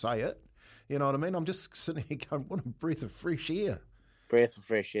we're going to say it. You know what I mean? I'm just sitting here going, what a breath of fresh air. Breath of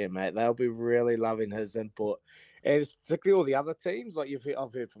fresh air, mate. They'll be really loving his input. And particularly all the other teams, like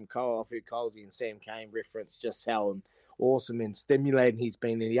I've heard from Cole, I've heard Colesy and Sam Cane reference just how awesome and stimulating he's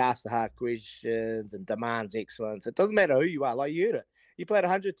been. And he asks the hard questions and demands excellence. It doesn't matter who you are. Like you heard it. You played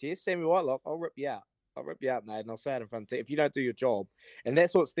 100 tests, Sammy Whitelock, I'll rip you out. I'll rip you out, mate, and I'll say it in front of you if you don't do your job. And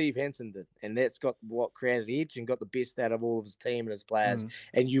that's what Steve Hansen did. And that's got what created Edge and got the best out of all of his team and his players.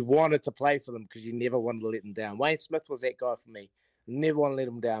 And you wanted to play for them because you never wanted to let them down. Wayne Smith was that guy for me. Never want to let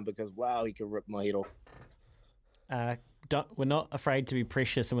him down because, wow, he could rip my head off. We're not afraid to be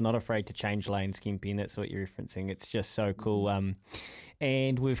precious, and we're not afraid to change lanes, Kempy, and that's what you're referencing. It's just so cool.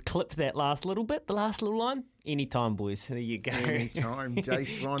 And we've clipped that last little bit, the last little line. Anytime, boys. There you go. Anytime,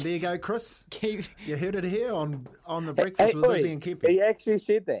 Jace Ryan. There you go, Chris. You heard it here on the Breakfast with Izzy and Kempy. He actually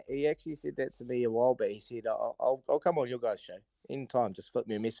said that. He actually said that to me a while back. He said, I'll come on your guys' show. Anytime, just flip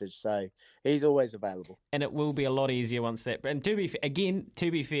me a message. So he's always available. And it will be a lot easier once that. And to be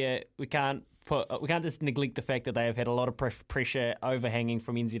fair, we can't just neglect the fact that they have had a lot of pressure overhanging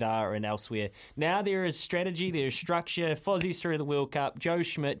from NZR and elsewhere. Now there is strategy, there is structure. Fozzie's through the World Cup. Joe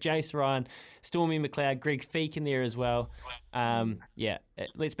Schmidt, Jace Ryan, Stormy McLeod, Greg Feek in there as well.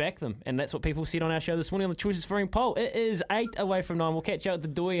 Let's back them. And that's what people said on our show this morning on the Choices for Ring poll. It is 8 away from 9. We'll catch you at the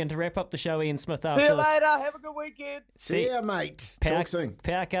Doi, and to wrap up the show, Ian Smith after this. See you this. later. Have a good weekend. See ya, mate. Talk soon.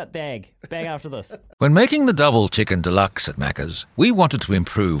 Power cut dag. Back after this. When making the double chicken deluxe at Macca's, we wanted to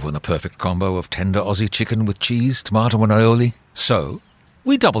improve on the perfect combo of tender Aussie chicken with cheese, tomato and aioli. So,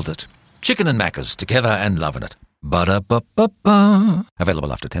 we doubled it. Chicken and Macca's, together and loving it. Ba-da-ba-ba-ba.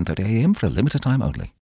 Available after 10:30 a.m. for a limited time only.